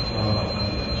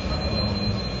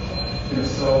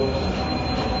 So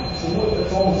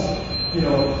it's almost,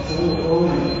 it's a little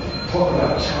early to talk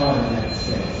about Chan in that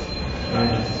sense.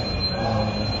 And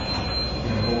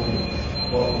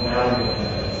what value of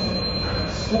that as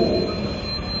a school.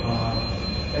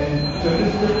 And so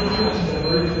there's different churches that are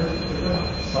very different.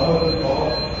 Some of them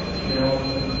are,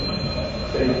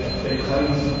 they claim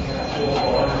some textual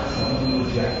authority, some of them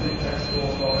rejected textual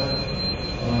authority.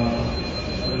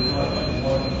 There's not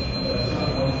one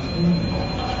community.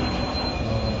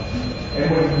 And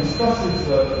when he discusses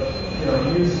he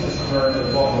uses this term that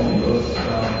Zongmi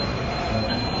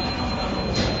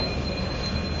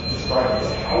described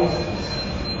as houses,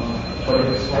 but he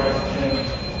describes 10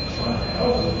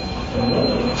 houses and one of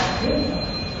them is 10.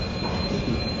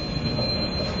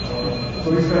 So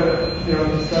he's got a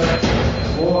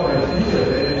broad idea of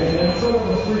it, and some of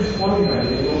the free floating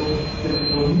idea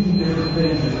will mean different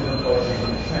things in different parts of the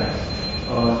text.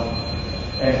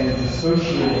 And it's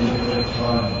associating different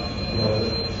time.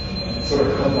 It sort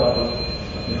of comes out of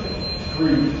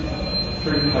three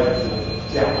types of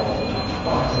dialogue.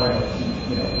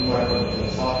 We might go to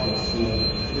philosophical school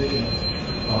tradition,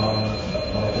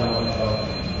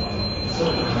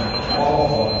 certain kind of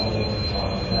qualifying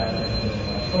that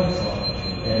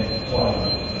and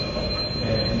quality.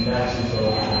 And he matches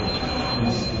over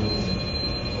these schools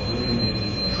really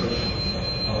nutrition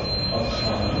of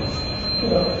China.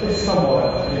 It's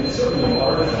somewhat, it's certainly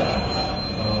artifacts.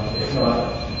 It's not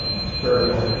very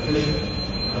artificial.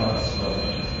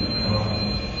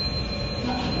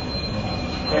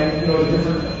 And the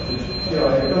different, it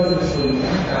doesn't necessarily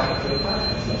have to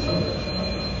practices either.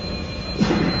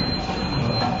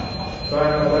 So I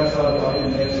don't know that's how I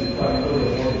can answer probably a little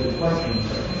bit more of your questions.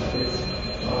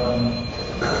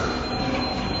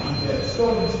 It's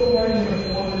still writing in a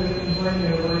formative, bringing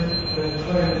a very, the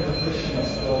kind of the Christian is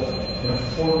still in a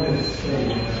formative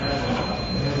state. It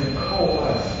hasn't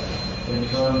coalesced in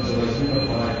terms of a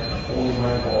unified, what we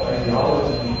might call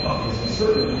ideology, because we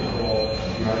certainly call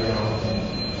the ideology,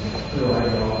 clear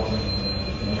ideology,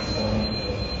 and so on.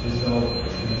 There's no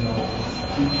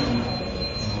institution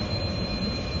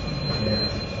there.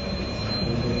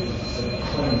 It's a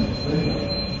claim of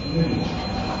lineage.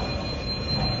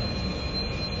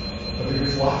 But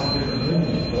there's lots of different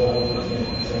lineages all over the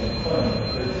same claim.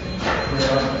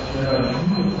 They're not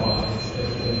unified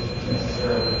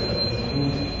necessarily as a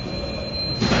movement.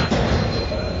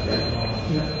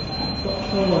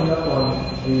 Following up on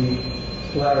the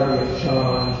clarity of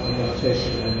Chan,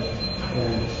 meditation,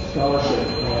 and scholarship,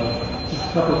 just a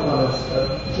couple of comments.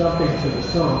 Jumping to the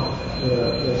song, the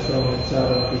song in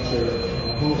Southern feature,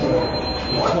 Hongzhou,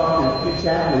 talked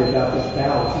exactly about this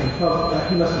balance. And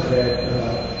he must have read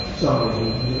Zongmi.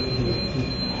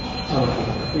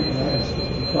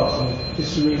 He talks in his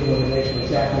serene illumination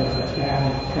exactly on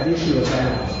that issue of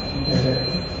balance. And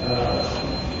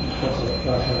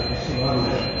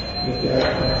that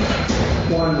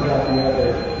one without the other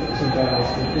is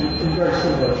imbalanced in very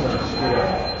similar terms to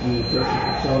the version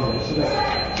of Zongmi. So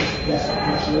that's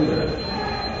much later.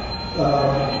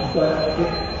 But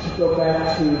to go back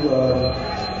to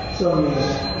Zongmi's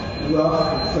wealth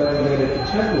of federated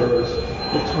contemporaries,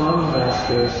 the Chan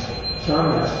masters,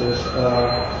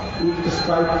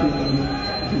 despite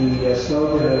the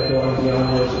slogan of going beyond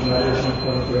words and letters and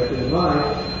pointing directly to mind,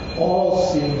 all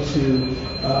seem to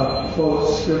quote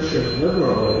scripture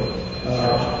liberally. In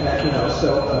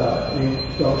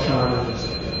Gongchan and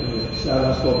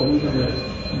Sadhana School, but even the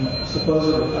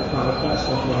supposed iconoclast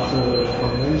like Master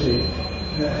and Wenji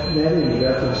many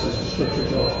references to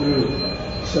scriptures all through.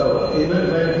 So it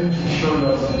didn't show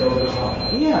us to go to top.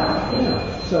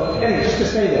 Yeah. So anyway, just to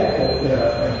say that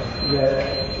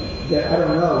I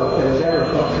don't know if there was ever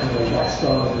functionally that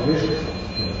strong a division.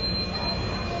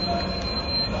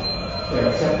 Yeah,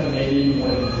 except maybe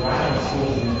when Latin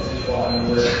schools in Sichuan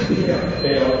where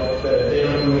they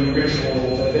don't do any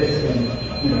rituals, that basically,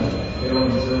 they don't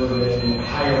observe any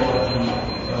hierarchy,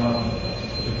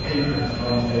 the patrons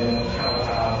from they don't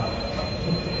kowtow.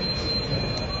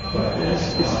 But it's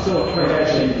still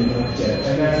actually,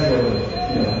 and that's really,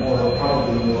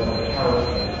 probably more like a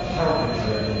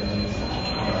caricature than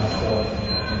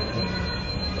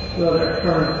well, their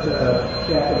current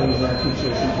Japanese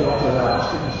teachers who don't allow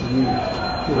students to read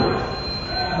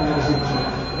magazines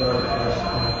or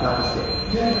confiscate.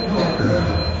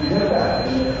 We get that.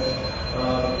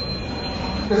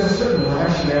 There's a certain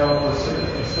rationale for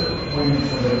certain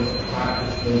points of the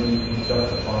practice that you can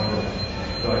justify it,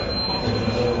 but there's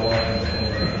an overarching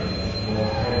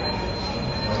more head.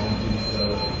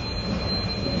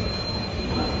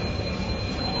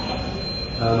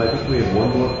 I think we have one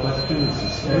more question. This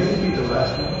is maybe the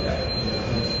last one. Yeah.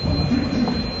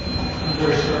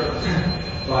 Very short.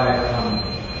 By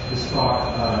this talk,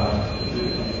 on the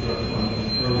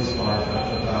early slide about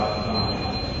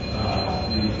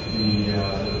the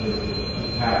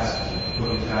paths,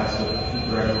 looking paths of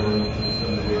Gregory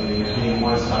and the awakening, and being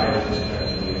one side of this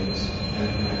actually,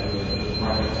 and the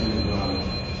project to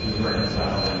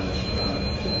reconcile, and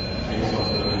I guess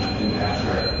also in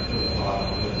abstract thought.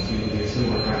 Seems to be a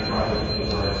similar kind of project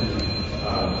with regard to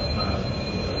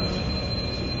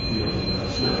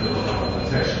scriptural,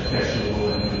 textual,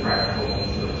 and practical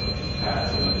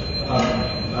paths.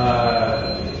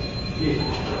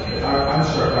 I'm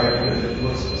struck by it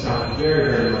because it sounds very,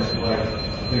 very much like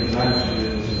things I'm interested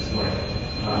in, which is like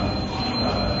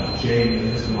Jain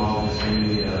epistemologist in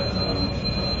the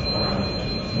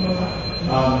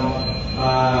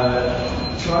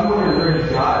so I'm wondering where you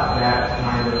got that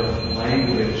kind of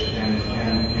language and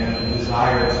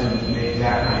desire to make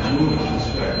that kind of move with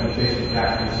respect when faced with that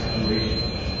kind of situation.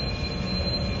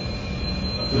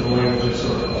 So the language is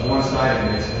sort of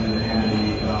one-sidedness and the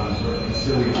sort of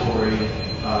conciliatory,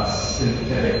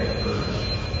 synthetic urge.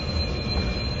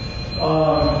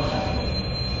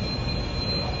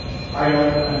 I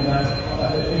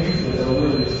think it's a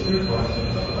really astute question.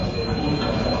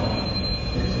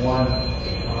 It's one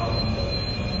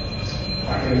I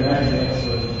can imagine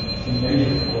answering in many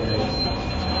different ways.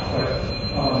 But,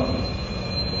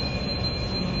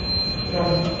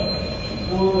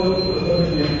 let me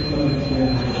begin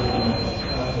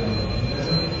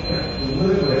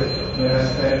with the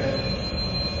aspect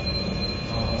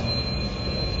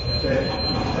that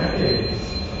decades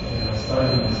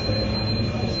studying this thing.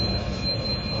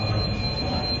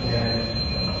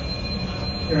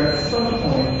 And at some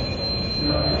point,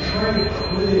 I try to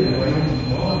create a way to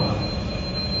mind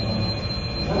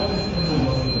what this person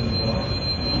must have been like.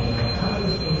 How does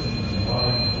this person's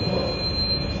mind work?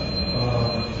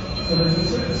 So there's a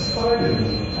certain side of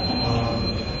me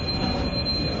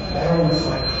I don't want to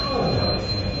psychologize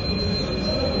him.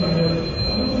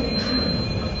 I'm really true.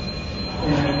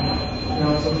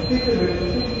 And so thinking of it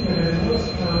in those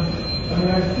terms, I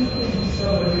think that he's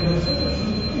somebody that's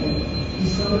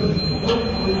he's somebody who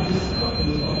really discovered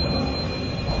his own life.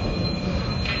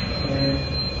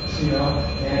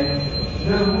 And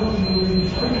they're looking really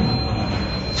training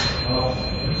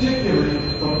particularly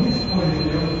from his point of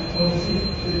view,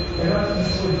 they're not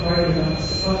necessarily fighting about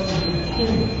such a big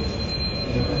thing.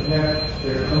 And that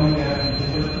they're coming at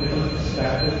different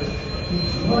perspectives,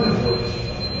 each one of which,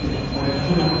 when it's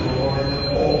put into a larger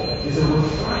whole, is a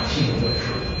reflection of the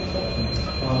truth.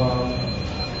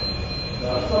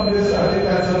 From this, I think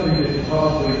that's something that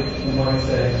probably you might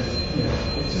say,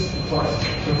 it's just reflects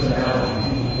personality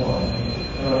of one.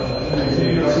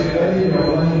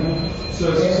 So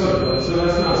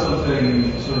that's not something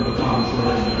sort of a common short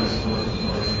in the discourse.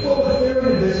 Well, but they're in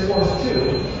the discourse too,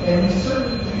 and he's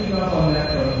certainly picking up on that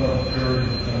from Gregory,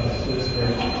 this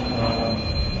great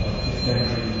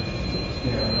century,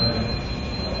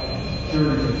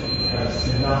 Gregory has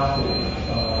synoptic,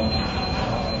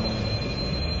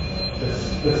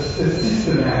 the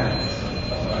systematics,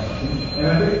 and I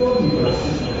think both of those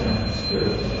systematics too,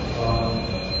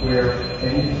 where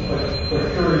but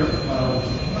Curry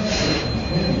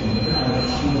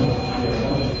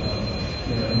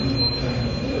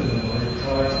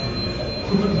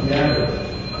put together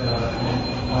and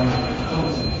find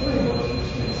codes and frameworks which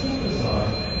can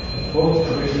synthesize both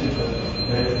traditions of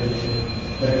meditation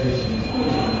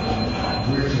including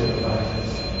ritual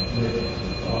practice with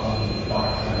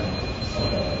doctrine.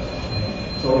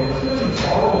 So it clearly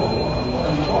borrows a lot,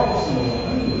 and borrows some of the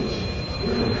language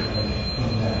really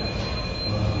from that.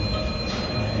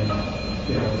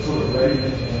 And sort of ready to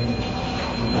change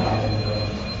and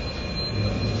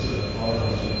sort of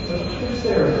overarching. But it's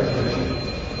there in that tradition.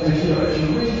 And if you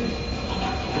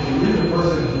read the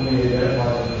person who we identify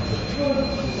as a church,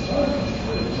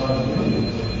 it's not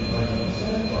millions if you might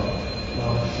understand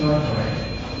from Shanghai.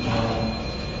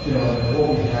 And what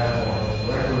we have are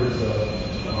records of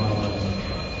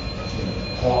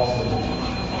talks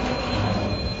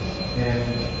and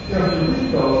if you read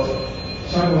those,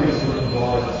 Shanghai sort of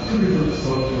provides two different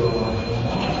sociological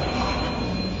models.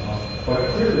 But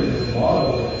clearly this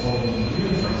model that Zongmi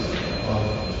uses of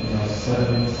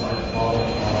seven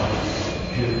psychological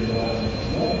period and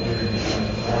multi-period and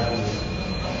practice,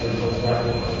 there's those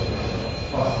practical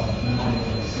process, meaning,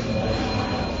 and assimilation,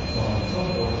 so on and so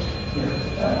forth.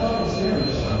 That model is there in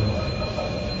Shanghai.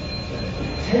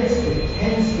 It tends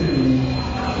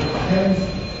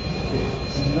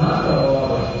it's not a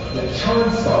lot of the Chan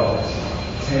scholars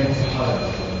tend to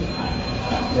highlight.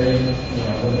 They,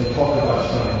 when they talk about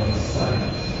Chinese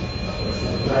science, it's a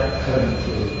direct cutting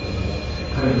through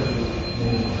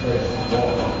many threads of law,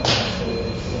 and so on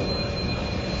and so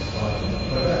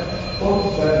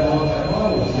forth. But that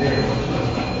model is there.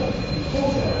 He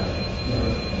pulls that,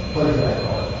 plays that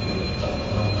card.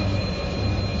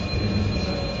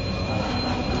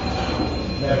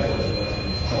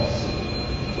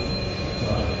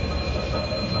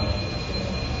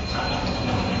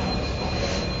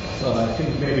 So I think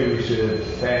maybe we should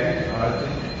thank our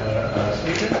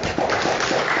speaker.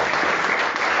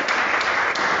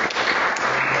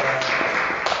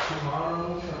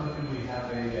 Tomorrow, we have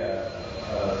a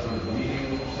sort of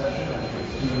meeting session at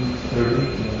 2:30.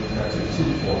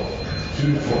 2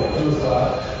 o'clock.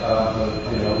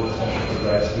 With special for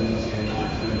grad students and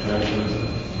internships.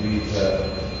 Please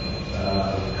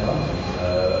come.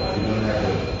 We don't have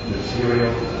the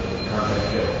material contact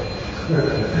yet.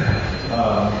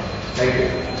 Thank you.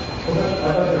 Well,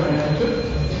 I'd like to mention it.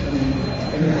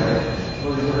 Anyway,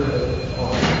 we're the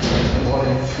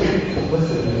audience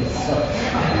listening. So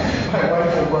my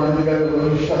wife will run together when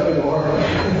we shut the door.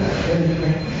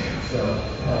 So,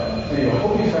 anyway, I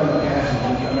hope you found the passage.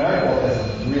 I thought this is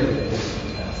really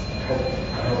interesting passage.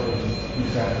 I hope you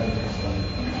found it interesting.